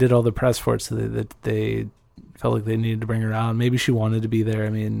guess they did all the press for it so that they felt like they needed to bring her out. Maybe she wanted to be there. I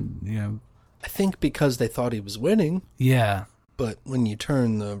mean, I think because they thought he was winning. Yeah. But when you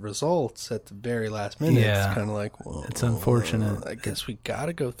turn the results at the very last minute, it's kind of like, well, it's unfortunate. I guess we got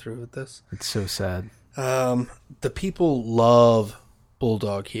to go through with this. It's so sad. The people love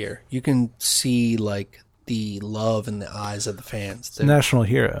Bulldog here. You can see like the love in the eyes of the fans. National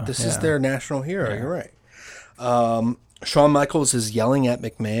hero. This is their national hero. Yeah. You're right. Shawn Michaels is yelling at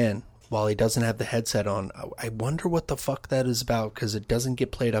McMahon while he doesn't have the headset on. I wonder what the fuck that is about because it doesn't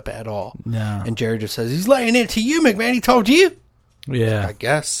get played up at all. No. And Jerry just says, he's laying it to you, McMahon. He told you. Yeah. I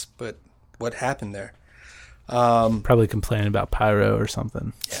guess, but what happened there? Probably complaining about pyro or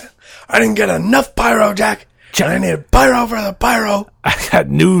something. Yeah. I didn't get enough pyro, Jack. I need pyro for the pyro. I got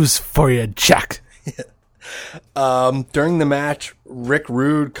news for you, Jack. During the match, Rick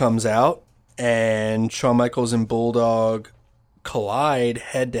Rude comes out, and Shawn Michaels and Bulldog collide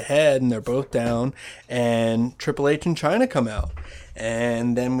head to head, and they're both down, and Triple H and Chyna come out,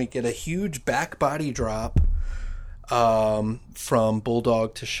 and then we get a huge back body drop from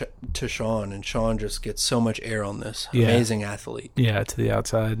Bulldog to Shawn, and Shawn just gets so much air on this. Amazing athlete. Yeah, to the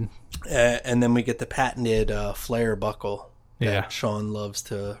outside. And then we get the patented Flair buckle that Shawn loves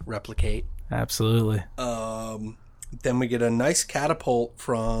to replicate. Absolutely. Then we get a nice catapult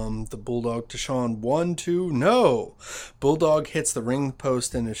from the Bulldog to Shawn. 1, 2, no! Bulldog hits the ring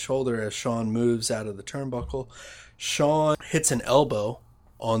post in his shoulder as Shawn moves out of the turnbuckle. Shawn hits an elbow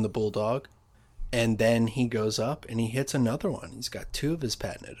on the Bulldog, and then he goes up and he hits another one. He's got 2 of his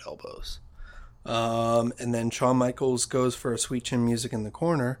patented elbows. And then Shawn Michaels goes for a Sweet Chin Music in the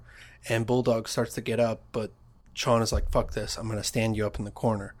corner, and Bulldog starts to get up, but Shawn is like, fuck this, I'm going to stand you up in the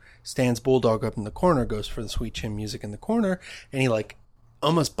corner. Stands Bulldog up in the corner, goes for the Sweet Chin Music in the corner, and he like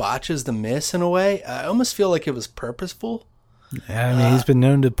almost botches the miss in a way. I almost feel like it was purposeful. Yeah, I mean, he's been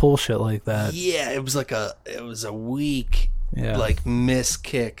known to pull shit like that. Yeah, it was a weak like miss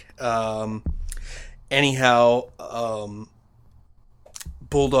kick. Anyhow,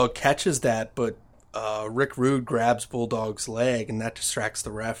 Bulldog catches that, but Rick Rude grabs Bulldog's leg, and that distracts the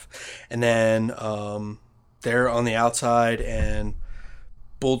ref. And then they're on the outside, and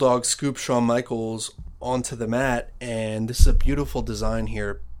Bulldog scoops Shawn Michaels onto the mat, and this is a beautiful design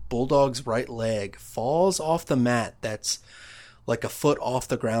here. Bulldog's right leg falls off the mat that's like a foot off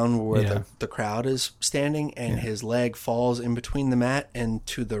the ground where the crowd is standing, and his leg falls in between the mat and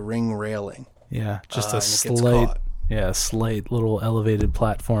to the ring railing. Yeah, just a slight little elevated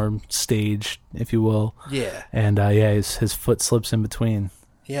platform stage, if you will. Yeah. And his foot slips in between.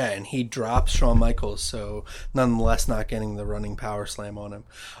 Yeah, and he drops Shawn Michaels, so nonetheless not getting the running power slam on him.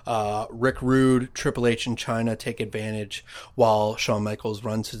 Rick Rude, Triple H, and Chyna take advantage while Shawn Michaels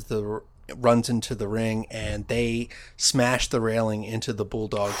runs into the ring, and they smash the railing into the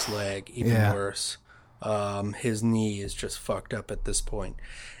Bulldog's leg, even worse. His knee is just fucked up at this point.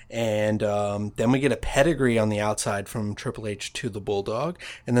 And then we get a pedigree on the outside from Triple H to the Bulldog,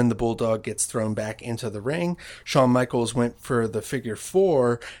 and then the Bulldog gets thrown back into the ring. Shawn Michaels went for the figure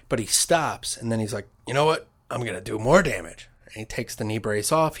 4, but he stops, and then he's like, you know what? I'm going to do more damage. And he takes the knee brace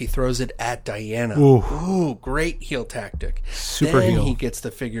off. He throws it at Diana. Ooh, great heel tactic. Then he gets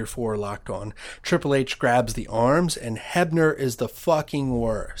the figure 4 locked on. Triple H grabs the arms, and Hebner is the fucking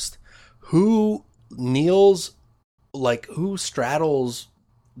worst. Who straddles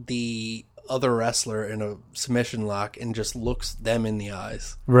the other wrestler in a submission lock and just looks them in the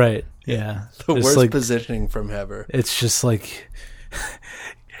eyes. Right. Yeah. The worst positioning from Heber. It's just like,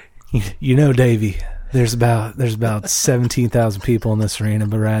 Davey, There's about 17,000 people in this arena,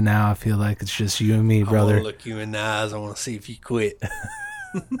 but right now I feel like it's just you and me, brother. I want to look you in the eyes. I want to see if you quit.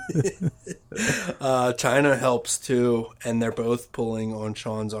 China helps too, and they're both pulling on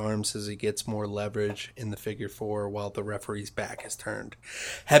Sean's arms as he gets more leverage in the figure four while the referee's back is turned.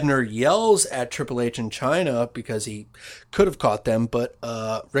 Hebner yells at Triple H and China because he could have caught them, but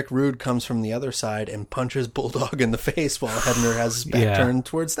Rick Rude comes from the other side and punches Bulldog in the face while Hebner has his back turned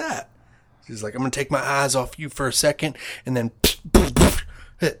towards that. He's like, I'm going to take my eyes off you for a second, and then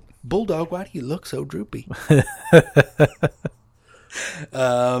Bulldog, why do you look so droopy?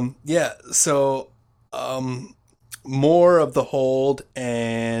 More of the hold,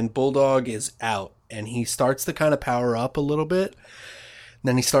 and Bulldog is out, and he starts to kind of power up a little bit.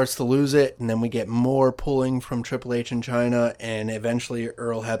 Then he starts to lose it, and then we get more pulling from Triple H and China, and eventually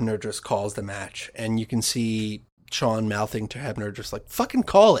Earl Hebner just calls the match, and you can see Sean mouthing to Hebner just like, fucking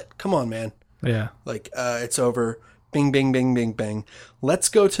call it, come on, man. Yeah, like it's over. Bing, bing, bing, bing, bang. Let's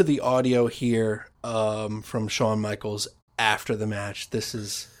go to the audio here from Shawn Michaels after the match. This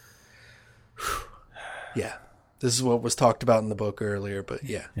is, this is what was talked about in the book earlier, but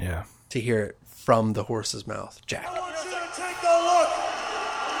to hear it from the horse's mouth. Jack. I want you to take a look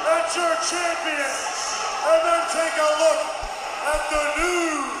at your champion, and then take a look at the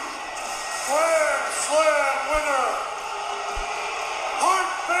new Grand Slam winner. Hart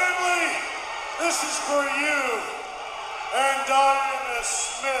family, this is for you, and Diana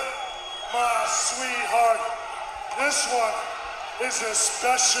Smith, my sweetheart. This one is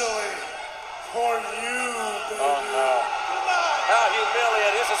especially for you, baby. Oh, no. How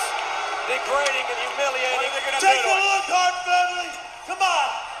humiliating. This is degrading and humiliating. What are they going to do to him? Take a look, Hart family. Come on.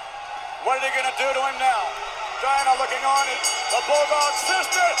 What are they going to do to him now? Diana looking on at the Bulldog's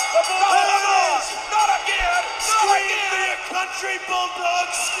sister. The Bulldog. Not again. Not again. For your country,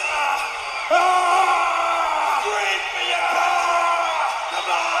 Bulldogs. Scream for your country. Come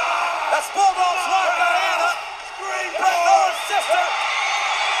on. That's Bulldog's wife, Diana. Scream for her sister.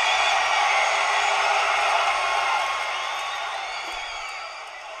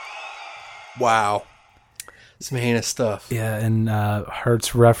 Wow. Some heinous stuff. Yeah, and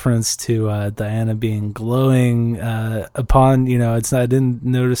Hart's reference to Diana being glowing upon, I didn't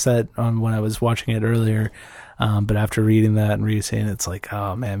notice that when I was watching it earlier, but after reading that and re-saying it, it's like,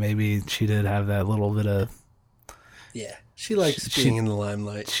 oh man, maybe she did have that little bit of... Yeah, she likes being in the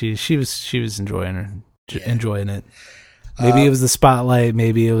limelight. She was enjoying it. Maybe it was the spotlight,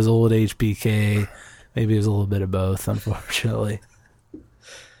 maybe it was old HBK, maybe it was a little bit of both, unfortunately.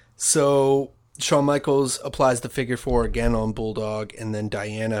 So Shawn Michaels applies the figure four again on Bulldog, and then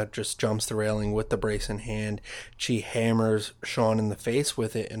Diana just jumps the railing with the brace in hand. She hammers Shawn in the face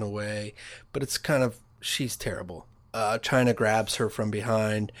with it in a way, but it's kind of, she's terrible. China grabs her from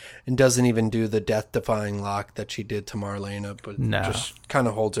behind and doesn't even do the death-defying lock that she did to Marlena, but just kind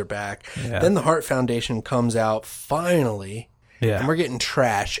of holds her back. Yeah. Then the Hart Foundation comes out finally, and we're getting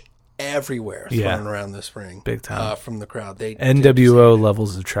trash everywhere thrown around this ring. Big time. From the crowd. They NWO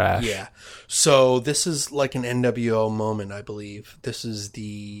levels of trash. Yeah. So this is like an NWO moment, I believe. This is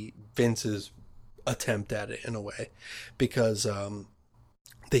the Vince's attempt at it in a way, because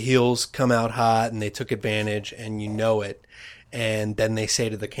the heels come out hot and they took advantage, and you know it. And then they say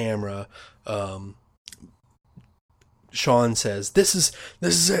to the camera, Shawn says, This is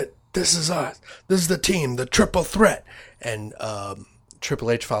it. This is us. This is the team, the triple threat. And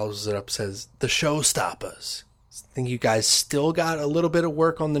Triple H follows it up, says, the Showstoppers. I think you guys still got a little bit of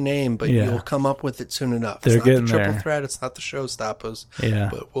work on the name, but you'll come up with it soon enough. They're it's not getting the triple there. threat. It's not the Showstoppers. Yeah.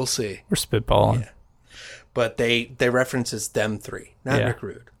 But we'll see. We're spitballing. Yeah. But they reference it's them three, not Rick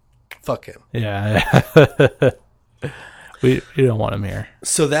Rude. Fuck him. Yeah. we don't want him here.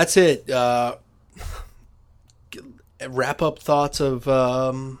 So that's it. Wrap up thoughts of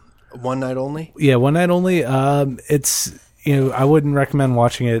One Night Only? Yeah, One Night Only. It's, I wouldn't recommend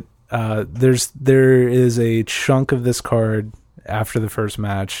watching it. There is a chunk of this card after the first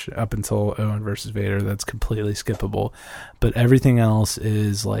match up until Owen versus Vader that's completely skippable, but everything else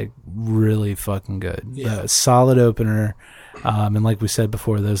is like really fucking good. Yeah. Solid opener. And like we said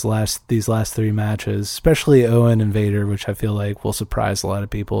before, these last three matches, especially Owen and Vader, which I feel like will surprise a lot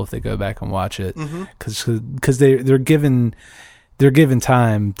of people if they go back and watch it, because they're given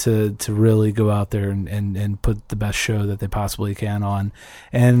time to really go out there and put the best show that they possibly can on,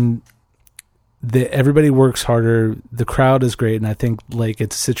 and everybody works harder. The crowd is great, and I think like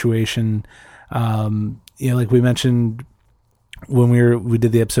it's a situation, like we mentioned when we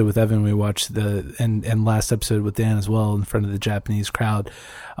did the episode with Evan, we watched and last episode with Dan as well in front of the Japanese crowd.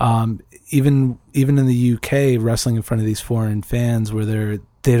 Even in the UK, wrestling in front of these foreign fans where they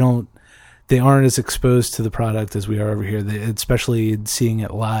they aren't as exposed to the product as we are over here. Especially seeing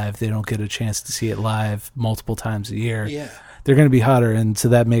it live, they don't get a chance to see it live multiple times a year. Yeah. They're going to be hotter, and so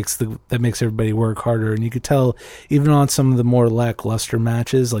that makes everybody work harder. And you could tell even on some of the more lackluster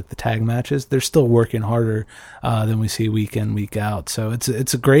matches, like the tag matches, they're still working harder than we see week in, week out. So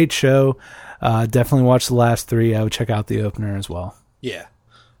it's a great show. Definitely watch the last 3. I would check out the opener as well. Yeah.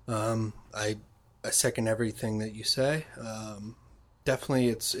 I second everything that you say. Definitely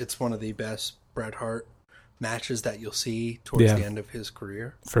it's one of the best Bret Hart matches that you'll see towards the end of his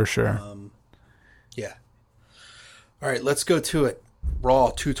career. For sure. Yeah. All right, let's go to it. Raw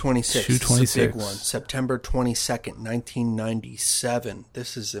 226. 226. This is a big one. September 22nd, 1997.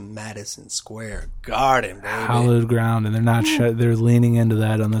 This is in Madison Square Garden, baby. Hallowed ground, and they're not they're leaning into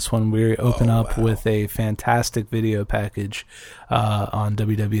that on this one. We open up with a fantastic video package on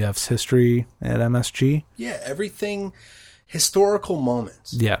WWF's history at MSG. Yeah, everything, historical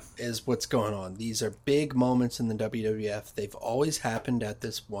moments. Yeah. Is what's going on. These are big moments in the WWF. They've always happened at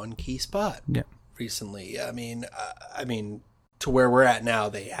this one key spot. Yeah. Recently, I mean, to where we're at now,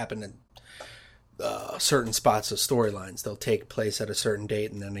 they happen in certain spots of storylines. They'll take place at a certain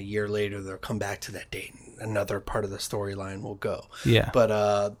date, and then a year later, they'll come back to that date, and another part of the storyline will go. Yeah.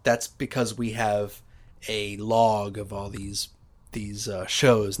 But that's because we have a log of all these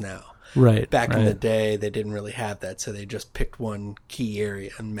shows now. Right. Back in the day, they didn't really have that, so they just picked one key area,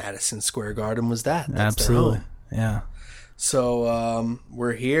 and Madison Square Garden was that. That's Absolutely. their home. Yeah. So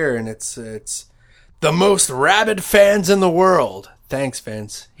we're here, and it's the most rabid fans in the world. Thanks,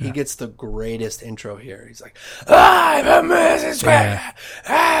 Vince. He gets the greatest intro here. He's like, I'm a Madison Square.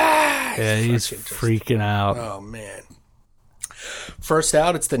 Yeah, he's freaking out. Oh, man. First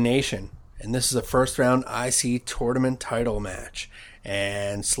out, it's the Nation. And this is a first-round IC tournament title match.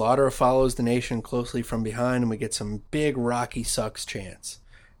 And Slaughter follows the Nation closely from behind, and we get some big Rocky sucks chants.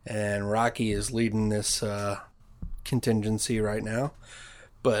 And Rocky is leading this contingency right now.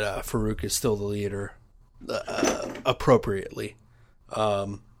 But Farouk is still the leader appropriately.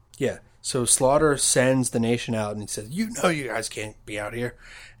 Yeah. So Slaughter sends the Nation out, and he says, you guys can't be out here.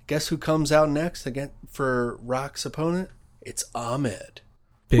 Guess who comes out next again for Rock's opponent? It's Ahmed.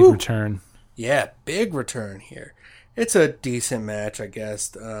 Big return. Yeah, big return here. It's a decent match, I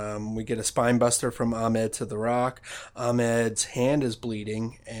guess. We get a spine buster from Ahmed to The Rock. Ahmed's hand is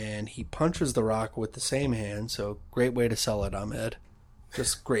bleeding, and he punches The Rock with the same hand. So great way to sell it, Ahmed.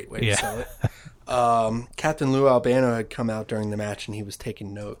 Just great way to sell it. Captain Lou Albano had come out during the match, and he was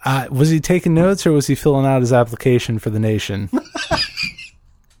taking notes. Was he taking notes, or was he filling out his application for the Nation?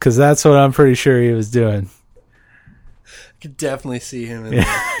 Because that's what I'm pretty sure he was doing. I could definitely see him in there.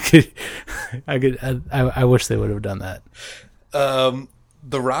 I wish they would have done that.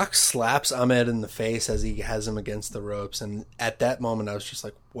 The Rock slaps Ahmed in the face as he has him against the ropes, and at that moment I was just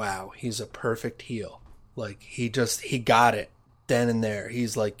like, wow, he's a perfect heel. Like, he got it then and there.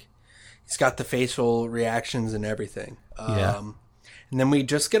 He's got the facial reactions and everything. And then we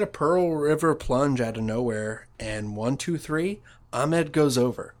just get a Pearl River plunge out of nowhere, and 1, 2, 3, Ahmed goes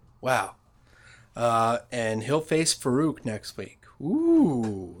over. Wow. And he'll face Farouk next week.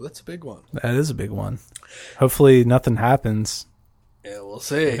 Ooh, that's a big one. That is a big one. Hopefully nothing happens. Yeah, we'll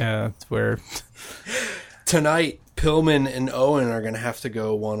see. Yeah, it's where tonight Pillman and Owen are going to have to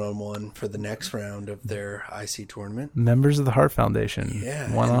go one-on-one for the next round of their IC tournament. Members of the Hart Foundation.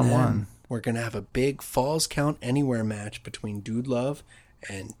 Yeah, one-on-one. We're going to have a big Falls Count Anywhere match between Dude Love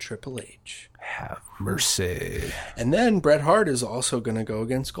and Triple H. Have mercy. And then Bret Hart is also going to go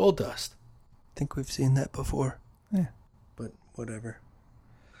against Goldust. I think we've seen that before. Yeah. But whatever.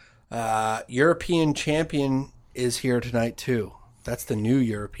 European champion is here tonight too. That's the new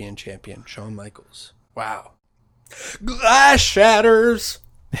European champion, Shawn Michaels. Wow. Glass shatters.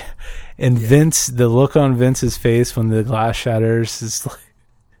 And Vince, the look on Vince's face when the glass shatters is like,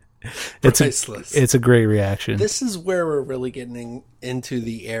 priceless. It's a great reaction. This is where we're really getting into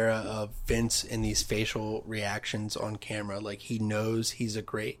the era of Vince and these facial reactions on camera. Like, he knows he's a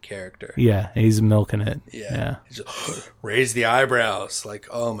great character. Yeah, he's milking it. Yeah. He's just, raise the eyebrows. Like,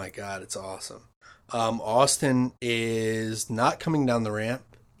 oh my God, it's awesome. Austin is not coming down the ramp.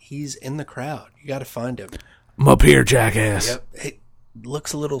 He's in the crowd. You got to find him. I'm up here, jackass. Yep. Hey,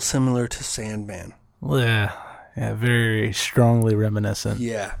 looks a little similar to Sandman. Yeah, very strongly reminiscent.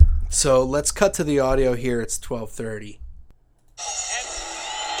 Yeah. So let's cut to the audio here. It's 12:30.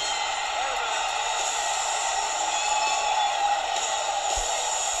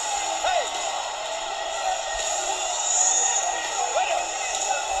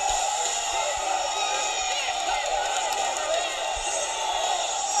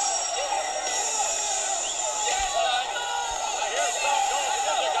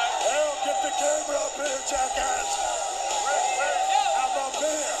 Get the jackass. I'm up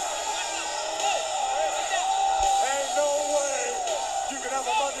here. Ain't no way you can have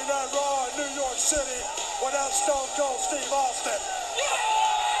a Monday Night Raw in New York City without Stone Cold Steve Austin.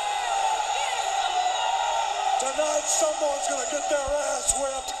 Tonight, someone's going to get their ass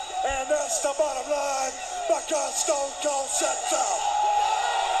whipped, and that's the bottom line, because Stone Cold said so.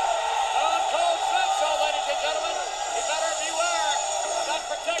 Stone Cold said so, ladies and gentlemen. You better beware of that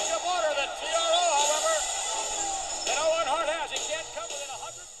protective order that TRO, however, that Owen Hart has. He can't come within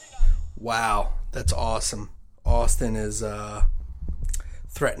 100 feet of him. Wow, that's awesome. Austin is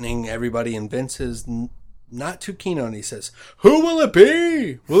threatening everybody, and Vince is not too keen on it. He says, "Who will it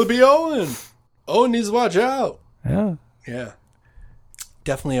be? Will it be Owen? Owen needs to watch out." Yeah. Yeah.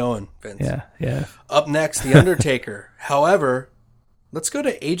 Definitely Owen, Vince. Yeah, yeah. Up next, The Undertaker. However, let's go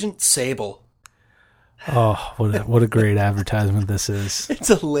to Agent Sable. Oh, what a great advertisement this is. It's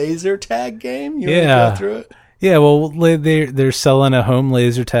a laser tag game? You want to go through it? Yeah, well, they're selling a home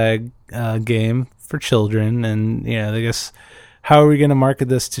laser tag game for children, and, I guess, how are we going to market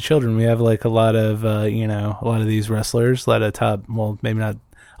this to children? We have, like, a lot of these wrestlers, a lot of top, well, maybe not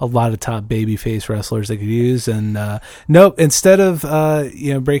a lot of top babyface wrestlers they could use, and nope. Instead of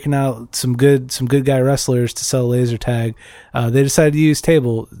breaking out some good guy wrestlers to sell laser tag, they decided to use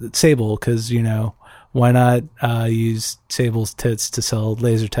Sable because why not use Sable's tits to sell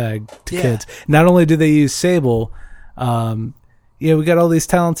laser tag to kids? Not only do they use Sable, we got all these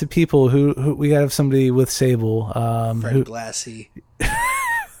talented people who we got to have somebody with Sable. Fred Blassie.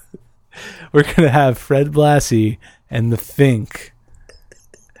 We're gonna have Fred Blassie and the Fink.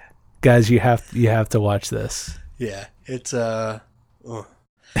 Guys, you have to watch this. Yeah, it's it's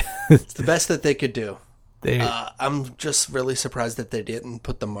the best that they could do. I'm just really surprised that they didn't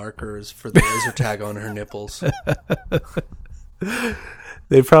put the markers for the laser tag on her nipples.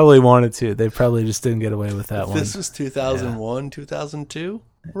 They probably wanted to. They probably just didn't get away with that one. This was 2001, 2002,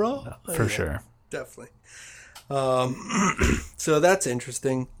 Raw? For sure. Definitely. So that's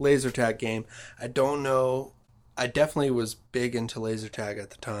interesting. Laser tag game. I don't know. I definitely was big into laser tag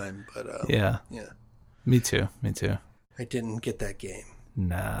at the time, but yeah. Me too. I didn't get that game.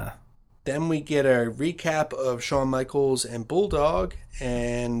 Nah. Then we get a recap of Shawn Michaels and Bulldog,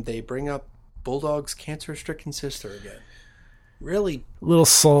 and they bring up Bulldog's cancer-stricken sister again. Really, little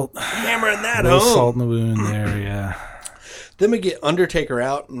salt, hammering that little home. Salt in the wound there, yeah. Then we get Undertaker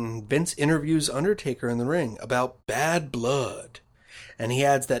out, and Vince interviews Undertaker in the ring about bad blood, and he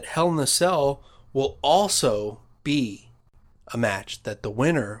adds that Hell in a Cell will also be a match that the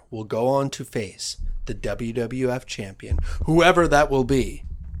winner will go on to face the WWF champion, whoever that will be,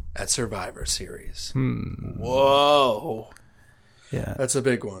 at Survivor Series. Whoa. Yeah. That's a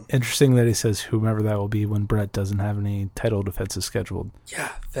big one. Interesting that he says whomever that will be when Brett doesn't have any title defenses scheduled.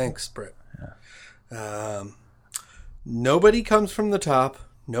 Yeah, thanks, Brett. Yeah. Nobody comes from the top.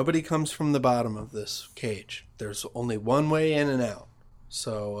 Nobody comes from the bottom of this cage. There's only one way in and out.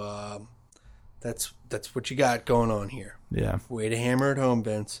 So, that's what you got going on here. Yeah. Way to hammer it home,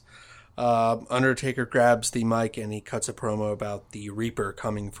 Vince. Undertaker grabs the mic and he cuts a promo about the Reaper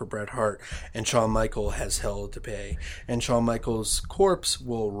coming for Bret Hart, and Shawn Michaels has hell to pay, and Shawn Michaels' corpse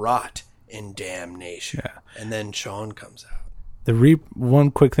will rot in damnation. Yeah. And then Shawn comes out. One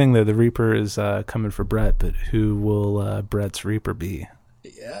quick thing though, the Reaper is coming for Bret, but who will Bret's Reaper be?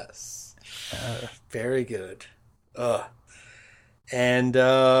 Yes. Very good. And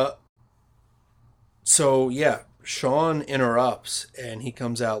so, yeah, Shawn interrupts, and he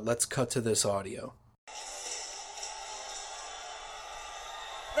comes out. Let's cut to this audio.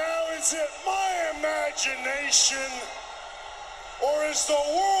 Now, is it my imagination, or is the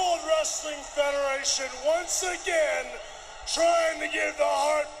World Wrestling Federation once again trying to give the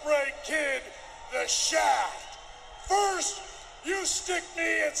Heartbreak Kid the shaft? First, you stick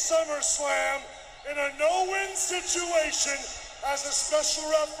me at SummerSlam in a no-win situation as a special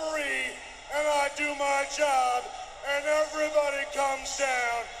referee, and I do my job, and everybody comes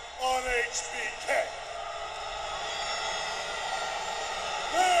down on HBK.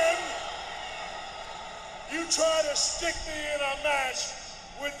 Then, you try to stick me in a match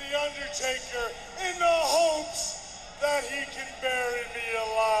with The Undertaker in the hopes that he can bury me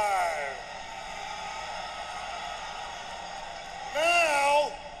alive.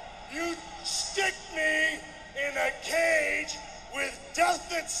 Now, you stick me in a cage with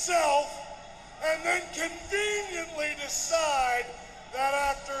death itself, and then conveniently decide that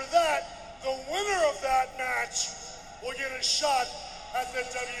after that, the winner of that match will get a shot at the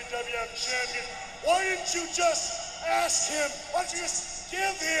WWF champion. Why didn't you just ask him, why don't you just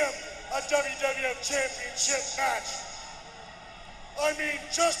give him a WWF championship match? I mean,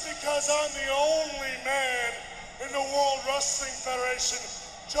 just because I'm the only man in the World Wrestling Federation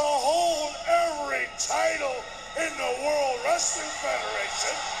to hold every title in the World Wrestling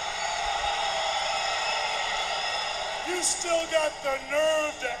Federation, you still got the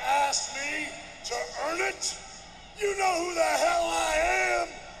nerve to ask me to earn it? You know who the hell I am?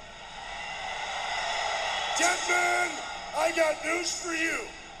 Deadman, I got news for you.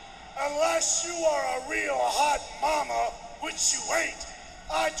 Unless you are a real hot mama, which you ain't,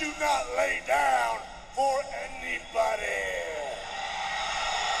 I do not lay down for anybody.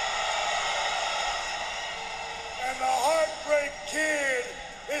 And the Heartbreak Kid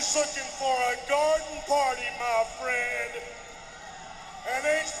is looking for a garden party, my friend. And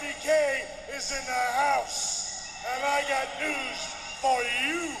HBK is in the house. And I got news for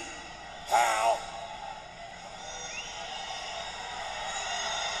you, pal.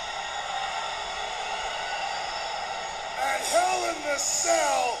 At Hell in the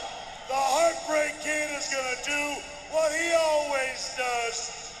Cell, the Heartbreak Kid is gonna do what he always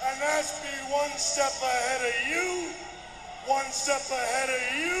does, and that's be one step ahead of you, one step ahead of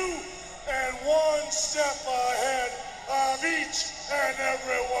you, and one step ahead of each and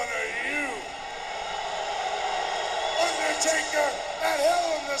every one of you. Undertaker, at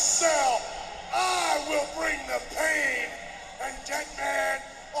Hell in the Cell, I will bring the pain, and Deadman,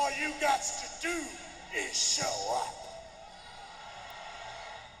 all you got to do is show up.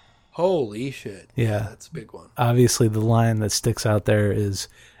 Holy shit. Yeah. That's a big one. Obviously, the line that sticks out there is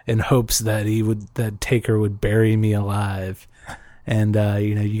in hopes that that Taker would bury me alive. And,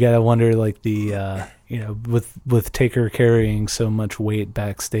 you got to wonder, like, with Taker carrying so much weight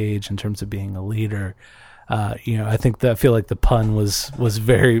backstage in terms of being a leader, I feel like the pun was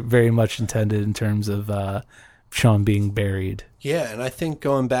very, very much intended in terms of Shawn being buried. Yeah, and I think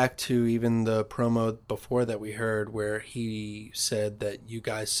going back to even the promo before that we heard where he said that you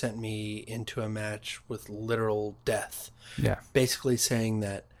guys sent me into a match with literal death. Yeah. Basically saying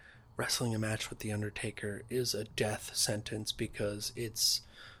that wrestling a match with The Undertaker is a death sentence because it's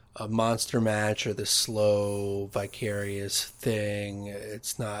a monster match or this slow, vicarious thing.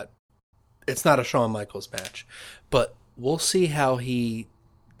 It's not a Shawn Michaels match. But we'll see how he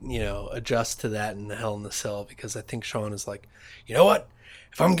adjust to that in the Hell in the Cell, because I think Shawn is like, you know what?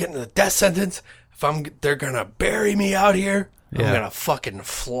 If I'm getting the death sentence, they're gonna bury me out here, I'm gonna fucking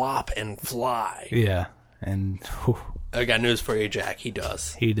flop and fly. Yeah, and I got news for you, Jack. He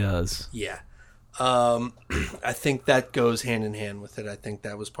does. He does. Yeah. I think that goes hand in hand with it. I think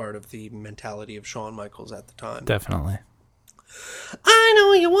that was part of the mentality of Shawn Michaels at the time. Definitely. I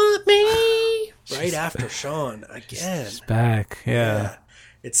know you want me. Right after Shawn again. She's back. Yeah.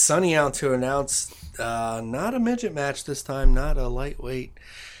 It's Sunny out to announce not a midget match this time, not a lightweight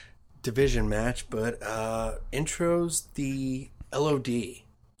division match, but intros the LOD.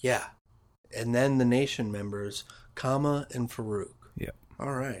 Yeah. And then the Nation members, Kama and Farouk. Yep.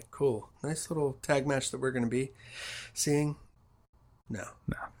 All right, cool. Nice little tag match that we're going to be seeing. No.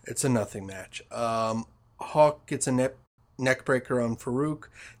 It's a nothing match. Hawk gets a neck breaker on Farouk.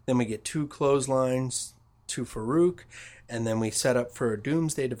 Then we get 2 clotheslines to Farouk. And then we set up for a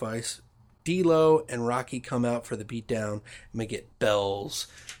Doomsday Device. D'Lo and Rocky come out for the beatdown. And we get bells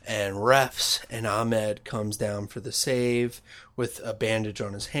and refs. And Ahmed comes down for the save with a bandage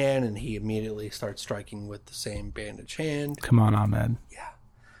on his hand. And he immediately starts striking with the same bandage hand. Come on, Ahmed.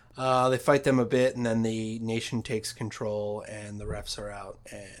 Yeah. They fight them a bit. And then the Nation takes control. And the refs are out.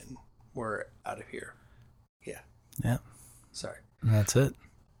 And we're out of here. Yeah. Yeah. Sorry. That's it.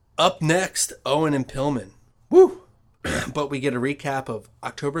 Up next, Owen and Pillman. Woo! But we get a recap of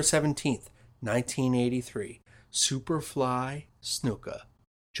October 17th, 1983. Superfly Snuka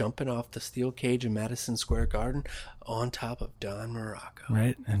jumping off the steel cage in Madison Square Garden on top of Don Morocco.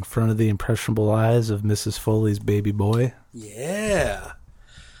 Right, in front of the impressionable eyes of Mrs. Foley's baby boy. Yeah.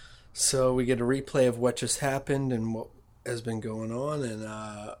 So we get a replay of what just happened and what has been going on.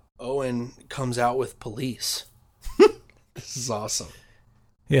 And Owen comes out with police. This is awesome.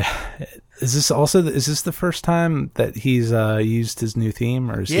 Yeah. Is this the first time that he's used his new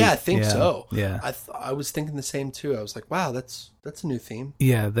theme? Or I think so. Yeah. I was thinking the same too. I was like, wow, that's a new theme.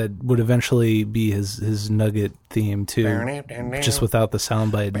 Yeah, that would eventually be his Nugget theme too, just without the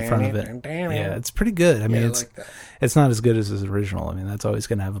soundbite in front of it. Yeah, it's pretty good. I mean, I like that. It's not as good as his original. I mean, that's always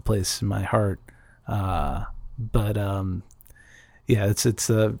going to have a place in my heart. But yeah, it's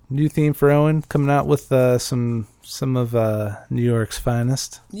a new theme for Owen, coming out with some of New York's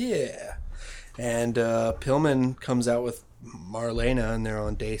finest. Yeah. And Pillman comes out with Marlena, and they're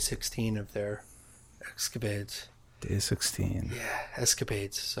on day 16 of their escapades. Day 16. Yeah,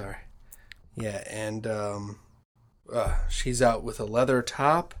 escapades, sorry. Yeah, and she's out with a leather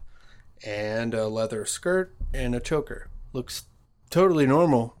top and a leather skirt and a choker. Looks totally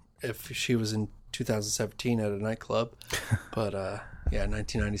normal if she was in 2017 at a nightclub, but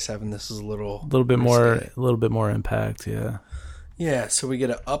 1997. This is a little bit more impact. Yeah. So we get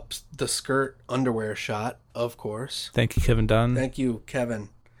a up the skirt underwear shot, of course. Thank you, Kevin Dunn. Thank you, Kevin.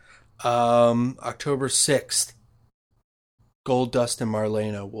 October 6th, Goldust and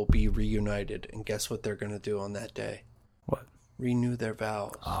Marlena will be reunited, and guess what they're going to do on that day? What? Renew their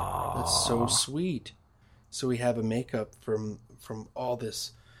vows. Aww. That's so sweet. So we have a makeup from all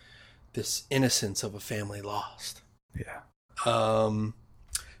this innocence of a family lost. Yeah.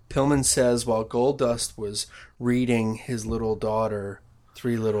 Pillman says while Goldust was reading his little daughter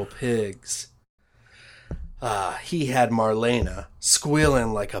Three Little Pigs, he had Marlena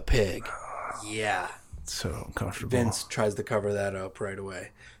squealing like a pig. Yeah. So uncomfortable. Vince tries to cover that up right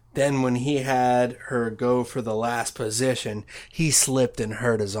away. Then when he had her go for the last position, he slipped and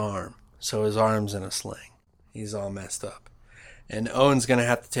hurt his arm. So his arm's in a sling. He's all messed up. And Owen's going to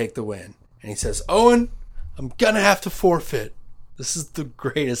have to take the win. And he says, Owen, I'm going to have to forfeit. This is the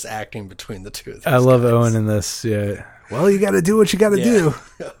greatest acting between the two of these I love guys. Owen in this, yeah. Well, you got to do what you got to do.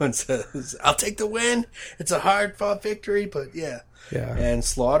 Owen says, I'll take the win. It's a hard-fought victory, but yeah. Yeah. And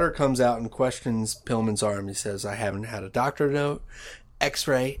Slaughter comes out and questions Pillman's arm. He says, I haven't had a doctor note,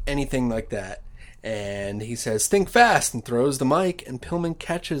 x-ray, anything like that. And he says, think fast, and throws the mic, and Pillman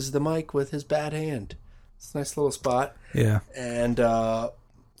catches the mic with his bad hand. It's a nice little spot. Yeah. And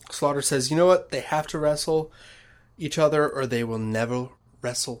Slaughter says, you know what? They have to wrestle each other or they will never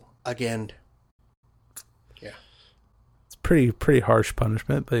wrestle again. Yeah. It's pretty harsh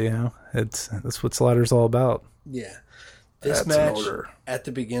punishment, but that's what Slaughter's all about. Yeah. This match at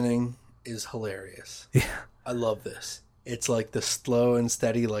the beginning is hilarious. Yeah. I love this. It's like the slow and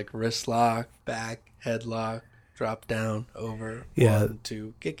steady, like wrist lock, back, headlock, drop down, over, 1,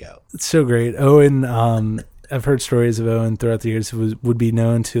 2, kick out. It's so great. Owen, I've heard stories of Owen throughout the years who would be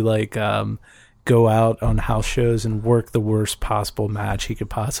known to like go out on house shows and work the worst possible match he could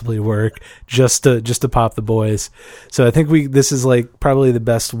possibly work just to pop the boys. So I think this is like probably the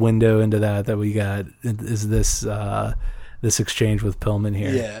best window into that we got is this exchange with Pillman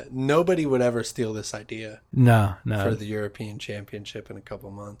here. Yeah, nobody would ever steal this idea. No. For the European Championship in a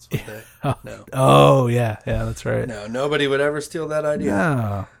couple months, would they? No. Oh, yeah, that's right. No, nobody would ever steal that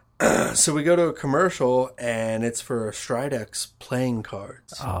idea. No. So we go to a commercial, and it's for Stridex playing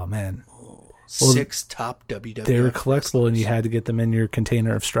cards. Oh, man. 6 top WWF. They were collectible, and you had to get them in your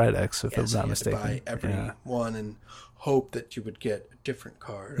container of Stridex, if I'm not mistaken. You had to buy every one and hope that you would get a different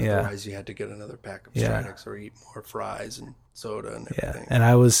card. Yeah. Otherwise, you had to get another pack of Stridex or eat more fries and soda and everything. And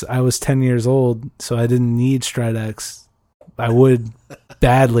I was 10 years old, so I didn't need Stridex. I would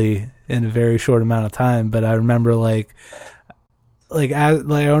badly in a very short amount of time, but I remember I don't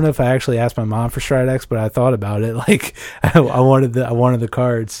know if I actually asked my mom for Stridex, but I thought about it. Like I wanted the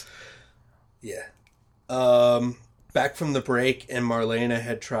cards. Yeah. Back from the break, and Marlena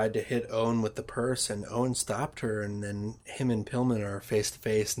had tried to hit Owen with the purse, and Owen stopped her, and then him and Pillman are face to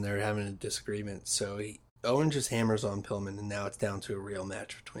face, and they're having a disagreement. So Owen just hammers on Pillman, and now it's down to a real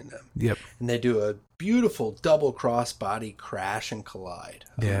match between them. Yep. And they do a beautiful double cross body crash and collide.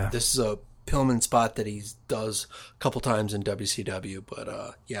 Yeah. This is a Pillman spot that he does a couple times in WCW, but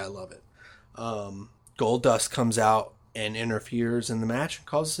I love it. Goldust comes out and interferes in the match and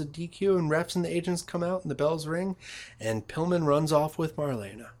causes a DQ, and refs and the agents come out and the bells ring, and Pillman runs off with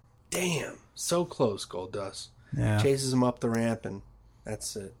Marlena. Damn, so close, Goldust. Yeah. Chases him up the ramp, and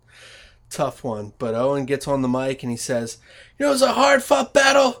that's it. Tough one. But Owen gets on the mic and he says, it was a hard-fought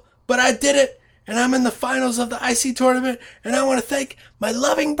battle, but I did it, and I'm in the finals of the IC tournament, and I want to thank my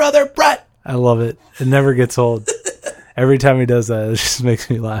loving brother, Brett. I love it. It never gets old. Every time he does that, it just makes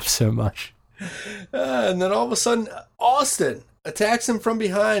me laugh so much. And then all of a sudden, Austin attacks him from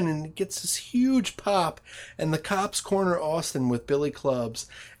behind and gets this huge pop, and the cops corner Austin with billy clubs,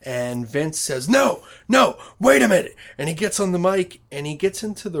 and Vince says, no, wait a minute, and he gets on the mic, and he gets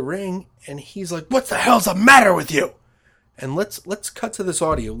into the ring, and he's like, what the hell's the matter with you? And let's cut to this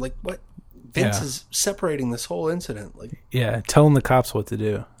audio. Like, what? Vince is separating this whole incident. Like, yeah, telling the cops what to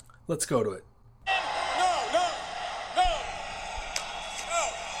do. Let's go to it.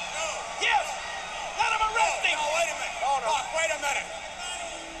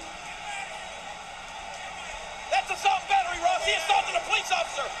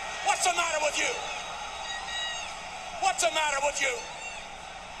 What's the matter with you? What's the matter with you?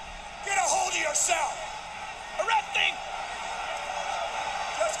 Get a hold of yourself. Arresting!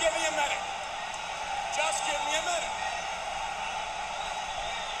 Just give me a minute. Just give me a minute.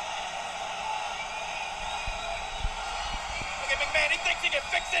 McMahon. He thinks he can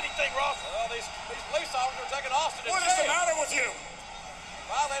fix anything, Ross. Well, these police officers are taking Austin to What jail. is the matter with you?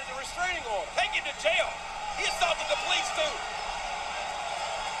 Violated the restraining order. Take him to jail. He assaulted the police, too.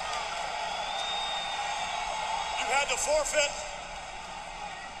 You had to forfeit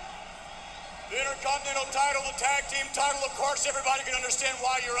the Intercontinental title, the tag team title. Of course, everybody can understand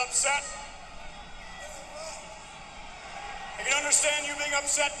why you're upset. They can understand you being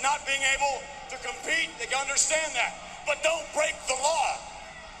upset not being able to compete. They can understand that. But don't break the law.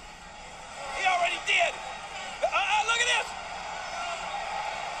 He already did. Look at this.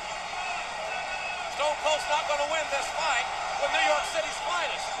 Stone Cold's not going to win this fight with New York City's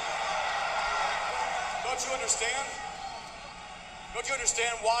finest. Don't you understand? Don't you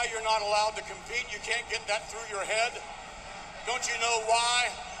understand why you're not allowed to compete? You can't get that through your head. Don't you know why?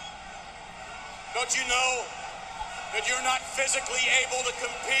 Don't you know that you're not physically able to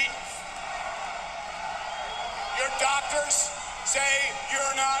compete? Your doctors say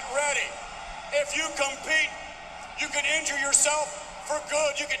you're not ready. If you compete, you could injure yourself for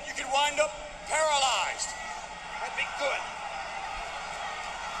good. You could wind up paralyzed. That'd be good.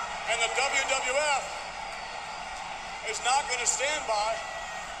 And the WWF is not going to stand by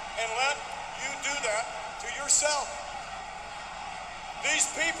and let you do that to yourself. These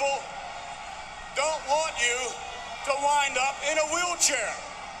people don't want you to wind up in a wheelchair.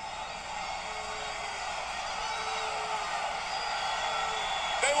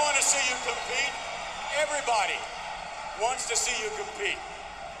 They want to see you compete. Everybody wants to see you compete.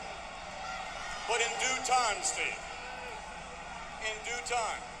 But in due time, Steve. In due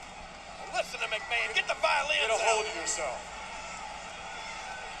time. Listen to McMahon. Get the violins Get a hold of yourself.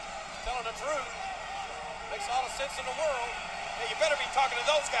 Telling the truth. Makes all the sense in the world. Hey, you better be talking to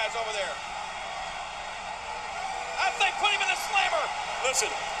those guys over there. I say put him in the slammer.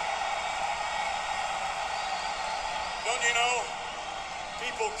 Listen. Don't you know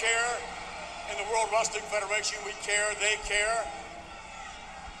people care? In the World Wrestling Federation, we care. They care.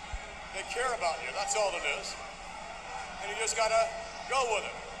 They care about you. That's all it is. And you just got to go with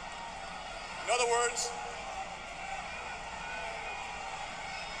it. In other words,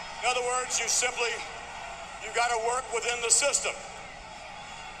 you got to work within the system.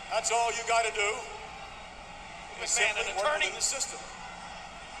 That's all you got to do. Is simply work within the system.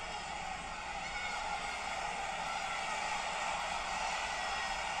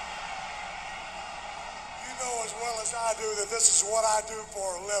 You know as well as I do that this is what I do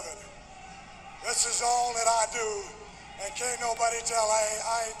for a living. This is all that I do, and can't nobody tell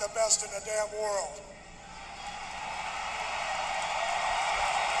I ain't the best in the damn world.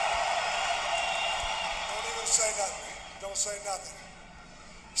 Don't even say nothing. Don't say nothing.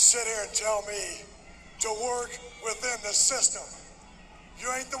 Sit here and tell me to work within the system.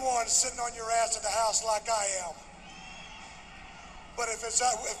 You ain't the one sitting on your ass at the house like I am. But if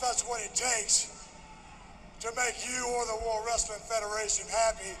that's what it takes to make you or the World Wrestling Federation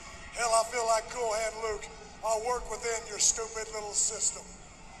happy, hell, I feel like Cool Hand Luke. I'll work within your stupid little system.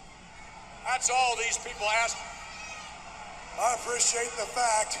 That's all these people ask. I appreciate the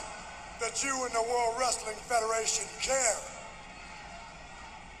fact that you and the World Wrestling Federation care.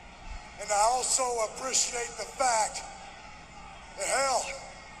 And I also appreciate the fact that, hell,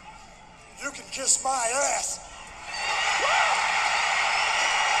 you can kiss my ass.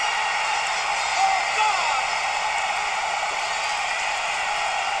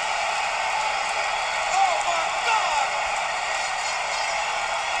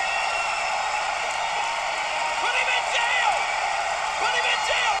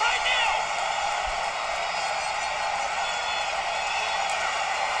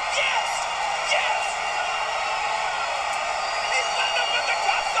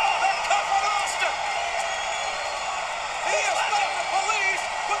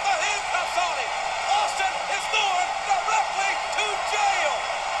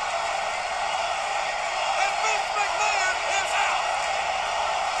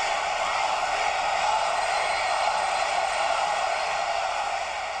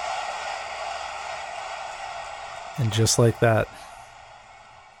 And just like that,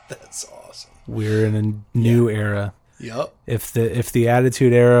 that's awesome. We're in a new era. Yep. If the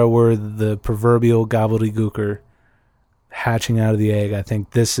Attitude Era were the proverbial gobbledygooker hatching out of the egg, I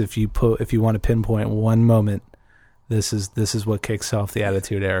think this, if you want to pinpoint one moment, this is what kicks off the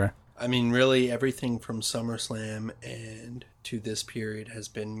Attitude Era. I mean, really, everything from SummerSlam and to this period has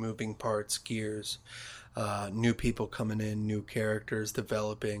been moving parts, gears, new people coming in, new characters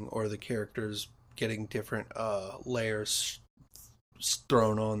developing, or the characters getting different layers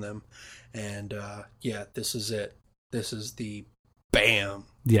thrown on them. And yeah, this is it. This is the bam.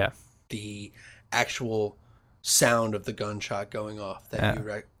 Yeah. The actual sound of the gunshot going off that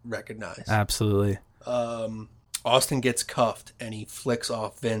you recognize. Absolutely. Austin gets cuffed, and he flicks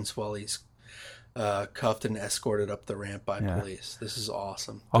off Vince while he's cuffed and escorted up the ramp by police. This is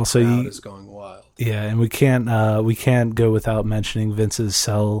awesome. The crowd is going wild. Yeah, and we can't go without mentioning Vince's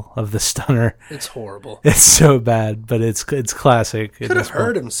sell of the stunner. It's horrible. It's so bad, but it's classic. Could have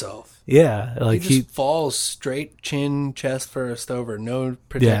hurt himself. Yeah, like he just falls straight chin, chest first over. No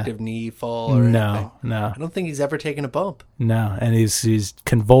protective knee fall or anything. No. I don't think he's ever taken a bump. No, and he's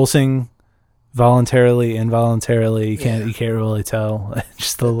convulsing voluntarily, involuntarily. You can't really tell.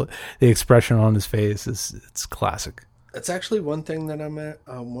 Just the expression on his face it's classic. That's actually one thing that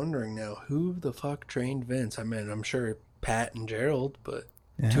I'm wondering now. Who the fuck trained Vince? I mean, I'm sure Pat and Gerald, but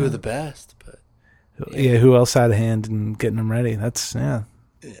two of the best. But who else had a hand in getting him ready? That's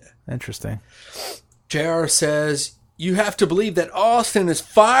interesting. JR says, "You have to believe that Austin is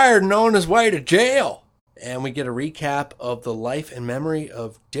fired and on his way to jail." And we get a recap of the life and memory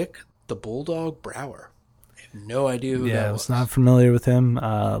of Dick the Bulldog Brower. I have no idea who that was. Yeah, I was not familiar with him.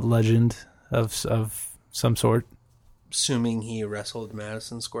 Legend of some sort. Assuming he wrestled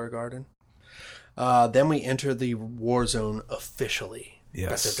Madison Square Garden. Then we enter the war zone officially.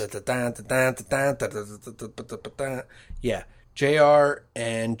 Yes. Yeah. JR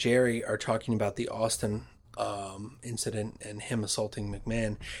and Jerry are talking about the Austin incident and him assaulting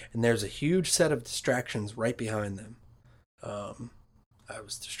McMahon, and there's a huge set of distractions right behind them. I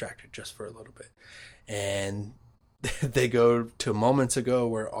was distracted just for a little bit, and they go to moments ago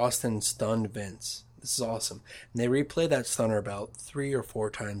where Austin stunned Vince. This is awesome, and they replay that stunner about 3 or 4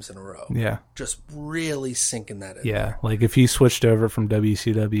 times in a row. Yeah, just really sinking that in. Yeah, like if you switched over from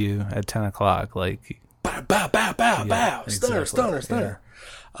WCW at 10 o'clock, like bow, bow, bow, bow, bow, exactly. stunner.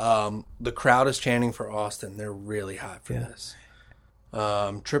 The crowd is chanting for Austin. They're really hot for this.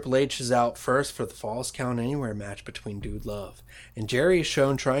 Triple H is out first for the Falls Count Anywhere match between Dude Love. And Jerry is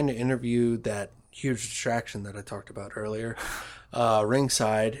shown trying to interview that huge distraction that I talked about earlier,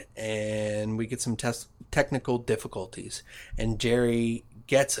 ringside, and we get some technical difficulties. And Jerry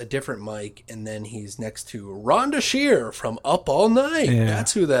gets a different mic, and then he's next to Rhonda Shear from Up All Night. Yeah.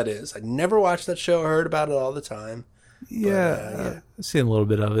 That's who that is. I never watched that show. I heard about it all the time. I've seen a little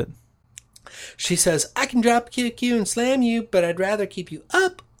bit of it. She says, "I can drop kick you and slam you, but I'd rather keep you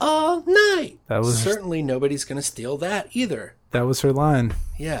up all night." That was certainly nobody's going to steal that either. That was her line.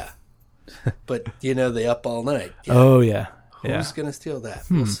 Yeah. But they up all night. Yeah. Oh yeah. Who's going to steal that?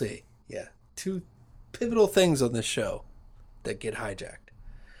 We'll see. Yeah. 2 pivotal things on this show that get hijacked.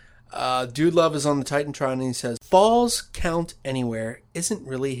 Dude Love is on the Titantron and he says, "Falls Count Anywhere isn't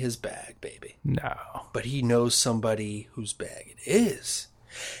really his bag, baby. No. But he knows somebody whose bag it is.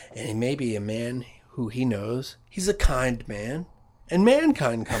 And he may be a man who he knows. He's a kind man. And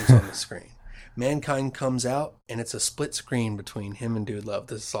Mankind comes on the screen. Mankind comes out, and it's a split screen between him and Dude Love.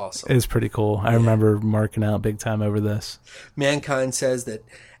 This is awesome. It's pretty cool. I remember marking out big time over this. Mankind says that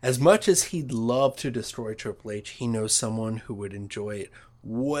as much as he'd love to destroy Triple H, he knows someone who would enjoy it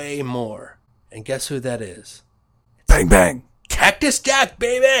way more. And guess who that is? Bang, bang. Cactus Jack,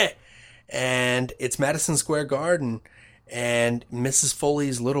 baby! And it's Madison Square Garden. And Mrs.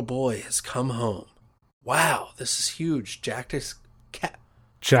 Foley's little boy has come home. Wow, this is huge. Jack this cack.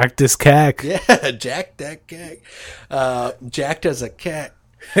 Yeah, Jack that cack. Jack does a cack.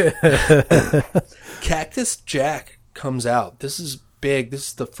 Cactus Jack comes out. This is big. This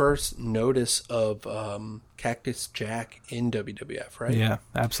is the first notice of Cactus Jack in WWF, right? Yeah,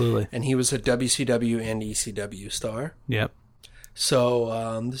 absolutely. And he was a WCW and ECW star. Yep.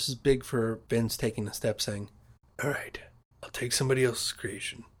 So this is big for Vince taking a step saying, "All right, I'll take somebody else's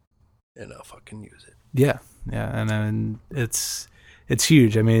creation, and I'll fucking use it." Yeah, and then it's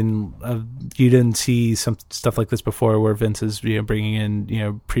huge. I mean, you didn't see some stuff like this before, where Vince is bringing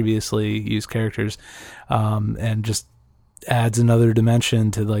in previously used characters, and just adds another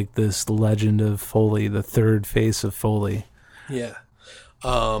dimension to like this legend of Foley, the third face of Foley. Yeah,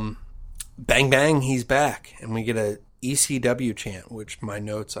 bang bang, he's back, and we get a ECW chant, which my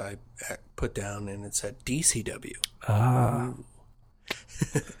notes I put down, and it said DCW.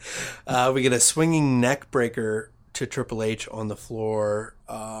 We get a swinging neck breaker to Triple H on the floor,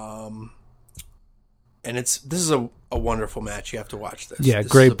 and this is a wonderful match. You have to watch this. Yeah,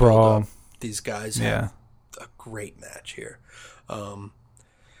 this great brawl. These guys have a great match here.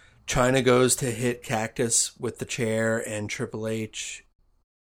 China goes to hit Cactus with the chair, and Triple H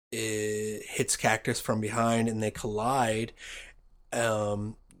hits Cactus from behind, and they collide.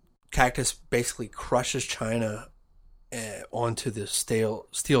 Cactus basically crushes China onto the steel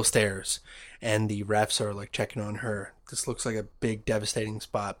stairs, and the refs are like checking on her. This looks like a big devastating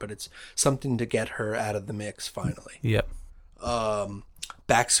spot, but it's something to get her out of the mix finally. Yep.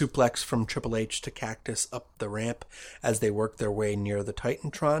 Back suplex from Triple H to Cactus up the ramp as they work their way near the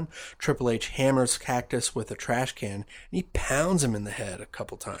Titantron. Triple H hammers Cactus with a trash can, and he pounds him in the head a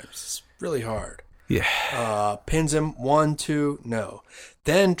couple times. It's really hard. Yeah. Pins him, 1, 2, no.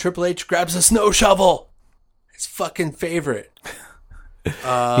 Then Triple H grabs a snow shovel. His fucking favorite.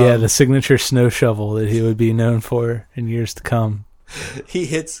 Yeah, the signature snow shovel that he would be known for in years to come. He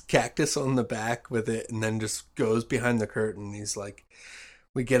hits Cactus on the back with it and then just goes behind the curtain. He's like,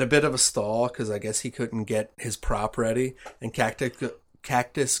 we get a bit of a stall because I guess he couldn't get his prop ready. And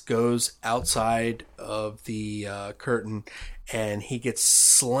Cactus goes outside of the curtain and he gets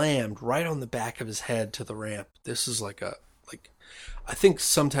slammed right on the back of his head to the ramp. This is I think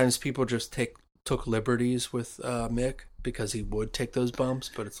sometimes people just took liberties with Mick because he would take those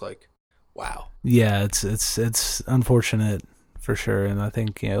bumps, but it's like, wow. Yeah, it's unfortunate for sure, and I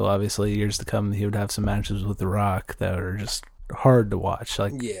think obviously years to come he would have some matches with The Rock that are just hard to watch.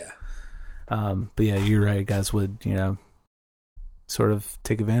 Like yeah, but yeah, you're right. Guys would sort of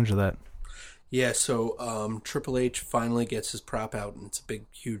take advantage of that. Yeah. So Triple H finally gets his prop out, and it's a big,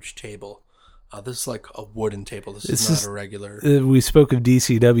 huge table. This is like a wooden table. This is not a regular. We spoke of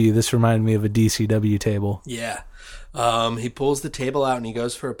DCW. This reminded me of a DCW table. Yeah. He pulls the table out and he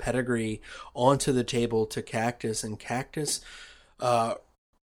goes for a pedigree onto the table to Cactus, and Cactus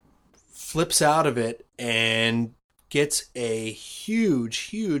flips out of it and gets a huge,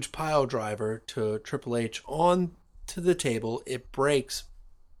 huge pile driver to Triple H onto the table. It breaks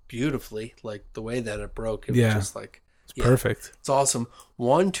beautifully, like the way that it broke. It was just like, perfect. It's awesome.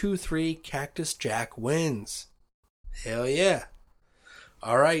 1, 2, 3, Cactus Jack wins. Hell yeah.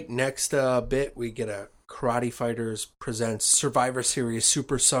 All right, next bit, we get a Karate Fighters presents Survivor Series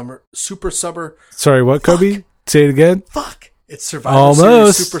Super Supper. Sorry, what, Kobe? Fuck. Say it again. Fuck. It's Survivor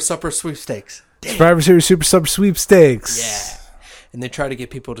Series Super Supper Sweepstakes. Damn. Survivor Series Super Supper Sweepstakes. Yeah. And they try to get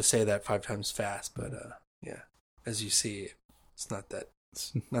people to say that 5 times fast, but yeah, as you see, it's not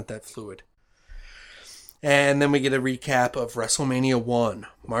that fluid. And then we get a recap of WrestleMania 1,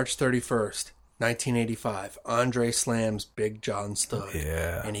 March 31st, 1985. Andre slams Big John Studd.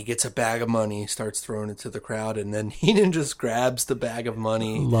 Yeah. And he gets a bag of money, starts throwing it to the crowd, and then Heenan just grabs the bag of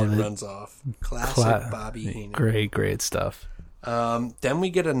money and runs off. Classic Bobby Heenan. Great stuff. Then we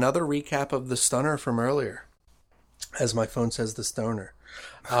get another recap of the Stunner from earlier. As my phone says, the Stoner.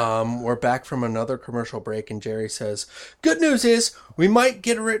 We're back from another commercial break, and Jerry says, good news is we might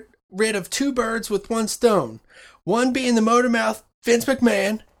get rid of 2 birds with 1 stone. One being the Motormouth Vince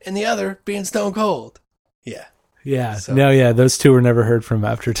McMahon, and the other being Stone Cold. Yeah. Yeah. So. No, yeah, those 2 were never heard from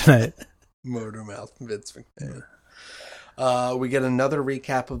after tonight. Motormouth Vince McMahon. We get another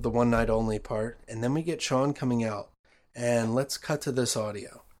recap of the One Night Only part, and then we get Shawn coming out. And let's cut to this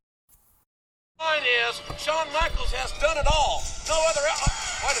audio. Line is, Shawn Michaels has done it all. No other...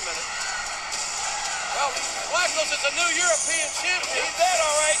 wait a minute. Well, Michaels is a new European champion. He's that,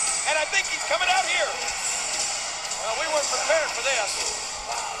 all right. And I think he's coming out here. Well, we weren't prepared for this.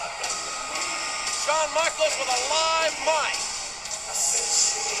 Shawn Michaels with a live mic.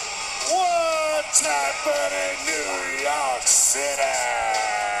 What's happening in New York City?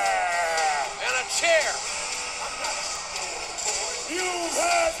 And a chair. You've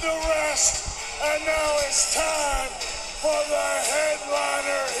had the rest, and now it's time for the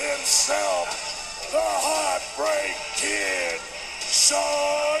headliner himself, the Heartbreak Kid,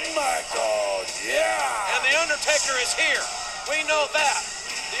 Shawn Michaels. Yeah. And The Undertaker is here. We know that.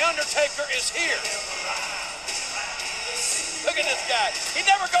 The Undertaker is here. Look at this guy. He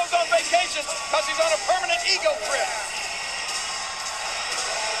never goes on vacation because he's on a permanent ego trip.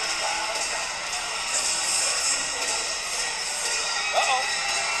 Uh-oh.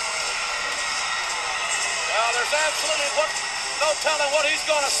 Well, there's absolutely no telling what he's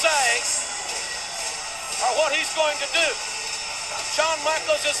going to say or what he's going to do. Shawn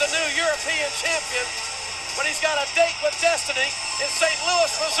Michaels is the new European champion, but he's got a date with Destiny in St.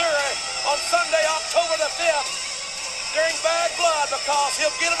 Louis, Missouri on Sunday, October the 5th during Bad Blood, because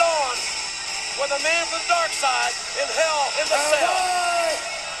he'll get it on with a man from the dark side in Hell in the Cell. I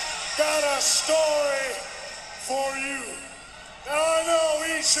got a story for you. Now, I know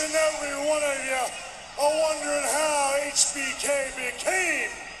each and every one of you are wondering how HBK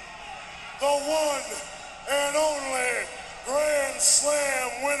became the one and only Grand Slam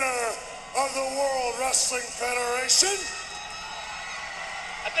winner of the World Wrestling Federation.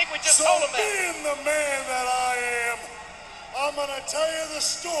 I think we just told him that. Being the man that I am, I'm going to tell you the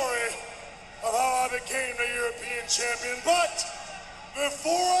story of how I became the European champion, but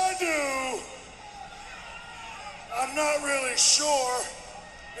before I do, I'm not really sure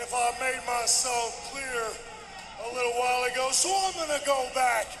if I made myself clear a little while ago, so I'm gonna go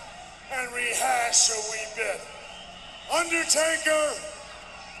back and rehash a wee bit. Undertaker,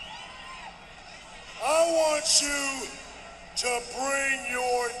 I want you to bring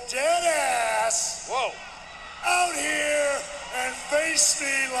your dead ass out here and face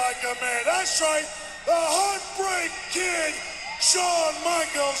me like a man. That's right, the Heartbreak Kid, Shawn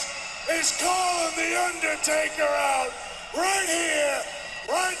Michaels, is calling The Undertaker out right here,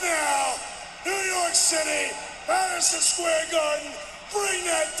 right now, New York City, Madison Square Garden. Bring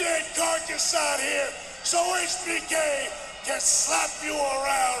that dead carcass out here so HBK can slap you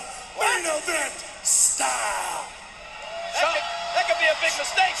around main event style. That could be a big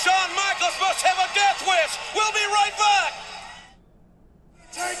mistake. Shawn Michaels must have a death wish. We'll be right back.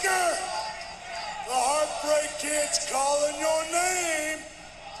 Taker, the Heartbreak Kid's calling your name.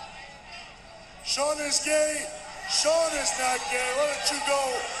 Shawn is gay. Shawn is not gay. Why don't you go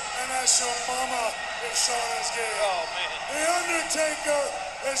and ask your mama if Shawn is gay? Oh, man. The Undertaker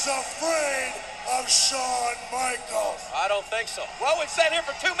is afraid of Shawn Michaels. I don't think so. Well, we've sat here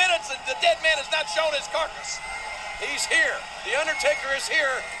for 2 minutes and the dead man has not shown his carcass. He's here. The Undertaker is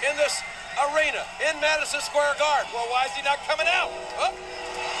here in this arena in Madison Square Garden. Well, why is he not coming out? Huh?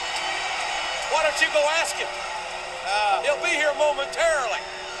 Why don't you go ask him? He'll be here momentarily.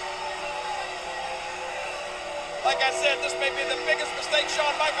 Like I said, this may be the biggest mistake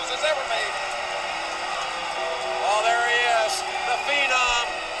Shawn Michaels has ever made. Oh, there he is, the Phenom.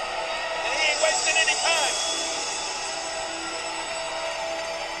 And he ain't wasting any time.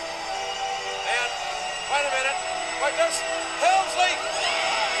 And, wait a minute. Wait, there's Helmsley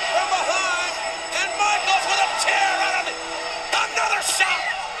from behind. And Michaels with a chair right on it. Another shot.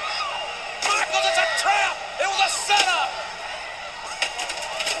 Michaels, it's a trap. It was a setup.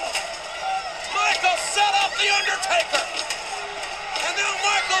 Michaels set up The Undertaker. And now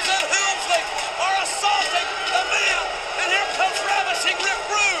Michaels and Helmsley are assaulting the man. And here comes ravishing Rick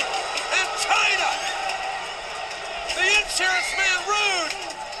Rude and China. The insurance man Rude.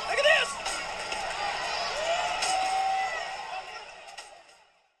 Look at this.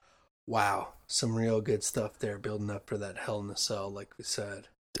 Wow, some real good stuff there building up for that Hell in a Cell, like we said.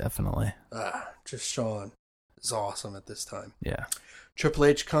 Definitely. Just Shawn is awesome at this time. Yeah. Triple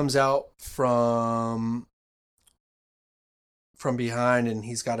H comes out from behind, and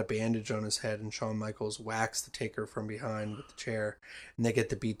he's got a bandage on his head, and Shawn Michaels whacks the Taker from behind with the chair, and they get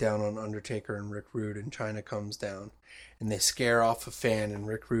the beat down on Undertaker and Rick Rude, and China comes down, and they scare off a fan, and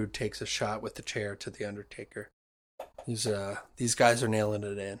Rick Rude takes a shot with the chair to the Undertaker. These guys are nailing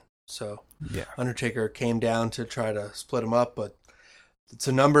it in. So yeah. Undertaker came down to try to split them up, but it's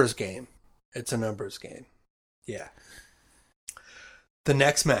a numbers game. Yeah. The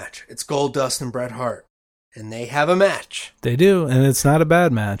next match, it's Goldust and Bret Hart, and they have a match. They do, and it's not a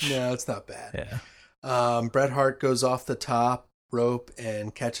bad match. No, it's not bad. Yeah. Bret Hart goes off the top rope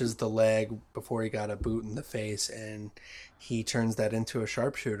and catches the leg before he got a boot in the face, and he turns that into a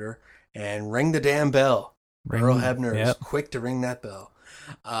sharpshooter and ring the damn bell. Earl Hebner is quick to ring that bell.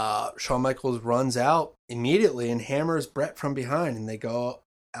 Shawn Michaels runs out immediately and hammers Bret from behind, and they go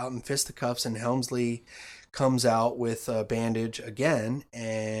out in fisticuffs, and Helmsley comes out with a bandage again,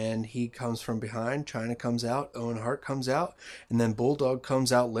 and he comes from behind. China comes out, Owen Hart comes out, and then Bulldog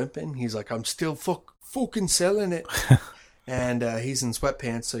comes out limping. He's like, I'm still fucking selling it. And he's in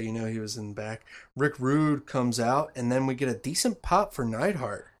sweatpants, so you know he was in the back. Rick Rude comes out, and then we get a decent pop for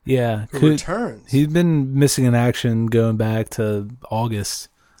Neidhart. Yeah, who returns. He's been missing in action going back to August.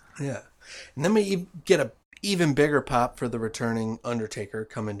 Yeah, and then we get a even bigger pop for the returning Undertaker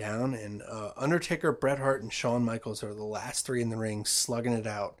coming down, and Undertaker, Bret Hart, and Shawn Michaels are the last three in the ring slugging it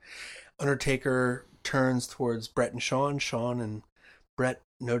out. Undertaker turns towards Bret and Shawn. Shawn and Bret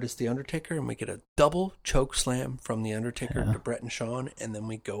notice the Undertaker, and we get a double choke slam from the Undertaker to Bret and Shawn, and then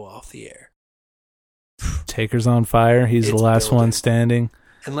we go off the air. Taker's on fire. He's the last one standing.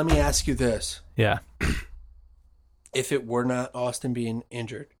 And let me ask you this. Yeah. If it were not Austin being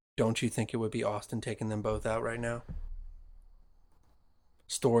injured, don't you think it would be Austin taking them both out right now?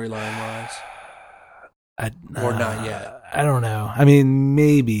 Storyline wise? Or not yet? I don't know. I mean,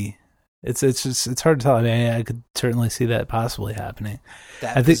 maybe. It's hard to tell. I mean, I could certainly see that possibly happening.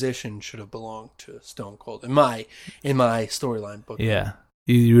 That position should have belonged to Stone Cold in my storyline book. Yeah.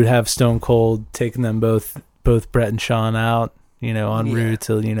 You would have Stone Cold taking them both Bret and Shawn out, en route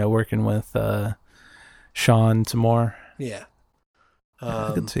to, working with Shawn some more. Yeah.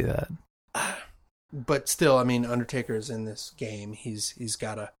 I could see that. But still, I mean, Undertaker's in this game. He's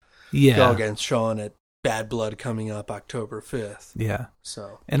got to Yeah. go against Shawn at Bad Blood coming up October 5th. Yeah.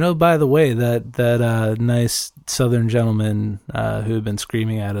 So. And oh, by the way, that nice Southern gentleman who had been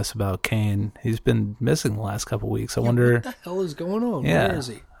screaming at us about Kane, he's been missing the last couple of weeks. I wonder what the hell is going on? Yeah, Where is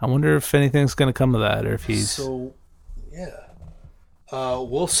he? I wonder if anything's going to come of that, or if he's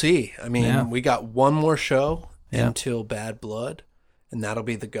we'll see. I mean, we got one more show until Bad Blood, and that'll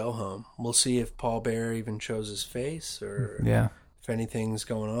be the go home. We'll see if Paul Bearer even shows his face, or if anything's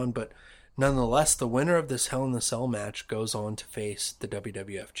going on. But nonetheless, the winner of this Hell in a Cell match goes on to face the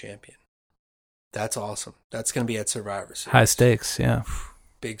WWF champion. That's awesome. That's going to be at Survivor Series. high stakes. Yeah,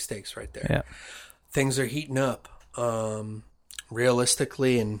 big stakes right there. Yeah, things are heating up,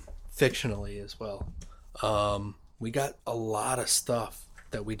 realistically and fictionally as well. We got a lot of stuff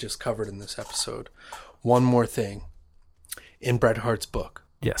that we just covered in this episode. One more thing. In Bret Hart's book.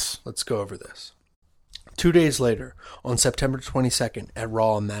 Yes. Let's go over this. 2 days later, on September 22nd at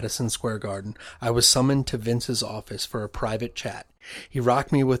Raw in Madison Square Garden, I was summoned to Vince's office for a private chat. He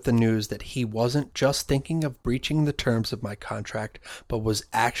rocked me with the news that he wasn't just thinking of breaching the terms of my contract, but was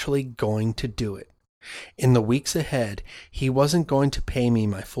actually going to do it. In the weeks ahead, he wasn't going to pay me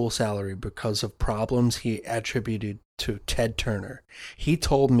my full salary because of problems he attributed to Ted Turner. He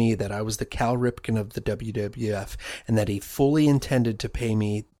told me that I was the Cal Ripken of the WWF and that he fully intended to pay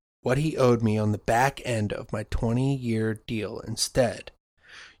me what he owed me on the back end of my 20-year deal instead.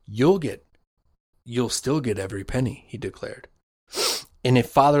 You'll still get every penny, he declared. In a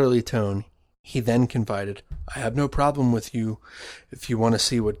fatherly tone, he then confided, I have no problem with you if you want to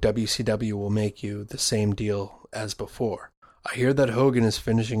see what WCW will make you, the same deal as before. I hear that Hogan is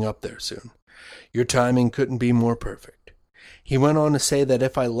finishing up there soon. Your timing couldn't be more perfect. He went on to say that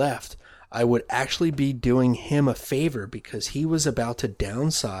if I left, I would actually be doing him a favor because he was about to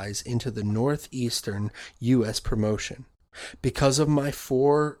downsize into the northeastern U.S. promotion. Because of my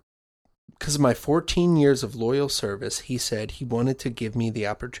 14 years of loyal service, he said he wanted to give me the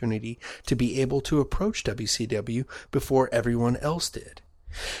opportunity to be able to approach WCW before everyone else did.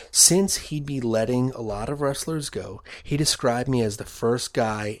 Since he'd be letting a lot of wrestlers go, he described me as the first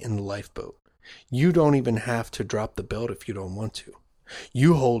guy in the lifeboat. You don't even have to drop the belt if you don't want to.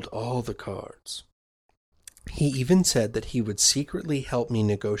 You hold all the cards. He even said that he would secretly help me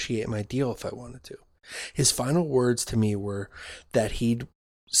negotiate my deal if I wanted to. His final words to me were that he'd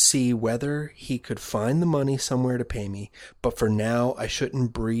see whether he could find the money somewhere to pay me, but for now I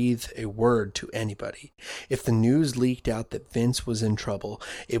shouldn't breathe a word to anybody. If the news leaked out that Vince was in trouble,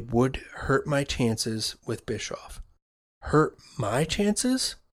 it would hurt my chances with Bischoff. Hurt my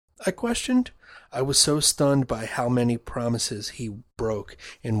chances? I questioned. I was so stunned by how many promises he broke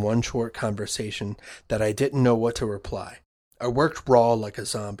in one short conversation that I didn't know what to reply. I worked Raw like a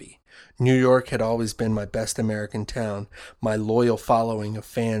zombie. New York had always been my best American town. My loyal following of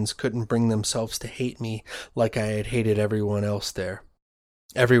fans couldn't bring themselves to hate me like I had hated everyone else there.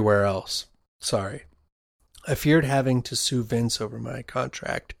 Everywhere else. Sorry. I feared having to sue Vince over my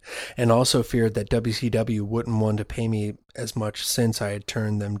contract, and also feared that WCW wouldn't want to pay me as much since I had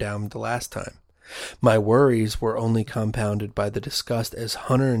turned them down the last time. My worries were only compounded by the disgust as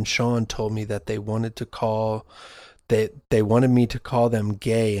Hunter and Shawn told me that they wanted me to call them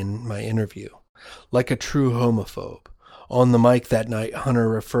gay in my interview, like a true homophobe. On the mic that night, Hunter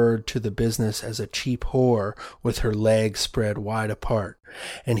referred to the business as a cheap whore with her legs spread wide apart,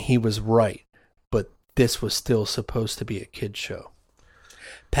 and he was right, but this was still supposed to be a kid's show.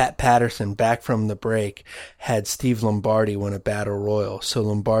 Pat Patterson, back from the break, had Steve Lombardi win a battle royal so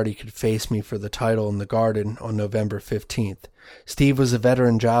Lombardi could face me for the title in the Garden on November 15th. Steve was a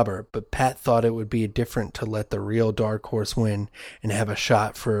veteran jobber, but Pat thought it would be different to let the real dark horse win and have a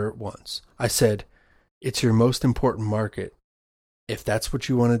shot for once. I said, it's your most important market. If that's what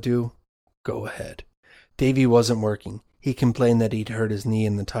you want to do, go ahead. Davey wasn't working. He complained that he'd hurt his knee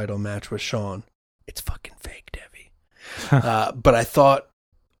in the title match with Shawn. It's fucking fake, Davey. But I thought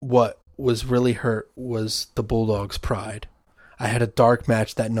what was really hurt was the Bulldog's pride. I had a dark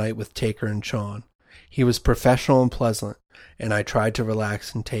match that night with Taker and Shawn. He was professional and pleasant, and I tried to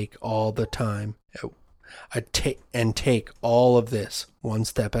relax and take all the time. Take all of this one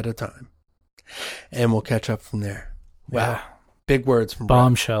step at a time. And we'll catch up from there. Wow. Yeah. Big words from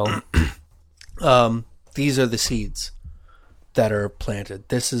Bombshell. These are the seeds that are planted.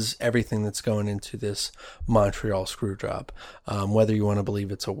 This is everything that's going into this Montreal screw job. Whether you want to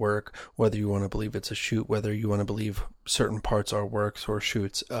believe it's a work, whether you want to believe it's a shoot, whether you want to believe certain parts are works or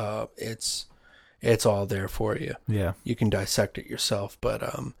shoots, it's all there for you. Yeah. You can dissect it yourself, but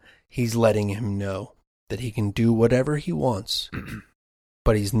he's letting him know that he can do whatever he wants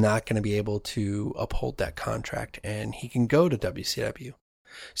but he's not going to be able to uphold that contract, and he can go to WCW.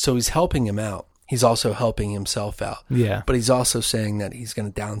 So he's helping him out. He's also helping himself out. Yeah. But he's also saying that he's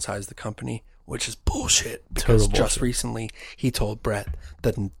going to downsize the company, which is bullshit. Because just recently he told Bret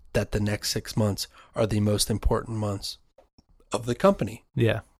that the next 6 months are the most important months of the company.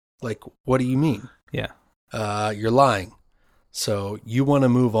 Yeah. Like, what do you mean? Yeah. You're lying. So you want to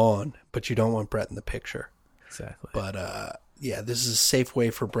move on, but you don't want Bret in the picture. Exactly. But yeah, this is a safe way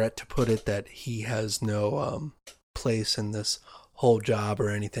for Bret to put it, that he has no place in this whole job or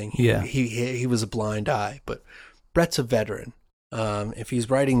anything. He was a blind eye, but Bret's a veteran. If he's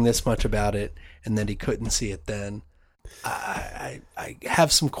writing this much about it and that he couldn't see it then, I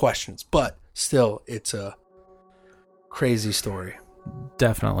have some questions, but still, it's a crazy story.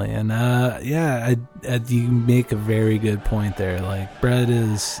 Definitely. And you make a very good point there. Like, Bret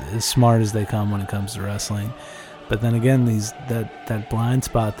is as smart as they come when it comes to wrestling, but then again, that blind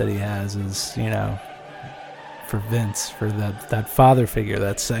spot that he has is, you know, for Vince, for that father figure,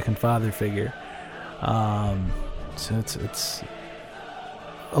 that second father figure. So it's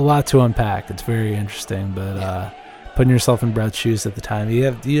a lot to unpack. It's very interesting, but putting yourself in Bret's shoes at the time, you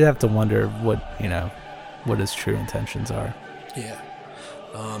have to wonder what his true intentions are. Yeah.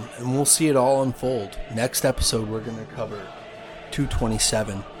 And we'll see it all unfold. Next episode, we're going to cover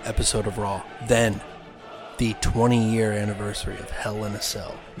 227 episode of Raw. Then the 20-year anniversary of Hell in a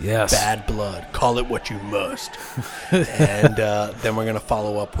Cell. Yes. Bad Blood. Call it what you must. And then we're going to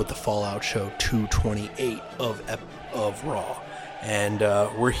follow up with the Fallout Show 228 of Raw. And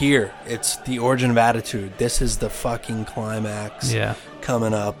we're here. It's the origin of Attitude. This is the fucking climax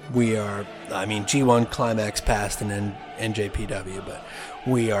coming up. We are, G1 climax passed and NJPW, but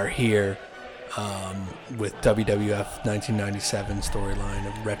we are here with WWF 1997 storyline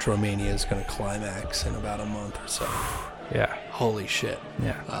of Retromania is going to climax in about a month or so. Yeah. Holy shit.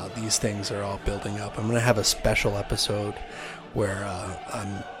 Yeah. These things are all building up. I'm going to have a special episode where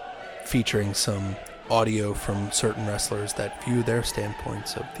I'm featuring some audio from certain wrestlers that view their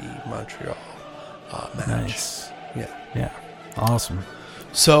standpoints of the Montreal match. Nice. Yeah. Awesome.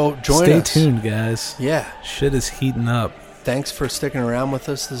 So join us. Stay tuned, guys. Yeah. Shit is heating up. Thanks for sticking around with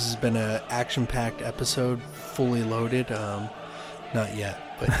us. This has been an action-packed episode, fully loaded. Not yet,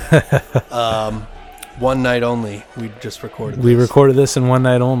 but one night only. We just recorded this. We recorded this in one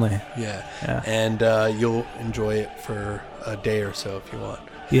night only. Yeah. And you'll enjoy it for a day or so if you want.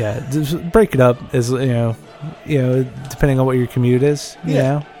 Yeah, just break it up as depending on what your commute is. You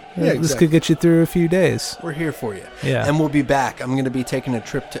know? Yeah, this could get you through a few days. We're here for you. Yeah. And we'll be back. I'm going to be taking a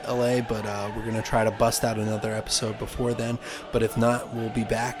trip to LA, but we're going to try to bust out another episode before then. But if not, we'll be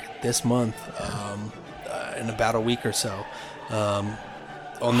back this month in about a week or so on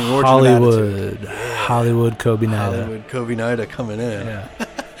the origin Hollywood. of Attitude. Hollywood Kobe Naida. Hollywood Kobe Naida coming in. Yeah.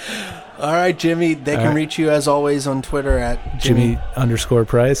 All right, Jimmy. They can reach you as always on Twitter at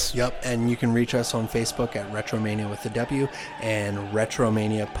Jimmy_Price. Yep, and you can reach us on Facebook at Retromania with the W and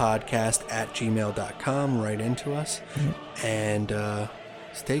Retromania Podcast at gmail.com. Right into us. Mm-hmm. And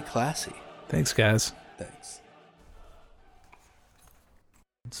stay classy. Thanks, guys. Thanks.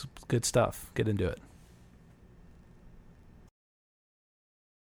 It's good stuff. Get into it.